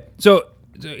 Okay, so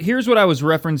here's what I was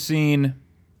referencing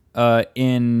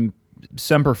in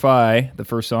Semper Fi, the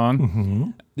first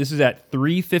song. This is at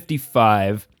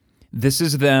 3:55. This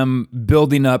is them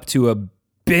building up to a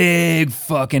big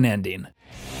fucking ending.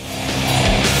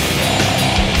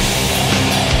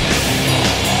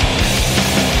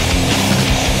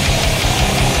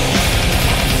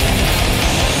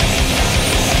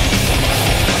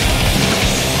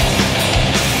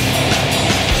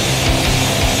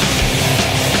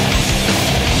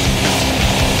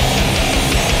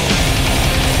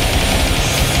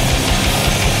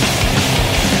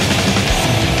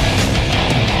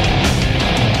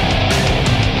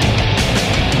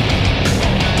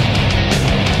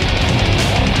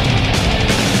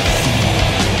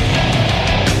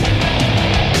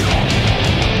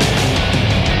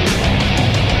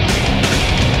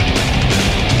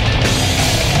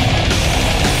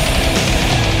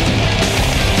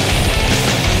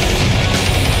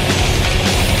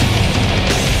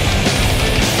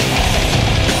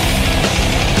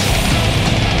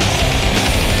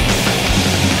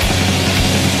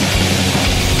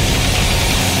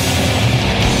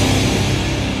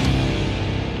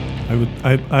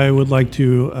 I would like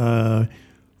to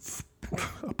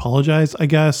apologize, I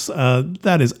guess.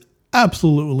 That is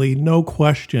absolutely, no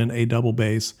question, a double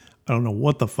bass. I don't know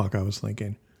what the fuck I was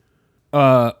thinking.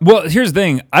 Well, here's the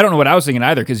thing. I don't know what I was thinking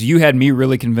either, because you had me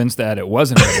really convinced that it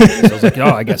wasn't. So I was like,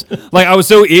 I guess. Like, I was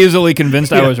so easily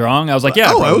convinced I was wrong. I was like,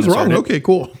 yeah. Oh, I was wrong. Okay,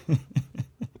 cool.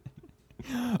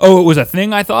 Oh, it was a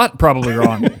thing I thought? Probably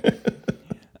wrong.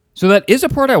 So that is a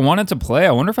part I wanted to play.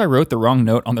 I wonder if I wrote the wrong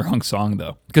note on the wrong song,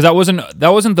 though. Because that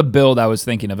wasn't the build I was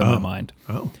thinking of in my mind.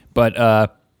 Oh. But,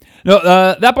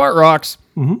 no, that part rocks.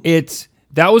 Mm-hmm.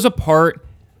 That was a part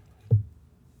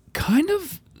kind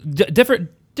of different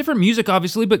music,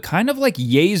 obviously, but kind of like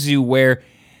Yezu, where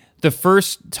the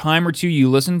first time or two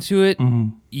you listen to it,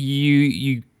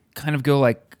 you kind of go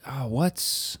like, oh,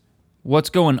 what's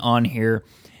going on here?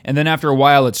 And then after a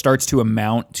while, it starts to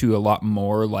amount to a lot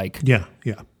more, like yeah.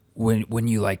 When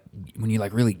you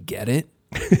really get it,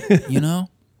 you know.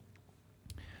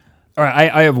 All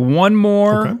right, I have one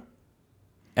more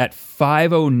at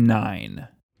 5:09.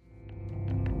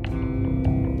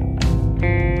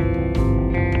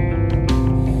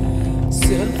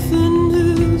 Seven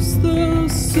is the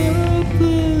serpent's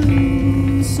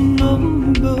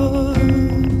number.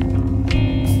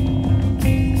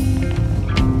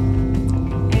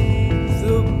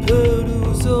 The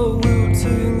petals are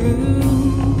wilting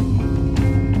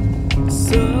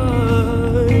inside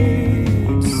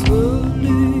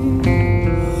slowly.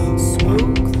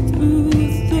 Smoke through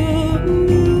the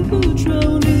river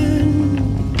drowning.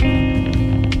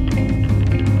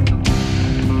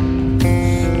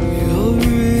 Your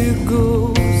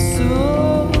ego so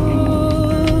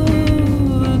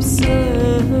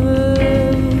upset.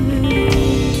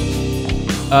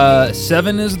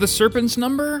 7 is the serpent's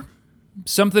number.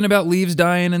 Something about leaves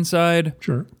dying inside.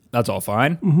 Sure. That's all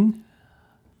fine. Mm-hmm.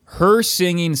 Her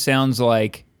singing sounds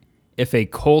like if a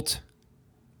cult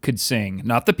could sing.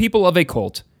 Not the people of a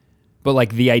cult, but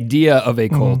like the idea of a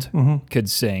cult could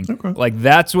sing. Okay. Like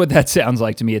that's what that sounds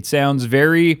like to me. It sounds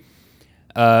very...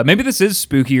 maybe this is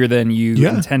spookier than you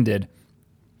intended.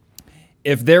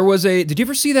 If there was a... Did you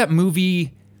ever see that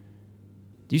movie...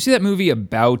 Do you see that movie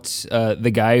about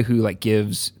the guy who like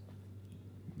gives...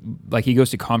 Like he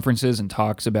goes to conferences and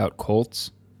talks about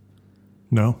cults?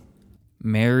 No.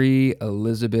 Mary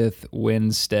Elizabeth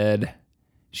Winstead.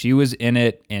 She was in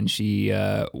it, and she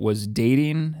was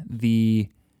dating the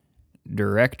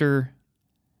director,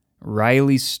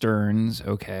 Riley Stearns.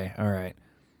 Okay, all right.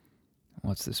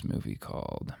 What's this movie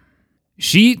called?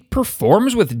 She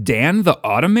performs with Dan the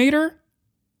Automator?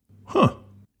 Huh.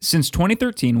 Since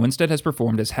 2013, Winstead has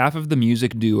performed as half of the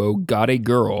music duo Got a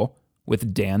Girl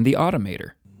with Dan the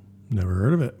Automator. Never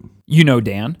heard of it. You know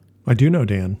Dan? I do know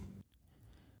Dan.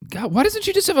 God, why doesn't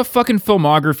she just have a fucking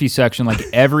filmography section like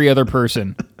every other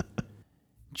person?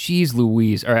 Jeez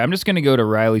Louise. All right, I'm just going to go to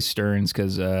Riley Stearns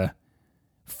because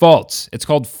Faults. It's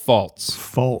called Faults.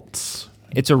 Faults.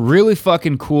 It's a really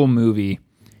fucking cool movie.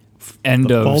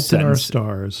 End of Fault in Our sentence.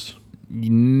 Stars.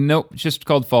 Nope, it's just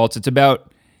called Faults. It's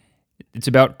about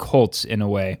cults in a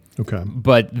way. Okay.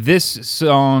 But this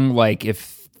song, like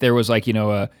if there was like, you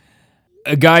know,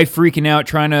 a guy freaking out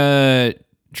trying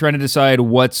to decide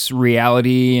what's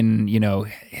reality and, you know,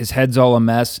 his head's all a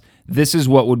mess, this is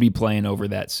what would be playing over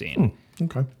that scene.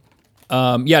 Okay.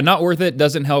 Yeah, not worth it.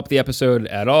 Doesn't help the episode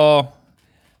at all.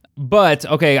 But,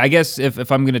 okay, I guess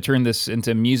if I'm going to turn this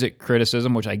into music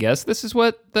criticism, which I guess this is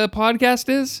what the podcast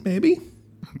is. Maybe.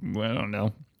 Well, I don't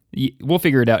know. We'll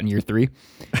figure it out in year 3.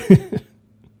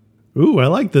 Ooh, I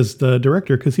like this the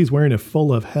director because he's wearing a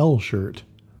Full of Hell shirt.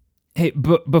 Hey,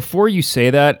 but before you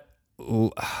say that,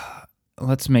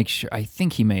 let's make sure. I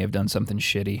think he may have done something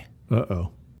shitty.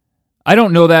 Uh-oh. I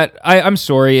don't know that. I'm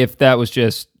sorry if that was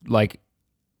just like,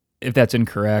 if that's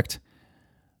incorrect.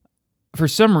 For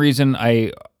some reason,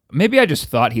 maybe I just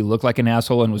thought he looked like an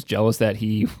asshole and was jealous that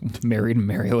he married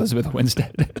Mary Elizabeth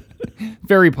Winstead.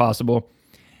 Very possible.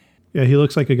 Yeah, he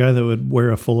looks like a guy that would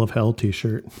wear a Full of Hell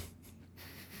t-shirt.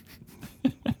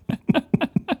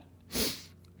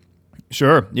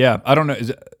 Sure. Yeah. I don't know.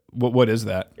 What is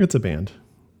that? It's a band.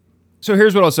 So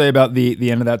here's what I'll say about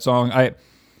the end of that song.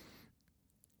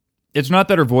 It's not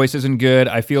that her voice isn't good.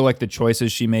 I feel like the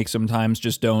choices she makes sometimes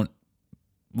just don't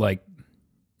like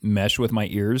mesh with my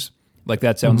ears. Like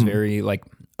that sounds very like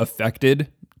affected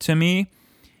to me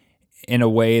in a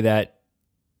way that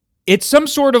it's some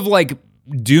sort of like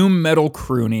doom metal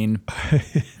crooning.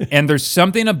 And there's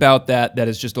something about that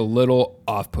is just a little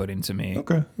off-putting to me.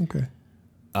 Okay.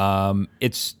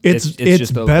 It's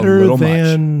just better a little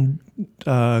than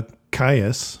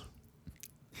Caius.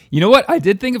 You know what? I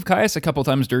did think of Caius a couple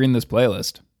times during this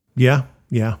playlist. Yeah.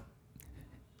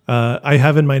 I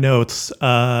have in my notes,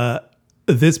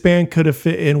 this band could have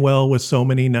fit in well with so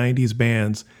many 90s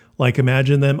bands. Like,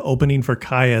 imagine them opening for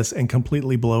Caius and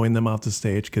completely blowing them off the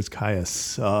stage because Caius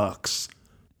sucks.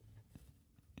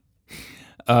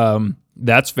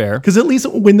 That's fair. Because at least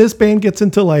when this band gets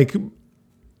into like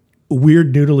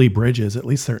weird noodly bridges, at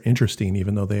least they're interesting,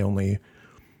 even though they only,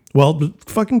 well,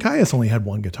 fucking Caius only had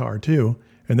one guitar too.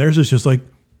 And theirs is just like,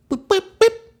 boop, boop,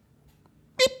 boop,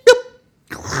 beep, boop.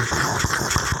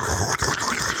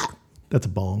 That's a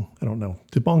bong. I don't know.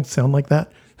 Did bongs sound like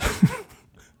that?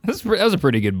 That was a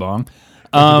pretty good bong.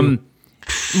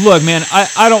 Look, man,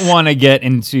 I don't want to get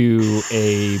into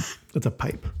a... That's a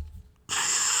pipe.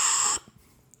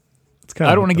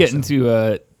 I don't want to get into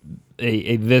a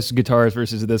this guitarist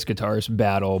versus this guitarist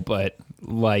battle, but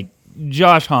like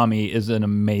Josh Homme is an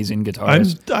amazing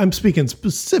guitarist. I'm speaking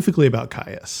specifically about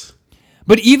Caius.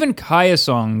 But even Caius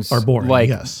songs Are boring, like,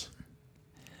 yes.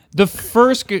 The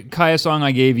first Caius song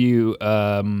I gave you,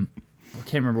 I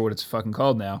can't remember what it's fucking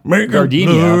called now.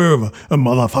 Gardenia, a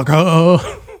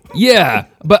motherfucker. Yeah,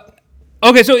 but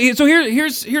okay. So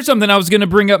here's something I was gonna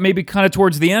bring up, maybe kind of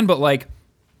towards the end. But like,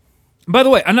 by the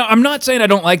way, I'm not saying I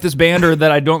don't like this band or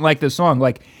that I don't like this song.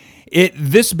 Like,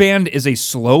 this band is a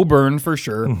slow burn for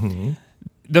sure. Mm-hmm.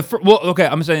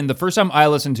 I'm saying the first time I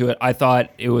listened to it, I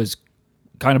thought it was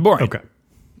kind of boring. Okay,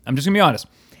 I'm just gonna be honest.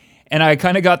 And I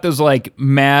kind of got those like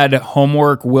mad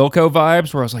homework Wilco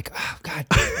vibes where I was like, oh, God,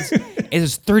 it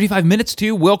is 35 minutes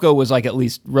too. Wilco was like at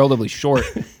least relatively short,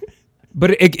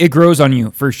 but it grows on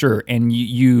you for sure. And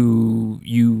you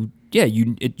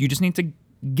just need to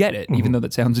get it, even though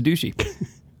that sounds douchey.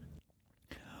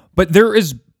 But there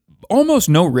is almost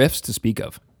no riffs to speak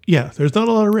of. Yeah, there's not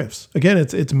a lot of riffs. Again,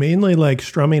 it's mainly like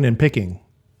strumming and picking.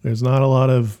 There's not a lot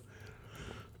of...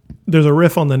 There's a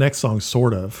riff on the next song,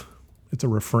 sort of. It's a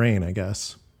refrain, I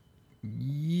guess.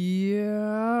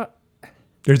 Yeah.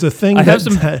 There's a thing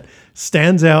that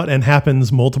stands out and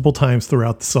happens multiple times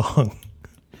throughout the song.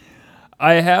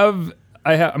 I'm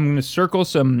going to circle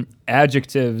some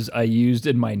adjectives I used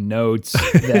in my notes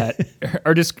that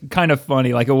are just kind of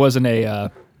funny. Like, it wasn't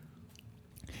a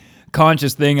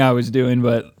conscious thing I was doing,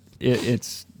 but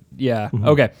it's yeah. Mm-hmm.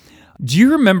 Okay. Do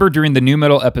you remember during the new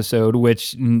metal episode,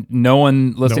 which no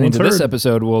one listening to this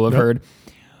episode will have heard,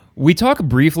 we talked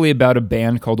briefly about a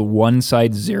band called One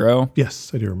Side Zero?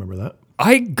 Yes, I do remember that.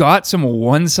 I got some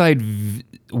One Side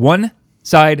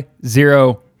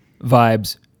Zero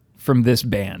vibes from this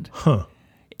band. Huh.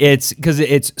 It's because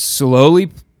it's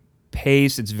slowly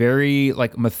paced. It's very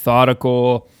like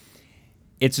methodical.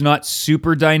 It's not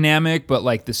super dynamic, but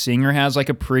like the singer has like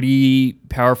a pretty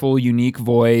powerful, unique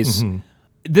voice. Mm-hmm.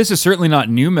 This is certainly not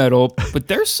new metal, but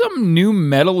there's some new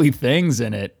metal-y things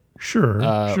in it.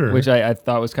 Sure. Which I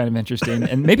thought was kind of interesting.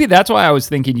 And maybe that's why I was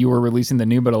thinking you were releasing the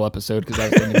new metal episode, because I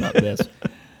was thinking about this.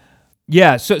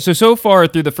 Yeah, so far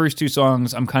through the first two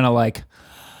songs, I'm kind of like,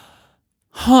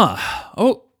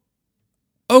 oh,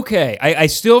 okay. I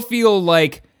still feel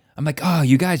like, I'm like, oh,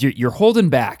 you guys, you're holding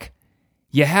back.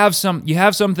 You have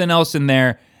something else in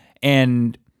there,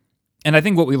 and I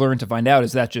think what we learned to find out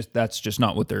is that's just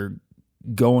not what they're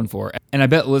going for. And I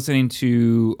bet listening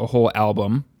to a whole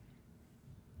album.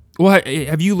 Well,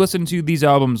 have you listened to these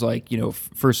albums like,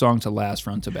 first song to last,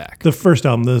 front to back? The first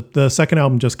album, the second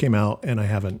album just came out, and I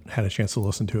haven't had a chance to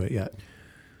listen to it yet.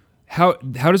 How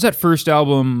does that first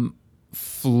album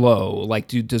flow? Like,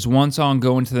 does one song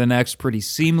go into the next pretty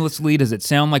seamlessly? Does it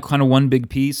sound like kind of one big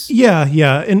piece? Yeah.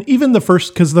 And even the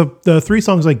first, because the three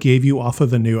songs I gave you off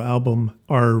of the new album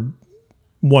are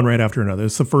one right after another.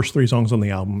 It's the first three songs on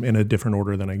the album in a different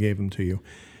order than I gave them to you.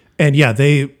 And yeah,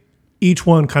 each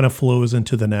one kind of flows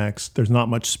into the next. There's not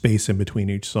much space in between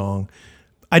each song.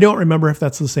 I don't remember if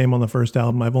that's the same on the first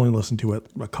album. I've only listened to it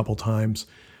a couple times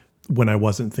when I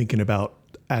wasn't thinking about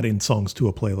adding songs to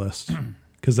a playlist,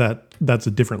 because that's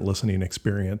a different listening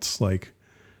experience, like,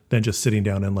 than just sitting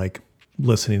down and like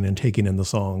listening and taking in the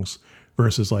songs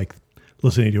versus like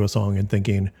listening to a song and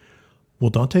thinking,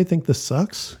 will Dante think this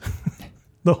sucks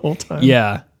the whole time?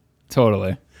 Yeah,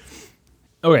 totally.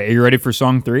 Okay, are you ready for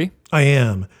song 3? I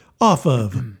am. Off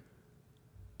of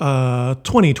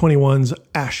 2021's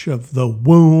Ash of the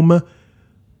Womb,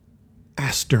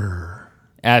 Aster.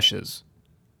 Ashes.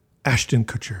 Ashton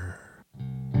Kutcher.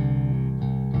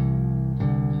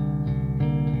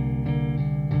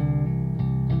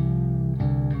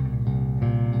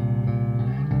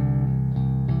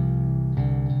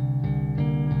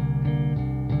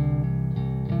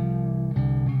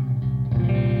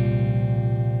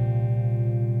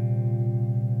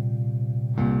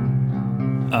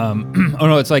 Oh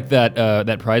no, it's like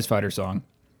that Prize Fighter song.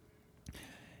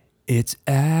 It's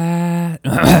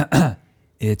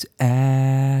It's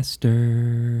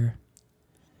Aster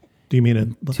Do you mean it?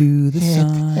 to the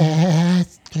sun.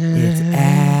 It's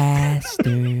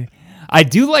Aster. I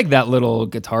do like that little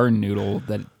guitar noodle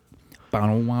that.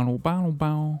 Bow, bow, bow,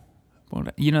 bow.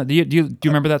 You know, do you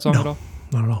remember that song at all?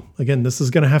 Not at all. Again, this is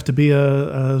going to have to be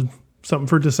a something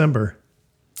for December.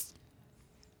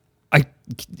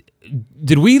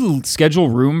 Did we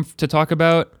schedule room to talk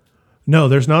about? No,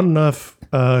 there's not enough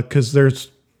because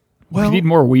We need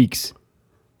more weeks.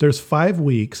 there's 5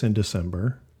 weeks in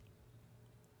December.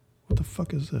 What the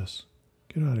fuck is this?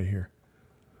 Get out of here.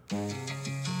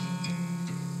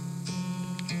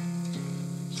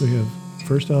 So we have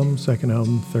first album, second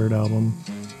album, third album,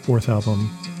 fourth album.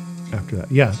 After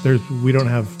that, yeah, we don't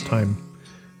have time.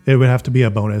 It would have to be a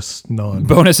bonus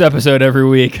Bonus episode every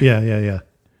week. Yeah.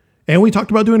 And we talked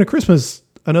about doing a Christmas,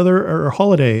 or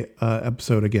holiday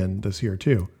episode again this year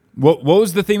too. What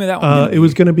was the theme of that one? It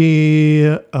was going to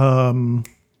be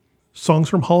songs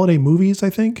from holiday movies, I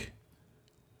think,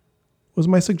 was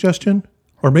my suggestion.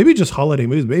 Or maybe just holiday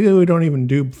movies. Maybe we don't even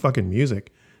do fucking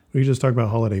music. We just talk about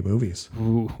holiday movies.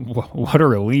 Ooh, what a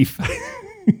relief.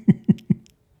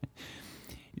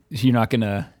 You're not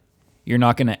gonna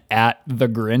at the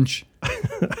Grinch.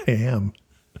 I am.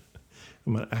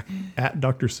 I'm gonna at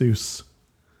Dr. Seuss.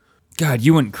 God,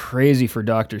 you went crazy for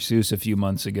Dr. Seuss a few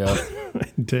months ago.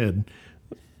 I did.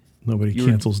 Nobody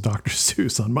cancels Dr.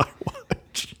 Seuss on my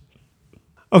watch.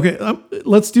 Okay,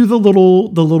 let's do the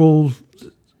little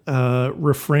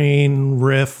refrain,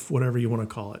 riff, whatever you want to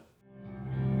call it.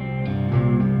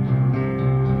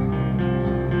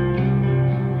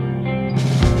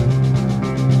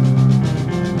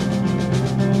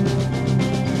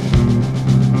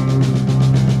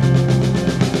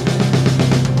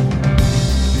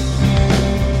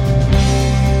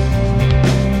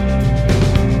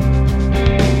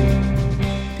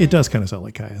 It does kind of sound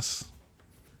like Caius,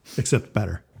 except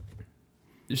better.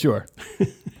 Sure.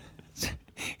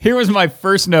 Here was my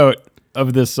first note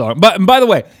of this song. But by the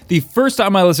way, the first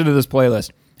time I listened to this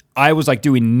playlist, I was like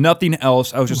doing nothing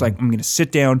else. I was just like, I'm going to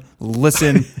sit down,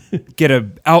 listen, get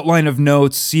an outline of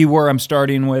notes, see where I'm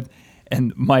starting with.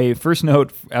 And my first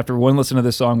note after one listen to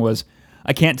this song was,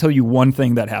 I can't tell you one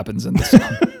thing that happens in this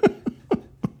song.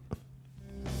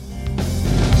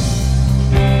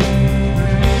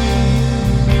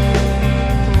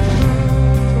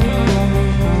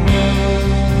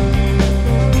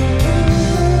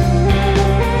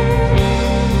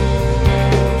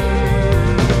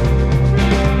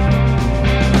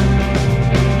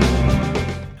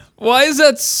 Why is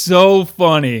that so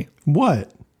funny?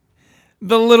 What?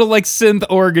 The little like synth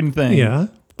organ thing. Yeah.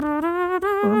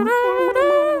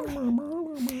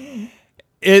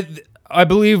 I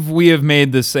believe we have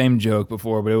made the same joke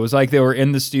before, but it was like they were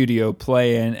in the studio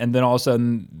playing, and then all of a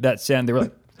sudden that sound, they were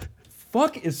like,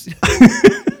 "Fuck is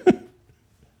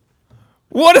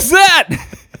what is that?"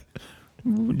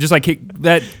 Just like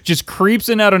that just creeps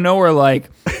in out of nowhere, like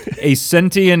a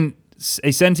sentient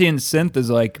synth is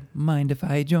like, "Mind if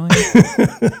I join?"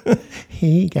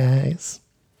 Hey guys,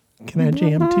 can I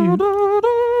jam too?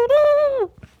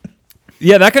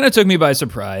 Yeah, that kind of took me by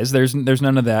surprise. There's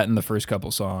none of that in the first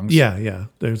couple songs. Yeah.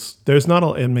 There's not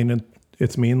a. I mean,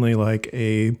 it's mainly like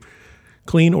a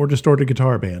clean or distorted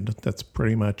guitar band. That's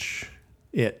pretty much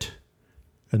it.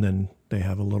 And then they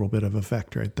have a little bit of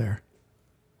effect right there.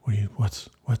 What's?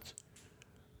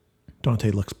 Dante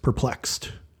looks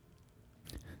perplexed.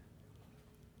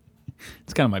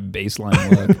 It's kind of my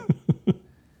baseline look.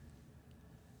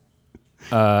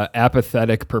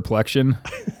 Apathetic perplexion.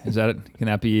 Is that it? Can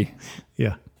that be?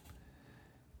 Yeah.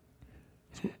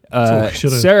 So we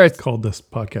should have called this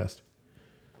podcast.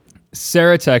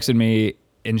 Sarah texted me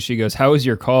and she goes, "How was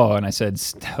your call?" And I said,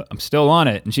 "I'm still on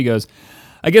it." And she goes,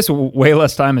 "I guess way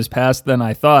less time has passed than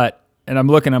I thought." And I'm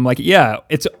looking, I'm like, "Yeah,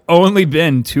 it's only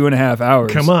been 2.5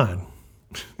 hours." Come on.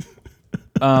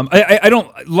 I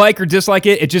don't like or dislike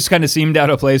it. It just kind of seemed out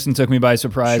of place and took me by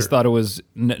surprise. Sure. Thought it was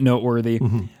noteworthy.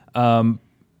 Mm-hmm.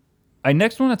 I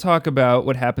next want to talk about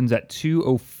what happens at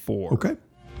 2:04. Okay.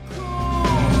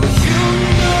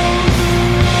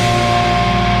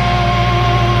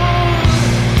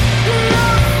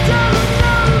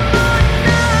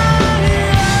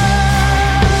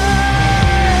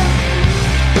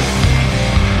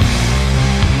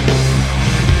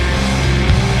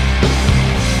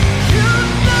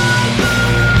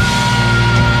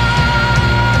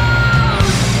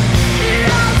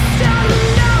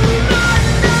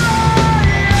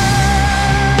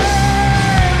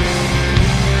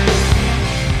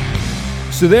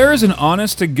 So there is an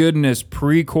honest to goodness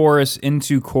pre-chorus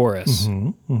into chorus.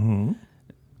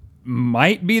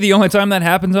 might be the only time that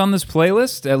happens on this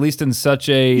playlist, at least in such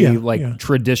a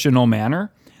traditional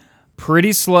manner.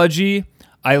 Pretty sludgy.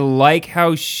 I like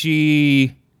how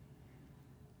she...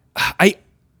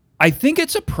 I think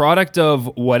it's a product of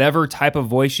whatever type of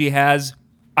voice she has.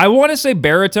 I want to say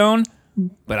baritone,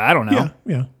 but I don't know.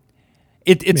 Yeah.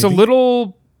 It's maybe a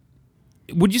little...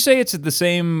 Would you say it's the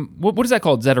same... What is that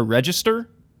called? Is that a register?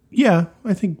 Yeah,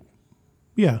 I think...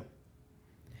 Yeah.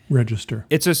 Register.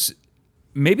 It's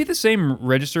maybe the same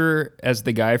register as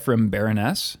the guy from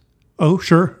Baroness. Oh,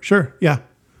 sure. Yeah.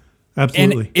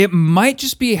 Absolutely. And it might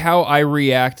just be how I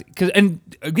react. And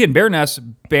again, Baroness,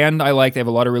 band I like. They have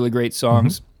a lot of really great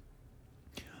songs. Mm-hmm.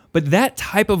 But that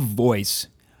type of voice,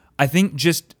 I think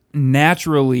just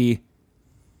naturally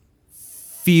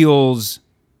feels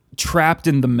trapped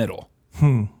in the middle.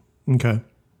 Okay.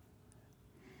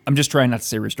 I'm just trying not to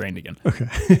say restrained again.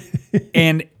 Okay.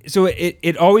 And so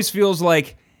it always feels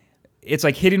like it's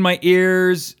like hitting my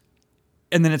ears,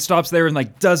 and then it stops there and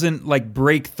like doesn't like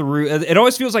break through. It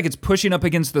always feels like it's pushing up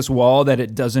against this wall that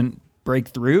it doesn't break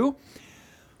through.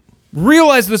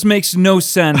 Realize this makes no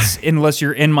sense unless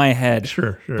you're in my head.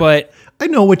 Sure. But I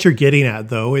know what you're getting at,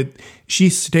 though. She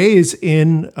stays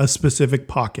in a specific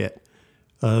pocket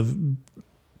of,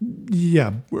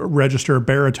 register,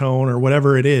 baritone, or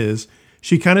whatever it is.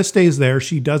 She kind of stays there.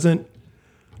 She doesn't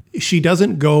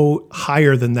go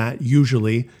higher than that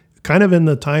usually. Kind of in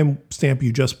the time stamp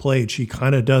you just played, she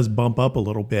kind of does bump up a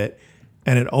little bit,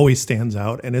 and it always stands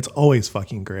out, and it's always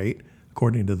fucking great,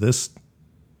 according to this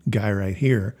guy right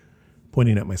here,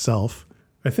 pointing at myself.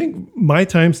 I think my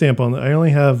timestamp I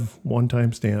only have one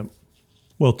timestamp.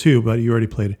 Well, two, but you already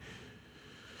played it.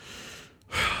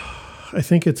 I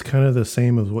think it's kind of the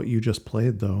same as what you just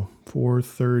played, though.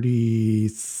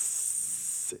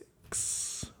 436.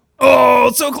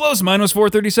 Oh, so close. Mine was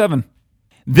 437.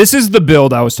 This is the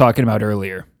build I was talking about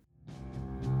earlier.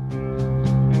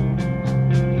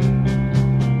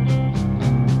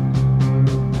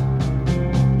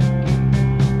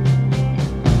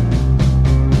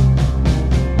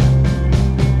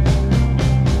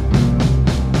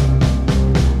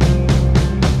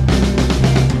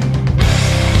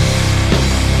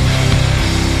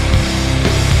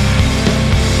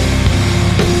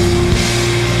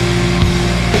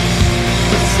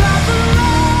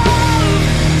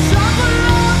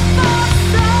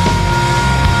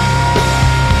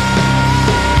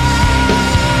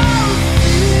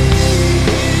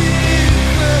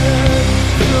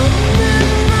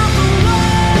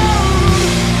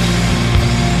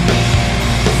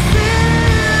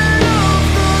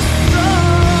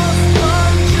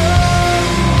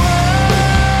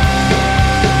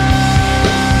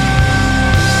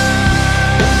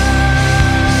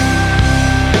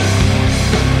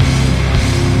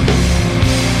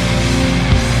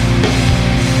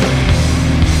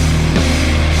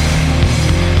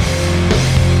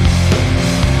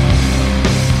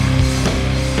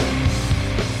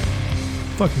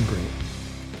 Fucking great.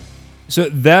 So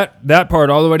that part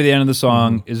all the way to the end of the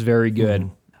song is very good.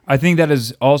 I think that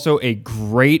is also a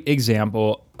great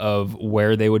example of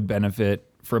where they would benefit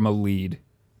from a lead.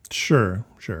 Sure.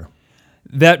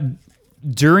 That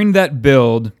during that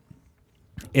build,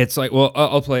 it's like, well,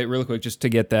 I'll play it really quick just to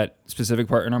get that specific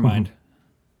part in our mind.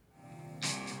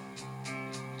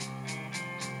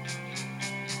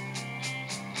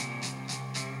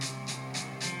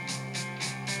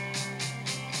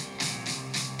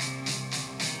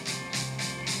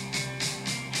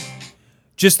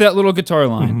 Just that little guitar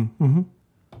line.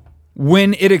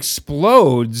 When it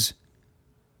explodes,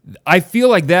 I feel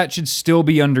like that should still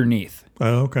be underneath.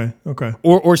 Oh, okay.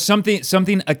 Or something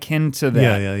akin to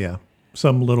that. Yeah.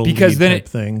 Some little because lead then type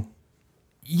thing.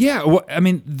 Yeah, well, I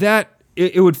mean that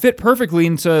it would fit perfectly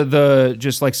into the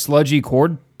just like sludgy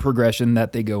chord progression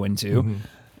that they go into.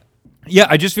 Yeah,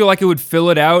 I just feel like it would fill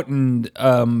it out, and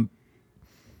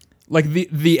like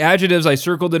the adjectives I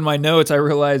circled in my notes, I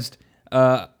realized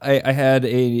I had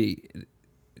a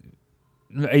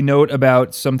note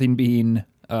about something being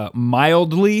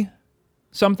mildly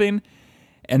something,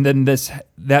 and then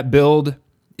that build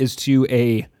is to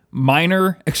a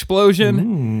minor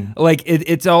explosion. Like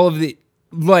it's all of the,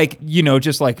 like, you know,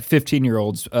 just like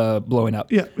 15-year-olds blowing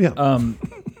up. Yeah.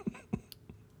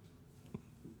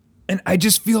 And I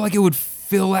just feel like it would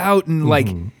fill out and like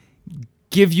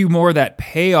give you more of that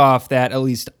payoff that at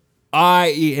least I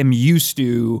am used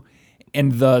to,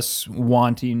 and thus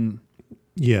wanting.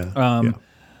 Yeah.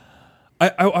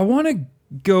 I want to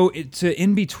go to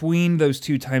in between those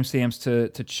two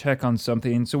timestamps to check on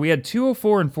something. So we had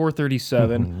 204 and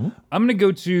 437. I'm going to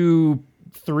go to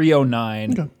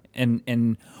 309 and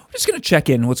we're just going to check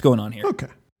in what's going on here. Okay.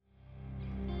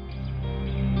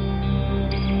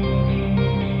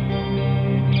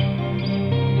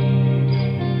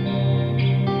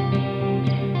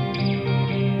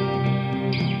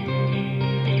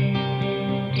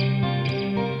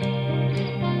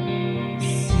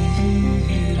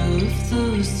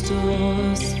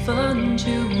 stars find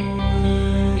your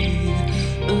way.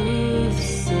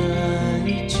 Earthside,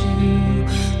 you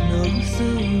know the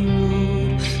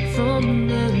road from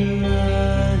the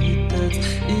light that's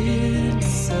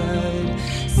inside.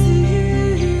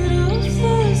 Seed of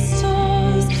the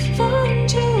stars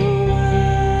find your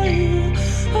way.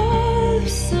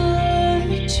 Earthside,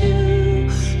 you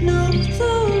know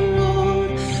the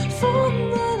road from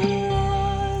the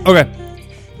light. Okay.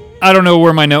 I don't know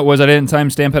where my note was. I didn't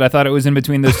timestamp it. I thought it was in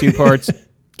between those two parts.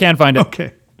 Can't find it.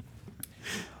 Okay.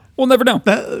 We'll never know.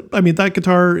 That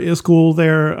guitar is cool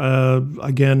there.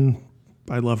 Again,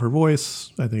 I love her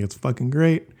voice. I think it's fucking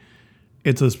great.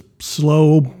 It's a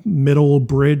slow middle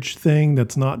bridge thing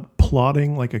that's not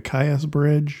plodding like a Caius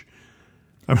bridge.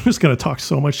 I'm just going to talk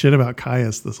so much shit about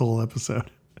Caius this whole episode.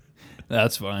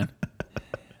 That's fine.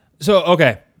 So,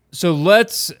 okay. So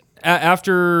let's,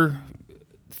 after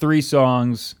 3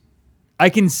 songs, I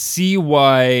can see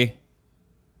why,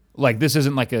 like, this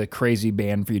isn't like a crazy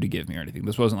band for you to give me or anything.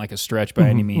 This wasn't like a stretch by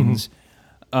any means.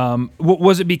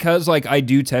 Was it because, like, I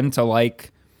do tend to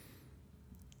like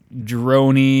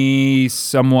droney,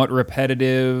 somewhat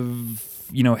repetitive,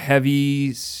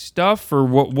 heavy stuff? Or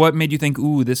what made you think,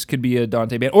 ooh, this could be a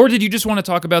Dante band? Or did you just want to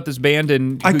talk about this band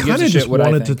and who gives a shit what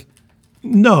I think?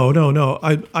 No.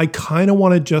 I kind of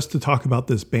wanted just to talk about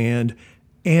this band,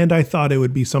 and I thought it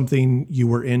would be something you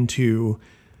were into,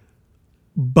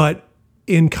 but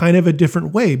in kind of a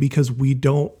different way, because we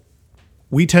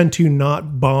tend to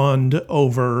not bond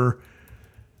over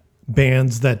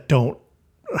bands that don't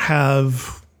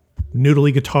have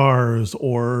noodly guitars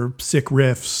or sick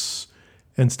riffs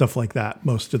and stuff like that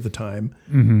most of the time,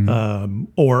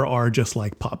 or are just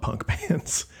like pop punk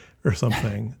bands or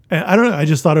something. I don't know. I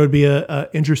just thought it would be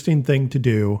a interesting thing to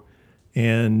do,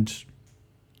 and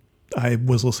I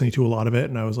was listening to a lot of it,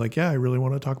 and I was like, yeah, I really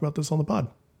want to talk about this on the pod.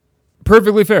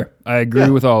 Perfectly fair. I agree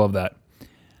with all of that.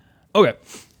 Okay.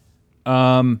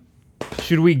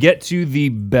 Should we get to the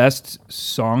best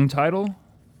song title?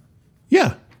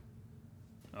 Yeah.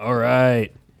 All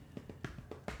right.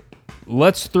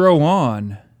 Let's throw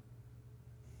on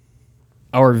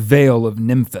our Veil of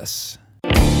Nymphis.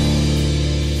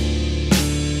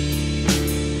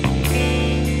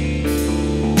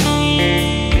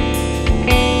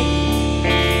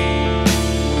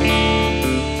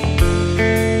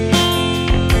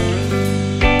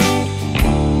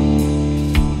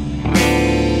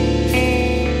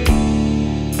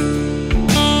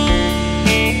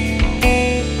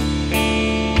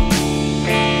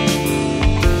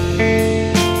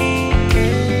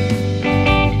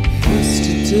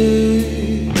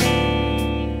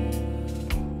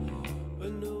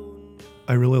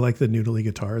 I really like the noodly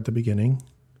guitar at the beginning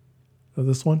of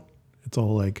this one. It's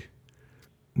all like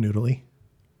noodly.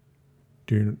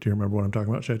 Do you remember what I'm talking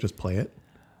about? Should I just play it?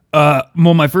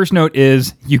 Well, my first note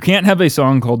is you can't have a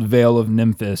song called Veil of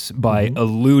Nymphis by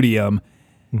Illudium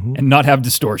and not have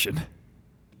distortion.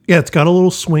 Yeah, it's got a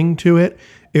little swing to it.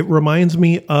 It reminds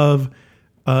me of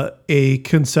a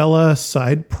Kinsella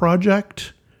side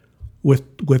project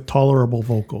with tolerable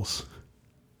vocals.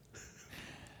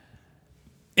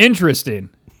 Interesting.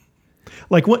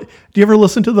 Like, what? Do you ever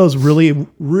listen to those really,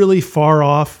 really far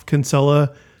off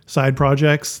Kinsella side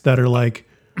projects that are like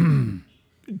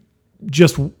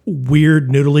just weird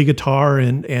noodly guitar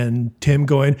and Tim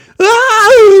going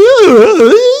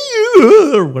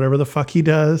or whatever the fuck he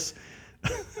does?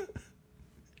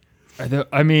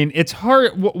 I mean, it's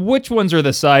hard. Which ones are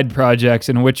the side projects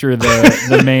and which are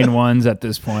the main ones at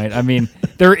this point? I mean,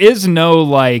 there is no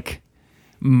like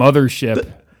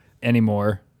mothership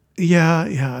anymore. Yeah,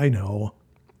 I know.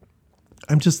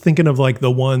 I'm just thinking of like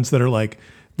the ones that are like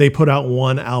they put out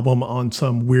one album on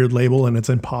some weird label and it's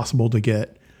impossible to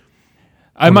get.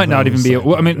 I might not even be.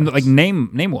 I mean, like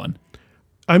name one.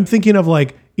 I'm thinking of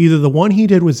like either the one he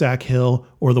did with Zach Hill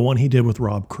or the one he did with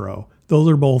Rob Crow. Those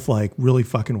are both like really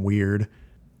fucking weird.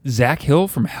 Zach Hill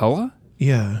from Hella?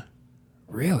 Yeah.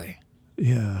 Really?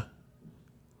 Yeah.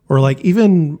 Or like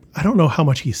even, I don't know how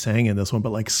much he sang in this one,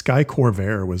 but like Sky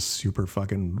Corvair was super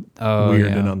fucking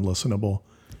weird and unlistenable.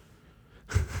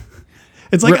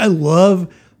 It's like I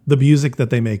love the music that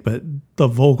they make, but the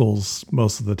vocals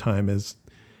most of the time is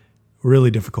really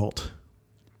difficult.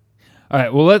 All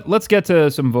right, well, let's get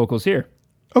to some vocals here.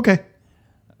 Okay.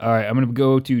 All right, I'm going to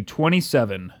go to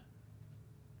 27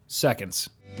 seconds.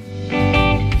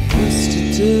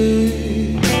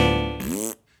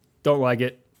 Don't like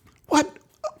it. What?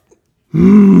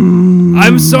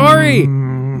 I'm sorry.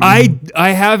 I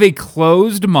have a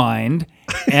closed mind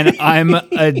and I'm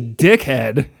a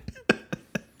dickhead.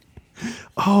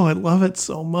 Oh, I love it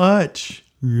so much.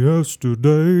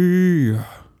 Yesterday.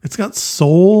 It's got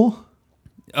soul.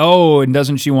 Oh, and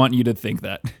doesn't she want you to think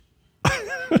that?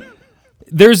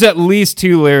 There's at least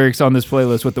 2 lyrics on this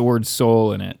playlist with the word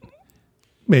soul in it.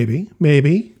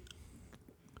 Maybe.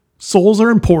 Souls are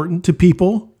important to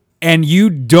people. And you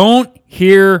don't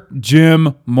hear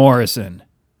Jim Morrison.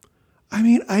 I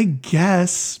mean, I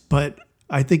guess, but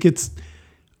I think it's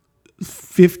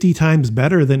 50 times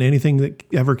better than anything that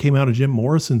ever came out of Jim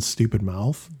Morrison's stupid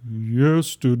mouth.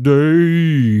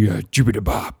 Yesterday, Jupiter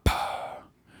Bop,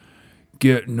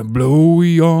 getting a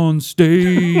blowy on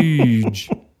stage.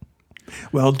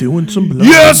 While doing some blow.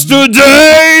 Yesterday!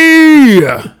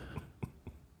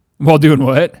 While doing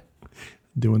what?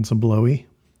 Doing some blowy.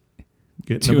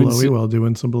 Getting a blowy while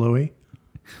doing some blowy.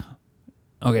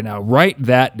 Okay, now write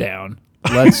that down.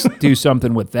 Let's do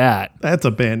something with that. That's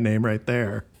a band name right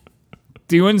there.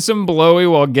 Doing some blowy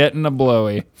while getting a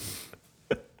blowy.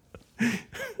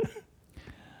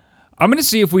 I'm going to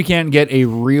see if we can't get a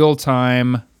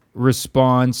real-time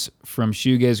response from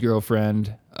Shoegaze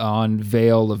Girlfriend on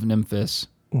Veil of Nymphis.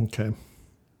 Okay.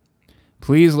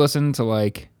 Please listen to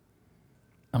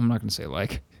I'm not going to say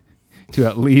to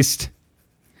at least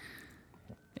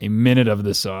a minute of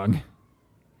the song.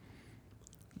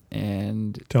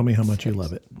 And tell me how much you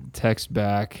love it. Text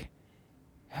back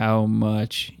how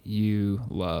much you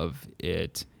love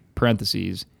it.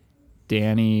 Parentheses,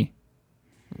 Danny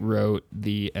wrote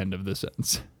the end of the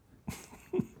sentence.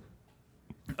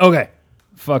 Okay.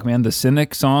 Fuck, man. The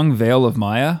Cynic song, Veil of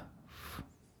Maya.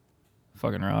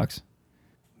 Fucking rocks.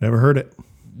 Never heard it.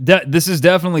 This is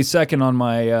definitely second on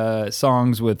my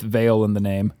songs with Veil in the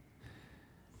name.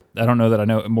 I don't know that I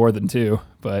know more than 2,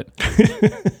 but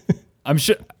I'm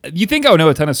sure. You think I would know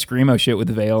a ton of Screamo shit with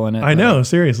Veil in it? I know,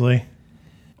 seriously.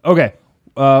 Okay.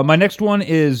 My next one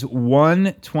is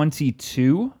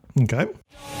 122. Okay.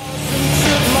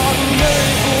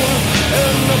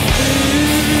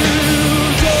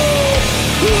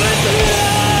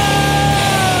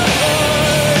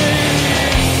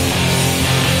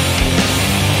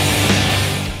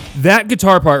 That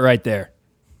guitar part right there.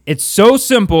 It's so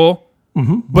simple,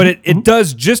 but it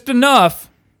does just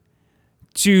enough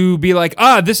to be like,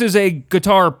 this is a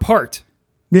guitar part.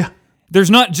 Yeah. There's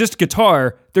not just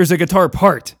guitar, there's a guitar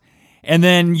part. And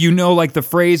then the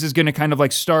phrase is going to kind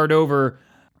of start over.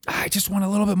 I just want a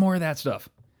little bit more of that stuff.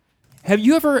 Have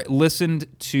you ever listened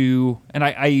to, and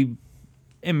I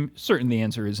am certain the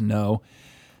answer is no,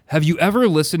 have you ever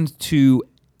listened to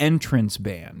Entrance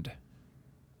Band?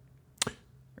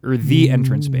 Or The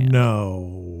Entrance Band?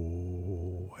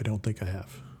 No, I don't think I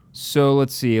have. So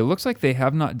let's see. It looks like they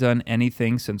have not done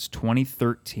anything since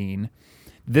 2013.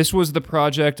 This was the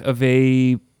project of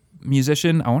a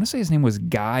musician. I want to say his name was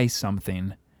Guy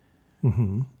something.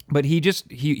 Mm-hmm. But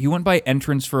he went by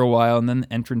Entrance for a while and then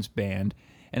Entrance Band.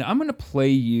 And I'm going to play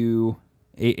you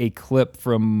a clip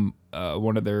from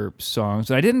one of their songs.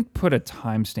 I didn't put a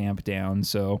timestamp down,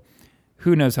 so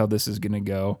who knows how this is going to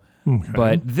go. Okay.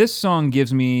 But this song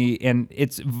gives me, and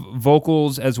it's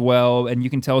vocals as well, and you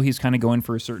can tell he's kind of going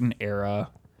for a certain era.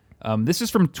 This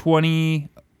is from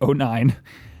 2009.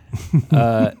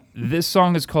 This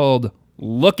song is called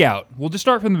Lookout. We'll just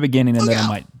start from the beginning, and then I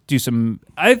might do some.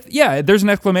 There's an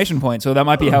exclamation point, so that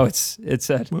might be how it's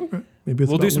said. Okay. Maybe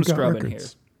we'll do some scrubbing here.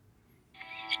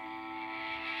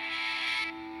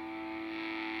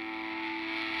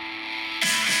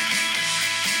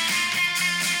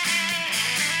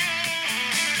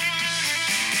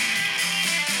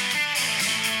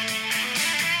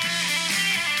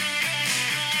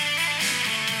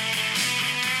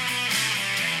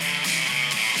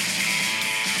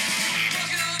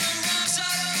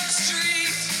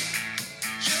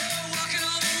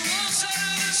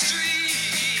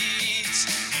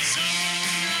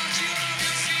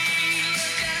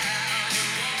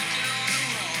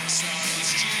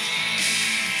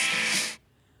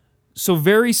 So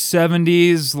very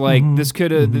 70s, this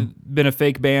could have been a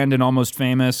fake band and Almost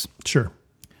Famous. Sure.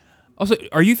 Also,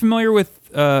 are you familiar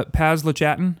with Paz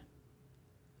LeChatin?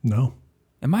 No.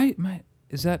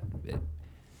 Is that...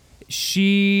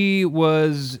 She's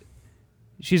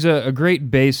a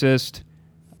great bassist.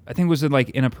 I think was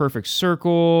in A Perfect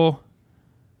Circle.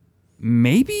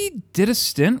 Maybe did a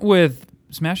stint with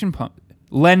Smashing Pumpkins.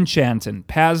 Len Chanton.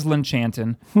 Paz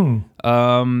Lenchantin.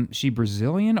 She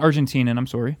Brazilian? Argentinian, I'm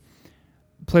sorry.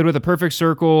 Played with A Perfect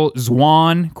Circle,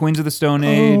 Zwan, Queens of the Stone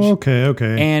Age. Oh,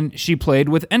 okay. And she played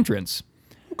with Entrance.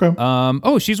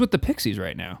 Okay. She's with the Pixies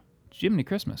right now. Jiminy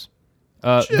Christmas.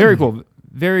 Very cool.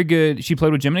 Very good. She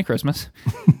played with Jiminy Christmas.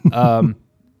 I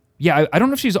don't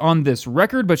know if she's on this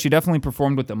record, but she definitely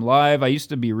performed with them live. I used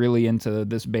to be really into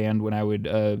this band when I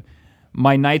would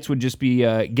my nights would just be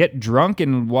get drunk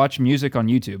and watch music on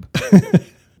YouTube.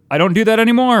 I don't do that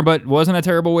anymore, but wasn't a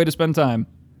terrible way to spend time.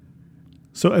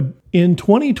 So in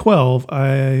 2012,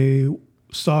 I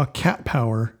saw Cat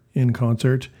Power in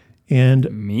concert, and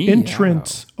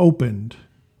Entrance opened.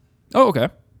 Oh, okay.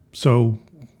 So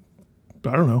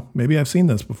I don't know. Maybe I've seen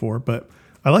this before, but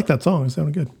I like that song. It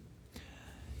sounded good.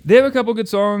 They have a couple good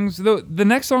songs. The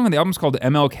next song on the album is called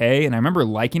MLK, and I remember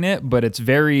liking it, but it's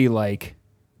very, I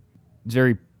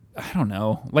don't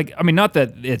know. Not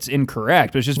that it's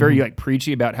incorrect, but it's just very,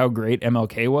 preachy about how great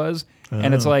MLK was.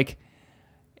 And it's like,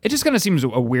 it just kind of seems a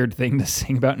weird thing to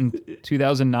sing about in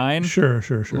 2009. Sure.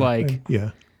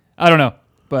 Yeah. I don't know.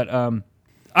 But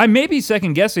I may be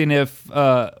second guessing if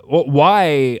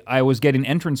why I was getting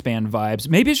Entrance band vibes.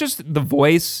 Maybe it's just the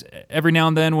voice every now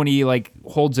and then when he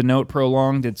holds a note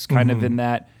prolonged. It's kind of in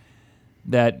that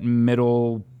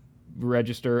middle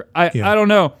register. I don't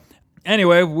know.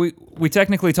 Anyway, we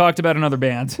technically talked about another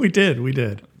band. We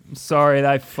did. Sorry,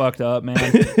 I fucked up, man.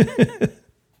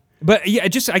 But yeah, I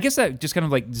guess that just kind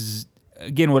of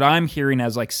again, what I'm hearing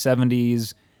as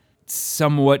 70s,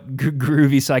 somewhat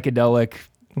groovy psychedelic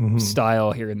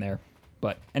style here and there.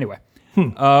 But anyway.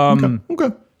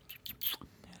 Okay.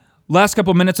 Last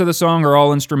couple minutes of the song are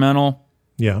all instrumental.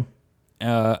 Yeah.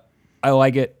 I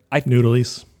like it.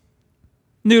 Noodlies.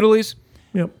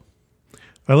 Yep.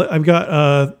 I've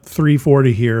got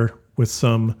 340 here with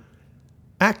some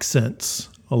accents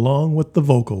along with the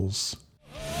vocals.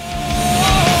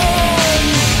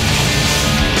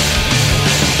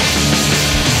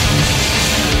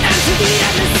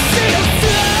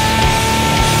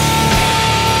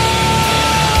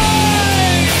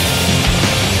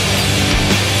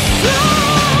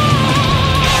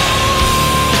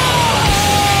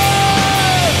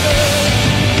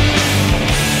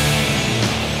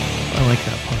 I like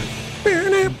that part.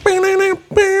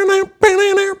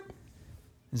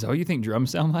 Is that what you think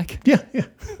drums sound like? Yeah.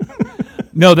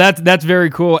 No, that's very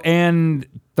cool. And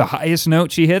the highest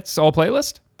note she hits all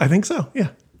playlist? I think so, yeah.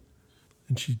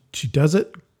 And she does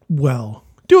it well.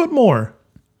 Do it more.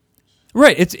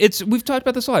 Right. It's we've talked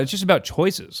about this a lot. It's just about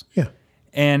choices. Yeah.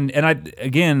 And I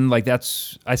again,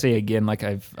 I say again, I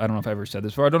don't know if I ever said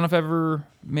this before. I don't know if I ever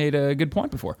made a good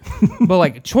point before.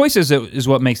 But choices is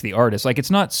what makes the artist.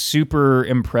 It's not super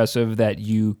impressive that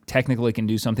you technically can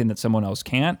do something that someone else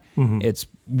can't. It's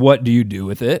what do you do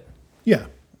with it? Yeah.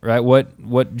 Right? What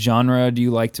genre do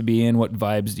you like to be in? What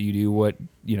vibes do you do? What,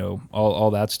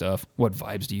 all that stuff. What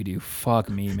vibes do you do? Fuck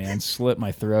me, man. Slit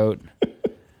my throat.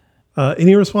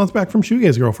 Any response back from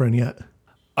Shoegaze Girlfriend yet?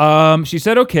 She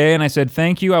said, okay. And I said,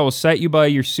 thank you. I will cite you by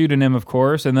your pseudonym, of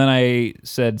course. And then I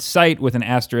said cite with an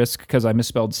asterisk because I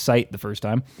misspelled cite the first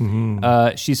time.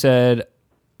 She said,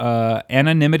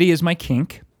 anonymity is my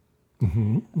kink,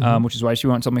 which is why she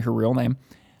won't tell me her real name.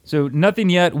 So nothing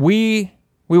yet. We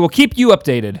will keep you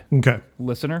updated. Okay.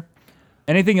 Listener.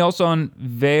 Anything else on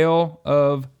Veil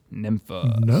of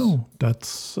Nymphos? No,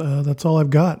 that's all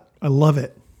I've got. I love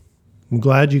it. I'm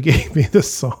glad you gave me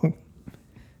this song.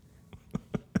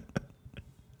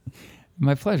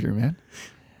 My pleasure, man.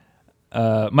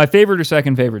 My favorite or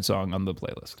second favorite song on the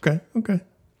playlist. Okay.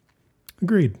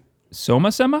 Agreed.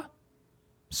 Somasema?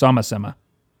 Somasema.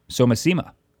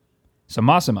 Somasima.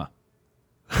 Samasima.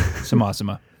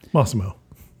 Samasima. Massimo.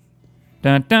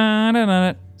 Dun, dun, dun,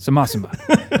 dun, dun. Samasima.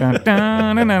 Dun,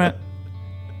 dun, dun, dun,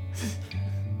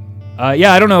 dun.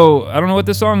 Yeah, I don't know what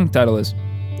this song title is.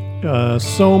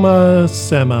 Soma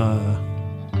Sema.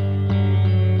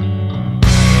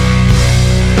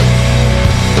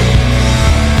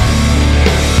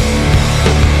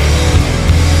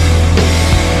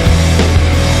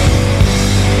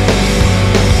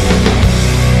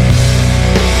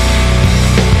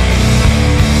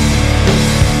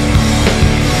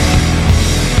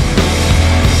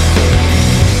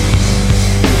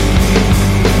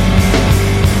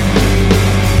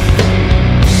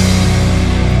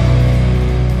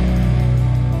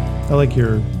 I like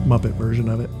your Muppet version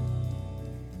of it.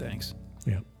 Thanks.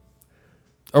 Yeah.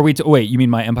 Are we? Wait, you mean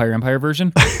my Empire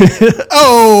version?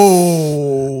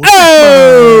 Oh!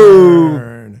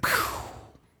 Oh!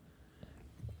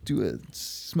 Do a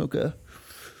smoke a.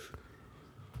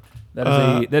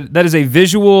 That is a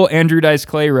visual Andrew Dice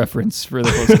Clay reference for the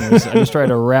listeners. I just try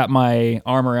to wrap my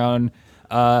arm around.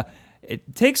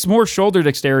 It takes more shoulder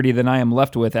dexterity than I am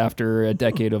left with after a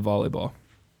decade of volleyball.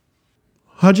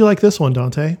 How'd you like this one,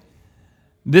 Dante?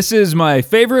 This is my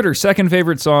favorite or second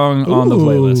favorite song on the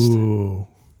playlist.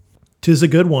 'Tis a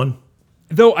good one.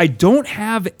 Though I don't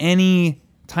have any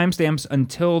timestamps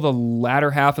until the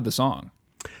latter half of the song.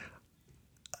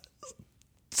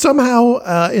 Somehow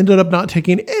ended up not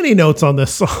taking any notes on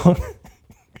this song.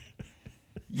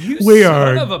 We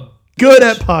are good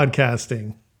at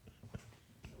podcasting.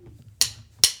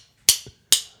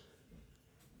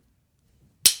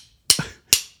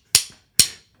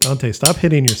 Dante, stop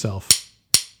hitting yourself.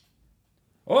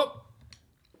 Oh.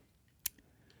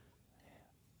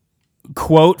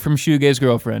 Quote from Shoegaze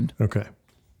Girlfriend. Okay.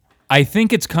 I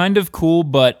think it's kind of cool,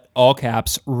 but all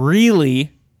caps,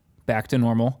 really, back to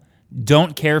normal,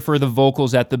 don't care for the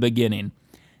vocals at the beginning.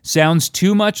 Sounds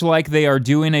too much like they are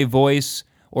doing a voice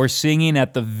or singing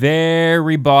at the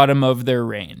very bottom of their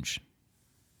range.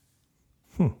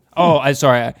 Oh, I'm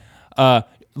sorry.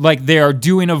 Like they are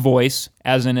doing a voice,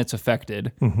 as in it's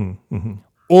affected,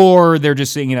 or they're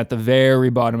just singing at the very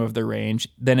bottom of their range.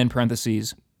 Then in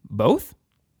parentheses, both?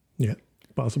 Yeah,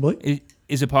 possibly.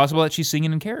 Is it possible that she's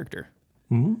singing in character?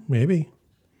 Maybe.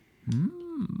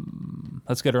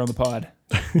 Let's get her on the pod.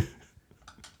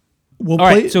 Well, All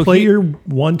play, right, so play your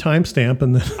one timestamp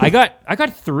and then. I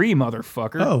got 3,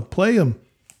 motherfucker. Oh, play them.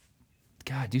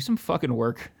 God, do some fucking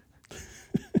work.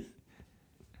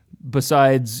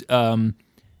 Besides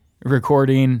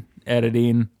recording,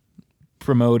 editing,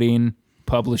 promoting,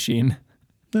 publishing.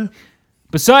 Yeah.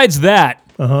 Besides that,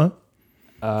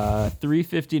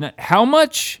 359. how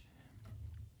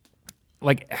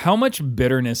much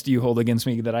bitterness do you hold against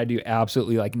me that I do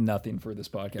absolutely like nothing for this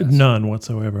podcast? None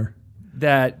whatsoever.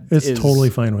 It's totally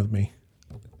fine with me.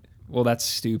 Well, that's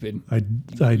stupid. I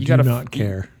do not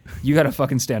care. You got to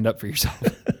fucking stand up for yourself.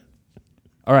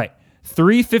 All right.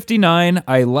 359.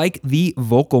 I like the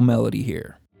vocal melody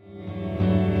here.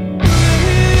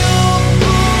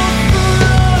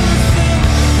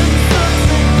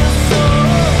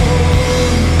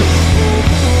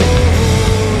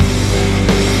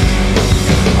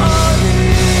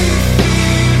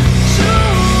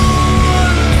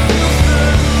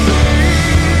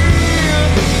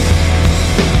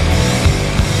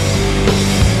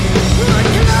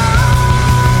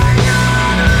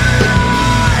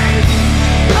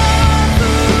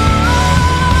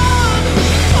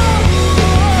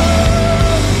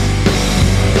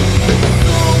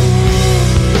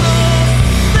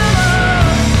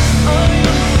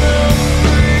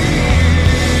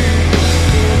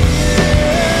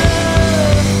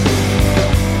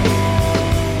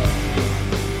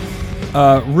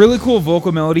 Really cool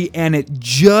vocal melody, and it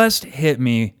just hit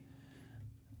me.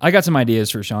 I got some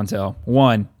ideas for Chantel.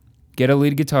 1, get a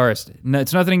lead guitarist. No,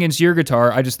 it's nothing against your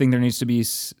guitar. I just think there needs to be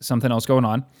something else going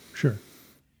on. Sure.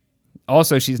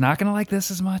 Also, she's not going to like this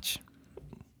as much.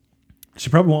 She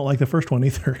probably won't like the first one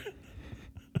either.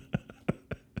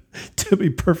 To be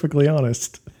perfectly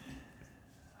honest.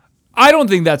 I don't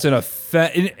think that's an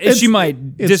offense. She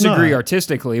might disagree not.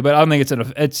 artistically, but I don't think it's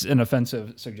an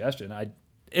offensive suggestion.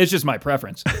 It's just my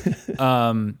preference.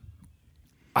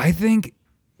 I think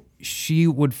she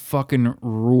would fucking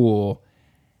rule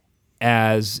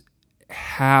as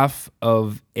half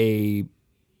of a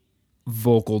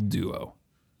vocal duo.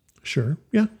 Sure.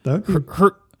 Yeah.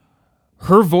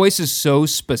 Her voice is so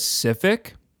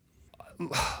specific.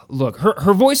 Look,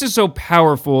 her voice is so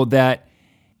powerful that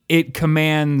it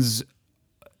demands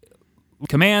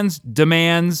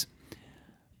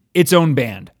its own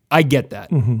band. I get that.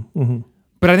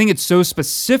 But I think it's so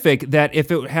specific that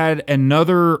if it had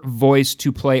another voice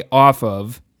to play off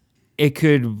of, it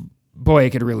could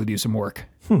really do some work.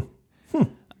 And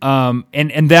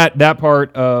that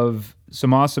part of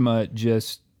Samasama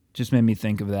just made me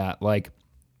think of that. Like,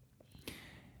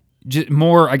 just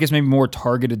more, I guess maybe more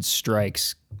targeted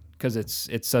strikes, because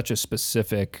it's such a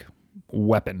specific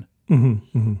weapon.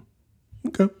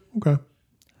 Okay.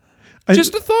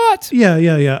 Just a thought.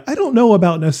 Yeah. I don't know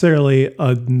about necessarily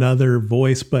another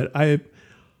voice, but I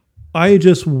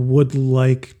just would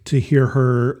like to hear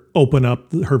her open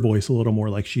up her voice a little more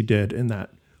like she did in that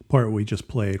part we just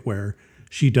played, where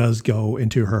she does go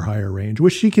into her higher range,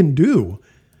 which she can do.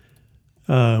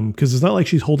 Because it's not like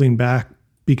she's holding back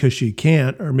because she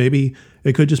can't, or maybe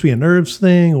it could just be a nerves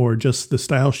thing, or just the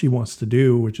style she wants to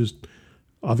do, which is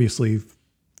obviously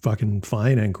fucking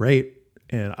fine and great.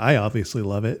 And I obviously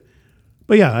love it.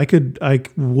 But yeah, I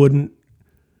wouldn't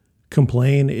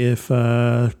complain if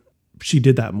she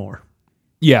did that more.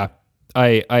 Yeah,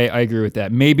 I agree with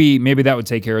that. Maybe that would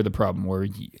take care of the problem, where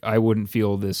I wouldn't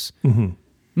feel this,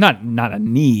 not a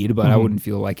need, but I wouldn't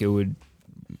feel like it would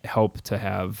help to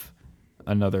have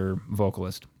another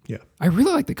vocalist. Yeah. I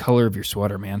really like the color of your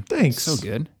sweater, man. Thanks. It's so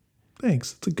good.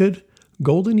 Thanks. It's a good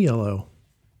golden yellow.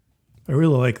 I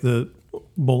really like the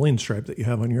bowling stripe that you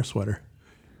have on your sweater.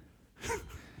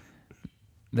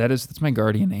 That's my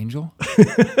guardian angel.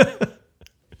 That's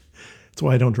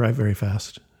why I don't drive very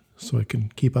fast, so it can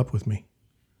keep up with me.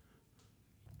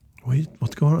 Wait,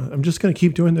 what's going on? I'm just going to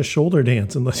keep doing the shoulder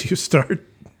dance unless you start.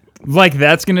 Like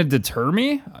that's gonna deter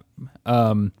me?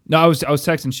 No, I was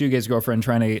texting Shoegaze girlfriend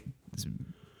trying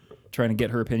to get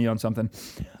her opinion on something.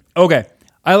 Okay,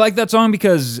 I like that song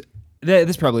because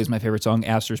this probably is my favorite song.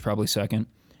 Aster's probably second.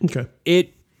 Okay.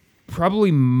 It probably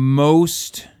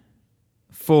most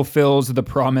fulfills the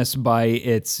promise by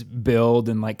its build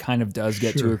and like kind of does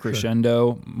get to a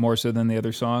crescendo more so than the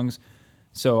other songs.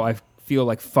 So I feel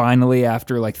like finally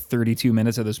after like 32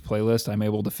 minutes of this playlist, I'm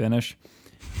able to finish.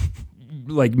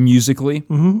 Like musically.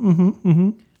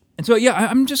 And so, yeah,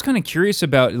 I'm just kind of curious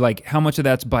about like how much of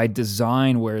that's by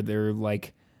design where they're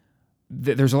like,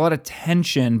 there's a lot of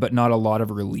tension, but not a lot of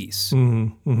release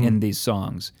in these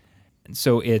songs. And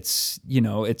so it's, you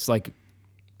know, it's like,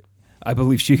 I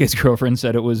believe Shoegaze girlfriend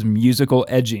said it was musical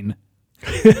edging.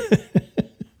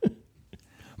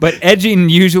 But edging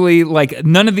usually, like,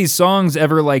 none of these songs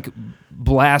ever like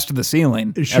blast the ceiling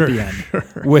at the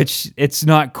end, which it's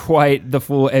not quite the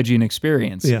full edging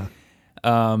experience. Yeah.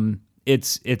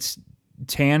 It's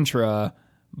tantra,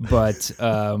 but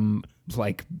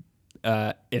like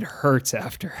it hurts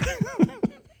after.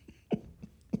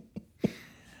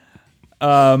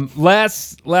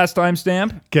 Last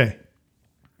timestamp. Okay.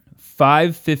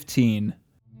 5:15.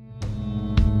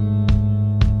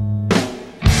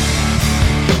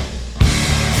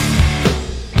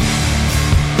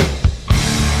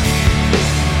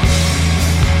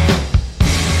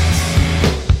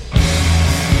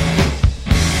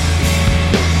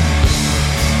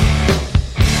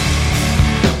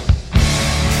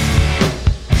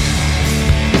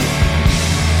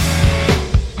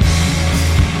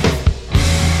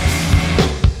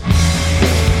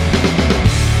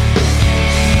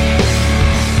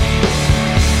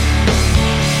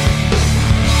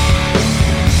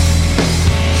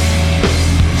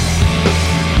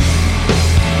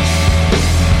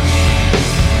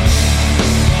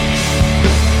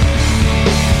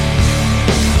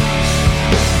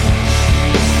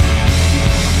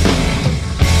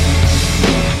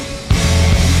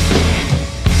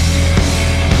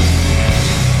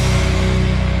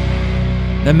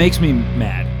 That makes me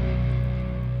mad.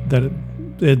 That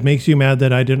it makes you mad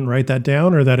that I didn't write that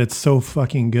down, or that it's so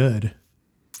fucking good?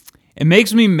 It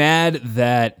makes me mad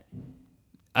that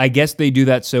I guess they do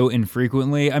that so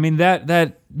infrequently. I mean,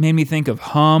 that made me think of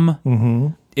Hum. Mm-hmm.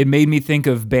 It made me think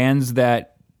of bands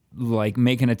that like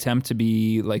make an attempt to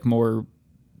be like more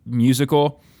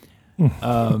musical. And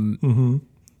I'm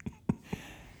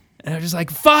just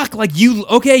like, fuck, like you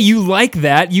like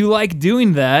that. You like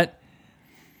doing that.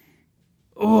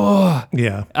 Oh,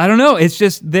 Yeah. I don't know. It's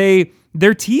just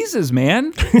they're teases,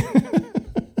 man.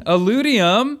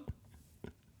 Illudium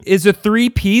is a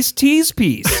 3-piece tease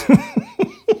piece.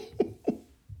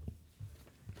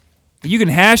 You can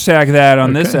hashtag that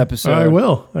on this episode. I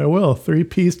will.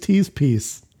 3-piece tease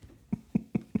piece.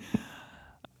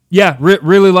 Yeah,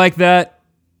 really like that.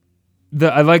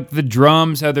 I like the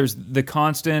drums, how there's the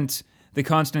constant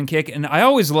kick, and I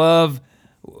always love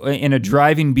in a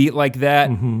driving beat like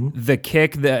that, the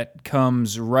kick that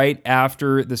comes right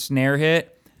after the snare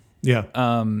hit. Yeah.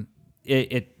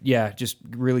 It just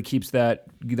really keeps that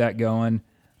going.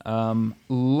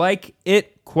 Like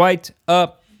it quite a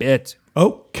bit.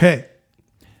 Okay.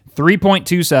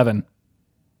 3.27.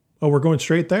 Oh, we're going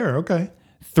straight there. Okay.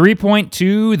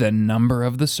 3.2, the number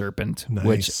of the serpent, Nice.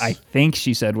 which I think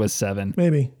she said was 7.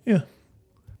 Maybe. Yeah.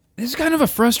 This is kind of a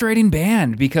frustrating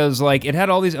band because like it had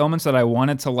all these elements that I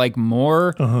wanted to like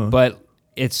more, but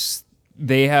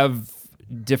they have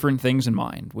different things in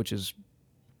mind, which is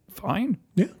fine.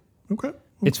 Yeah. Okay.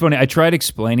 It's funny. I tried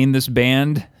explaining this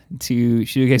band to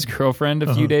Shoegaze girlfriend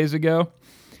a few days ago,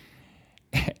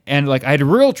 and like I had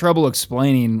real trouble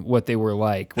explaining what they were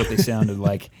like, what they sounded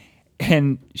like,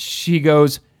 and she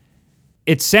goes,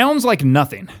 "It sounds like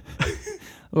nothing."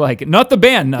 Like not the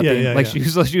band, nothing. Yeah, like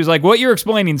yeah. she was like, "What you're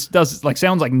explaining sounds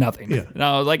like nothing." Yeah. And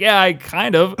I was like, "Yeah, I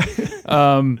kind of."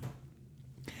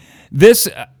 This,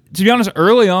 to be honest,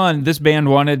 early on, this band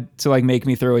wanted to like make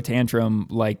me throw a tantrum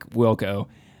like Wilco,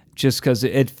 just because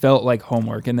it felt like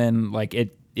homework, and then like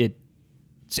it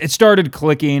started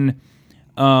clicking.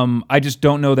 I just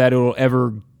don't know that it'll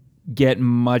ever get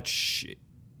much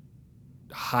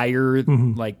higher,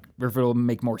 like or if it'll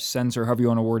make more sense or however you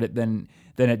want to word it than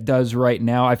it does right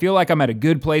now. I feel like I'm at a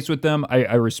good place with them.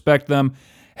 I respect them.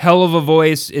 Hell of a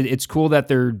voice. It's cool that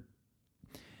they're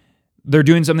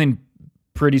doing something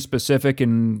pretty specific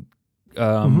and I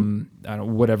don't know,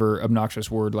 whatever obnoxious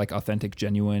word like authentic,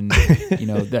 genuine,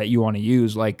 that you want to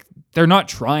use. Like they're not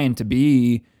trying to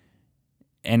be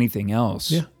anything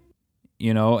else. Yeah.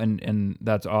 And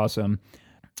that's awesome.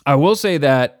 I will say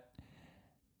that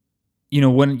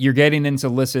when you're getting into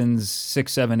listens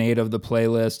 6, 7, 8 of the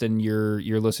playlist, and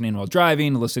you're listening while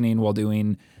driving, listening while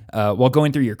doing while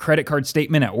going through your credit card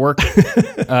statement at work.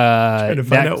 Trying to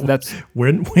find out that's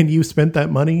when you spent that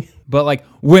money. But like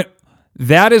when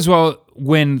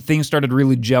things started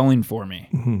really gelling for me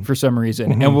for some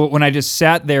reason, and when I just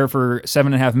sat there for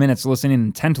 7.5 minutes listening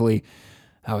intently,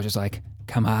 I was just like,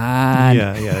 "Come on!"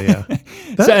 Yeah.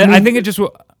 So I think it just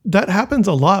that happens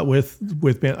a lot with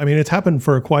bands. I mean, it's happened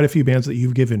for quite a few bands that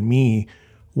you've given me,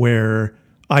 where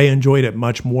I enjoyed it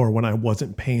much more when I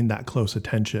wasn't paying that close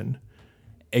attention.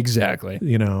 exactly. I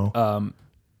mean,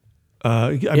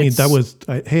 that was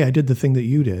hey, I did the thing that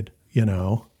you did.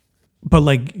 But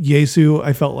like Yesu,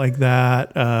 I felt like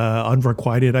that.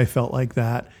 Unrequited, I felt like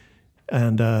that,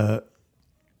 and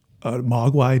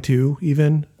Mogwai too,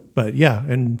 even. But yeah,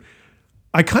 and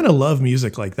I kind of love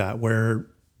music like that, where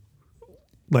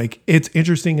like it's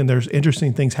interesting and there's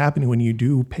interesting things happening when you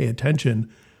do pay attention,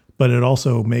 but it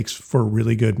also makes for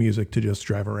really good music to just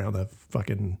drive around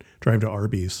drive to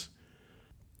Arby's.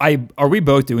 Are we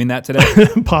both doing that today?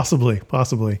 Possibly.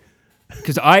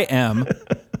 Because I am,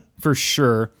 for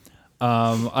sure.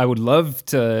 I would love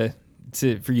for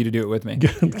you to do it with me.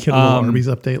 Get a little Arby's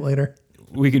update later.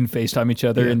 We can FaceTime each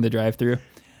other in the drive-thru.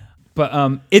 But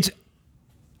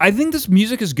I think this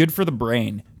music is good for the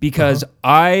brain because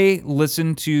I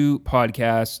listen to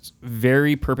podcasts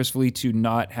very purposefully to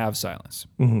not have silence.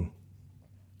 Mm-hmm.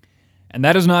 And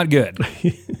that is not good.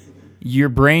 Your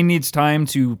brain needs time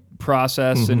to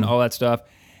process and all that stuff.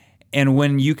 And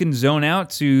when you can zone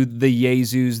out to the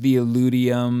Yezus, the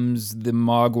Illudiums, the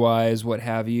Mogwais, what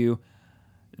have you,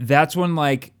 that's when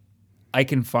like I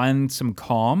can find some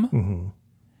calm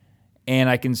and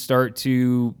I can start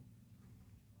to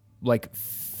like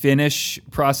finish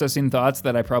processing thoughts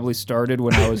that I probably started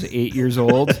when I was 8 years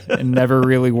old and never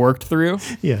really worked through.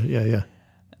 Yeah.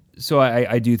 So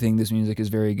I do think this music is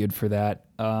very good for that.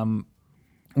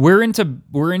 We're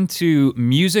into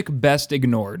music best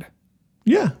ignored.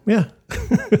 Yeah.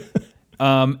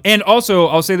 And also,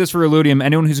 I'll say this for Illudium.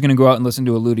 Anyone who's going to go out and listen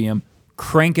to Illudium,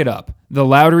 crank it up. The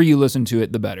louder you listen to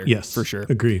it, the better. Yes, for sure.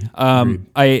 Agreed.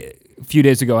 A few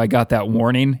days ago, I got that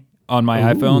warning on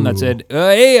my iPhone that said,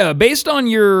 "Hey, based on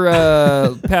your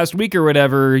past week or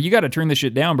whatever, you got to turn this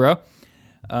shit down, bro."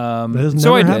 That has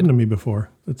never happened to me before.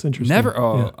 That's interesting. Never.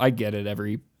 Oh, yeah. I get it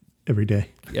every day,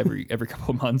 every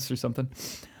couple of months or something.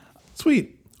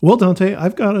 Sweet. Well, Dante,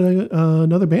 I've got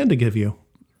another band to give you.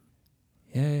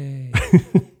 Yay.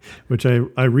 Which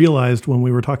I realized when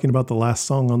we were talking about the last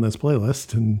song on this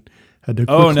playlist and had to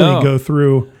quickly go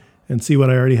through and see what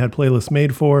I already had playlists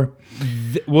made for.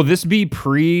 Will this be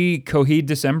pre-Coheed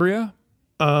Decembria?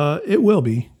 It will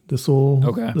be. This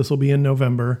will be in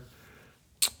November.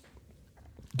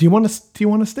 Do you want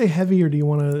to stay heavy or do you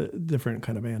want a different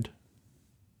kind of band?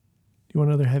 Do you want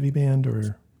another heavy band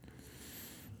or?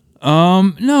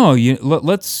 No.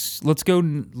 Let's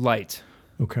go light.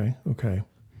 Okay.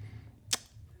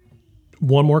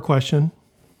 One more question.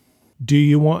 Do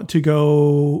you want to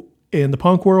go in the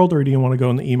punk world or do you want to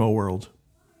go in the emo world?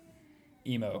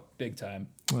 Emo, big time.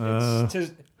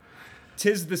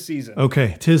 Tis the season.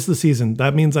 Okay, tis the season.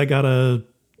 That means I gotta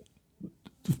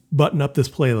button up this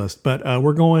playlist. But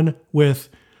we're going with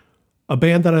a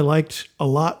band that I liked a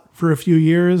lot for a few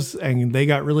years, and they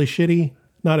got really shitty.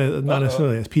 Not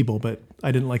necessarily as people, but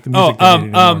I didn't like the music.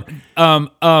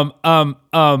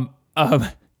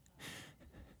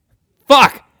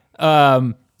 Fuck.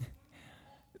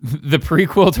 The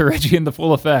prequel to Reggie and the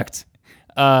Full Effect.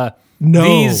 No,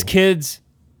 these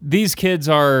kids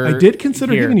are. I did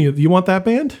consider giving you. You want that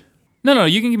band? No,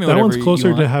 you can give me that whatever. That one's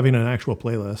closer to having an actual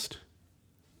playlist.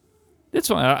 It's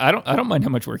fine. I don't mind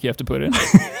how much work you have to put in.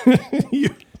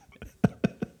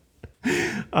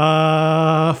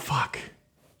 Fuck.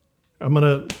 I'm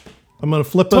gonna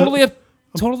flip totally up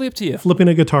to you. Flipping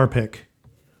a guitar pick.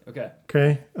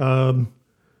 Okay.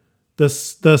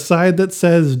 The side that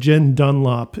says Jen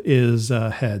Dunlop is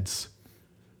heads.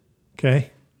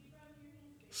 Okay.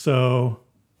 So,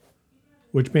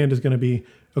 which band is going to be?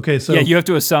 Okay, so yeah, you have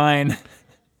to assign.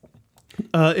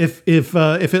 If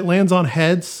it lands on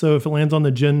heads, so if it lands on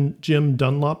the Jim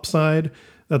Dunlop side,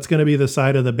 that's going to be the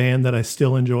side of the band that I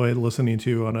still enjoy listening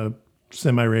to on a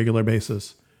semi-regular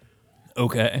basis.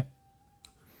 Okay.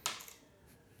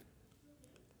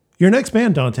 Your next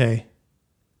band, Dante,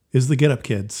 is the Get Up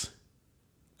Kids.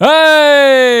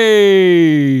 Hey!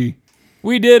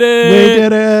 We did it! We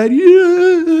did it! Yeah!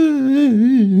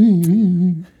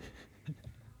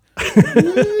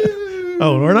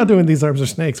 Oh, we're not doing These Arms Are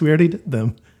Snakes. We already did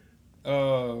them.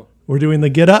 Oh. We're doing the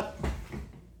Get Up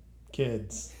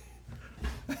Kids.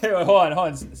 Hey, hold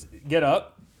on. Get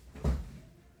up.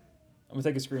 I'm gonna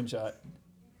take a screenshot.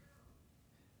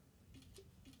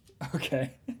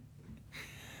 Okay.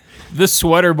 The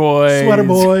Sweater Boys. Sweater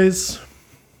Boys.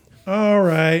 All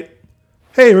right.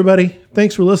 Hey, everybody.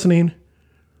 Thanks for listening.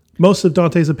 Most of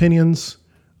Dante's opinions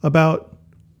about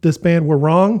this band were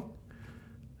wrong.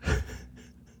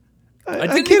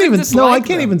 I can't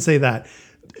even say that.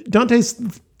 Dante's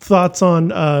thoughts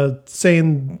on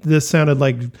saying this sounded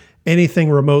like anything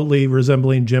remotely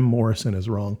resembling Jim Morrison is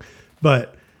wrong.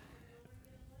 But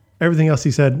everything else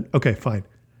he said, okay, fine.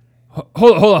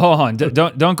 Hold on.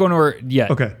 Don't go nowhere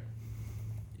yet. Okay.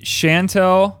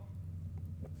 Chantel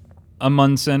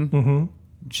Amundsen,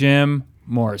 Jim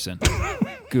Morrison.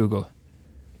 Google.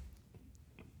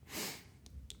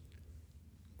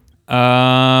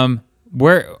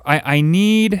 Where I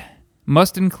need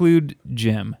must include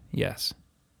Jim. Yes.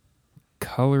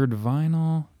 Colored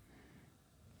vinyl.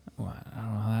 Well, I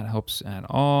don't know how that helps at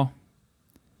all.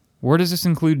 Where does this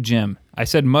include Jim? I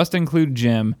said must include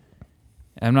Jim.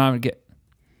 I'm not get.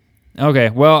 Okay,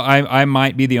 well, I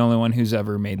might be the only one who's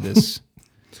ever made this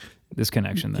this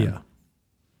connection then. Yeah.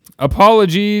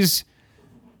 Apologies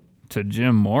to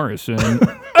Jim Morrison.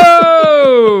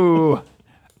 Oh!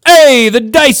 Hey, the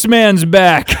Dice Man's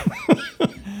back.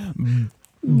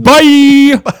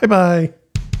 Bye. Bye-bye.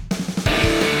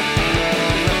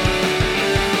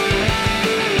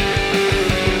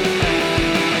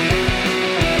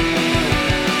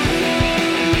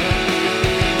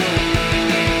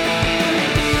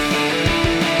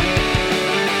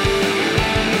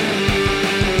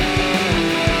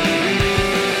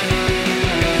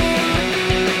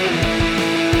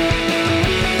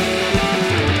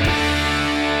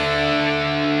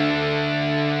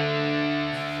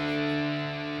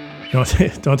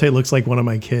 Dante looks like one of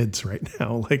my kids right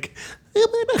now. Like,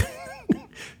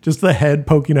 just the head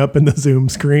poking up in the Zoom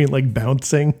screen, like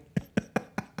bouncing.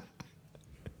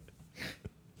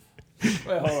 Wait,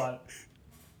 hold on.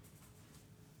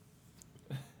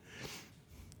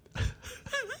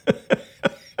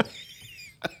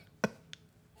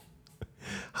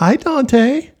 Hi,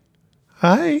 Dante.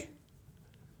 Hi.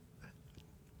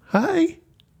 Hi.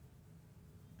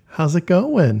 How's it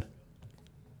going?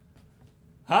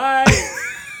 Hi.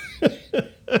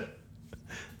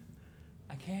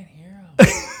 I can't hear him.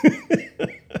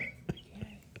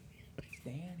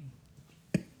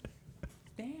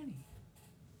 Danny.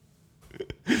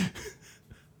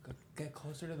 Get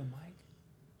closer to the mic.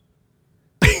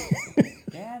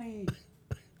 Danny.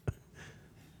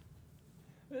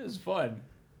 This is fun.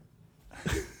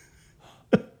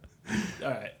 All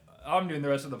right. I'm doing the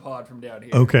rest of the pod from down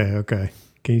here. Okay.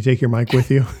 Can you take your mic with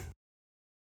you?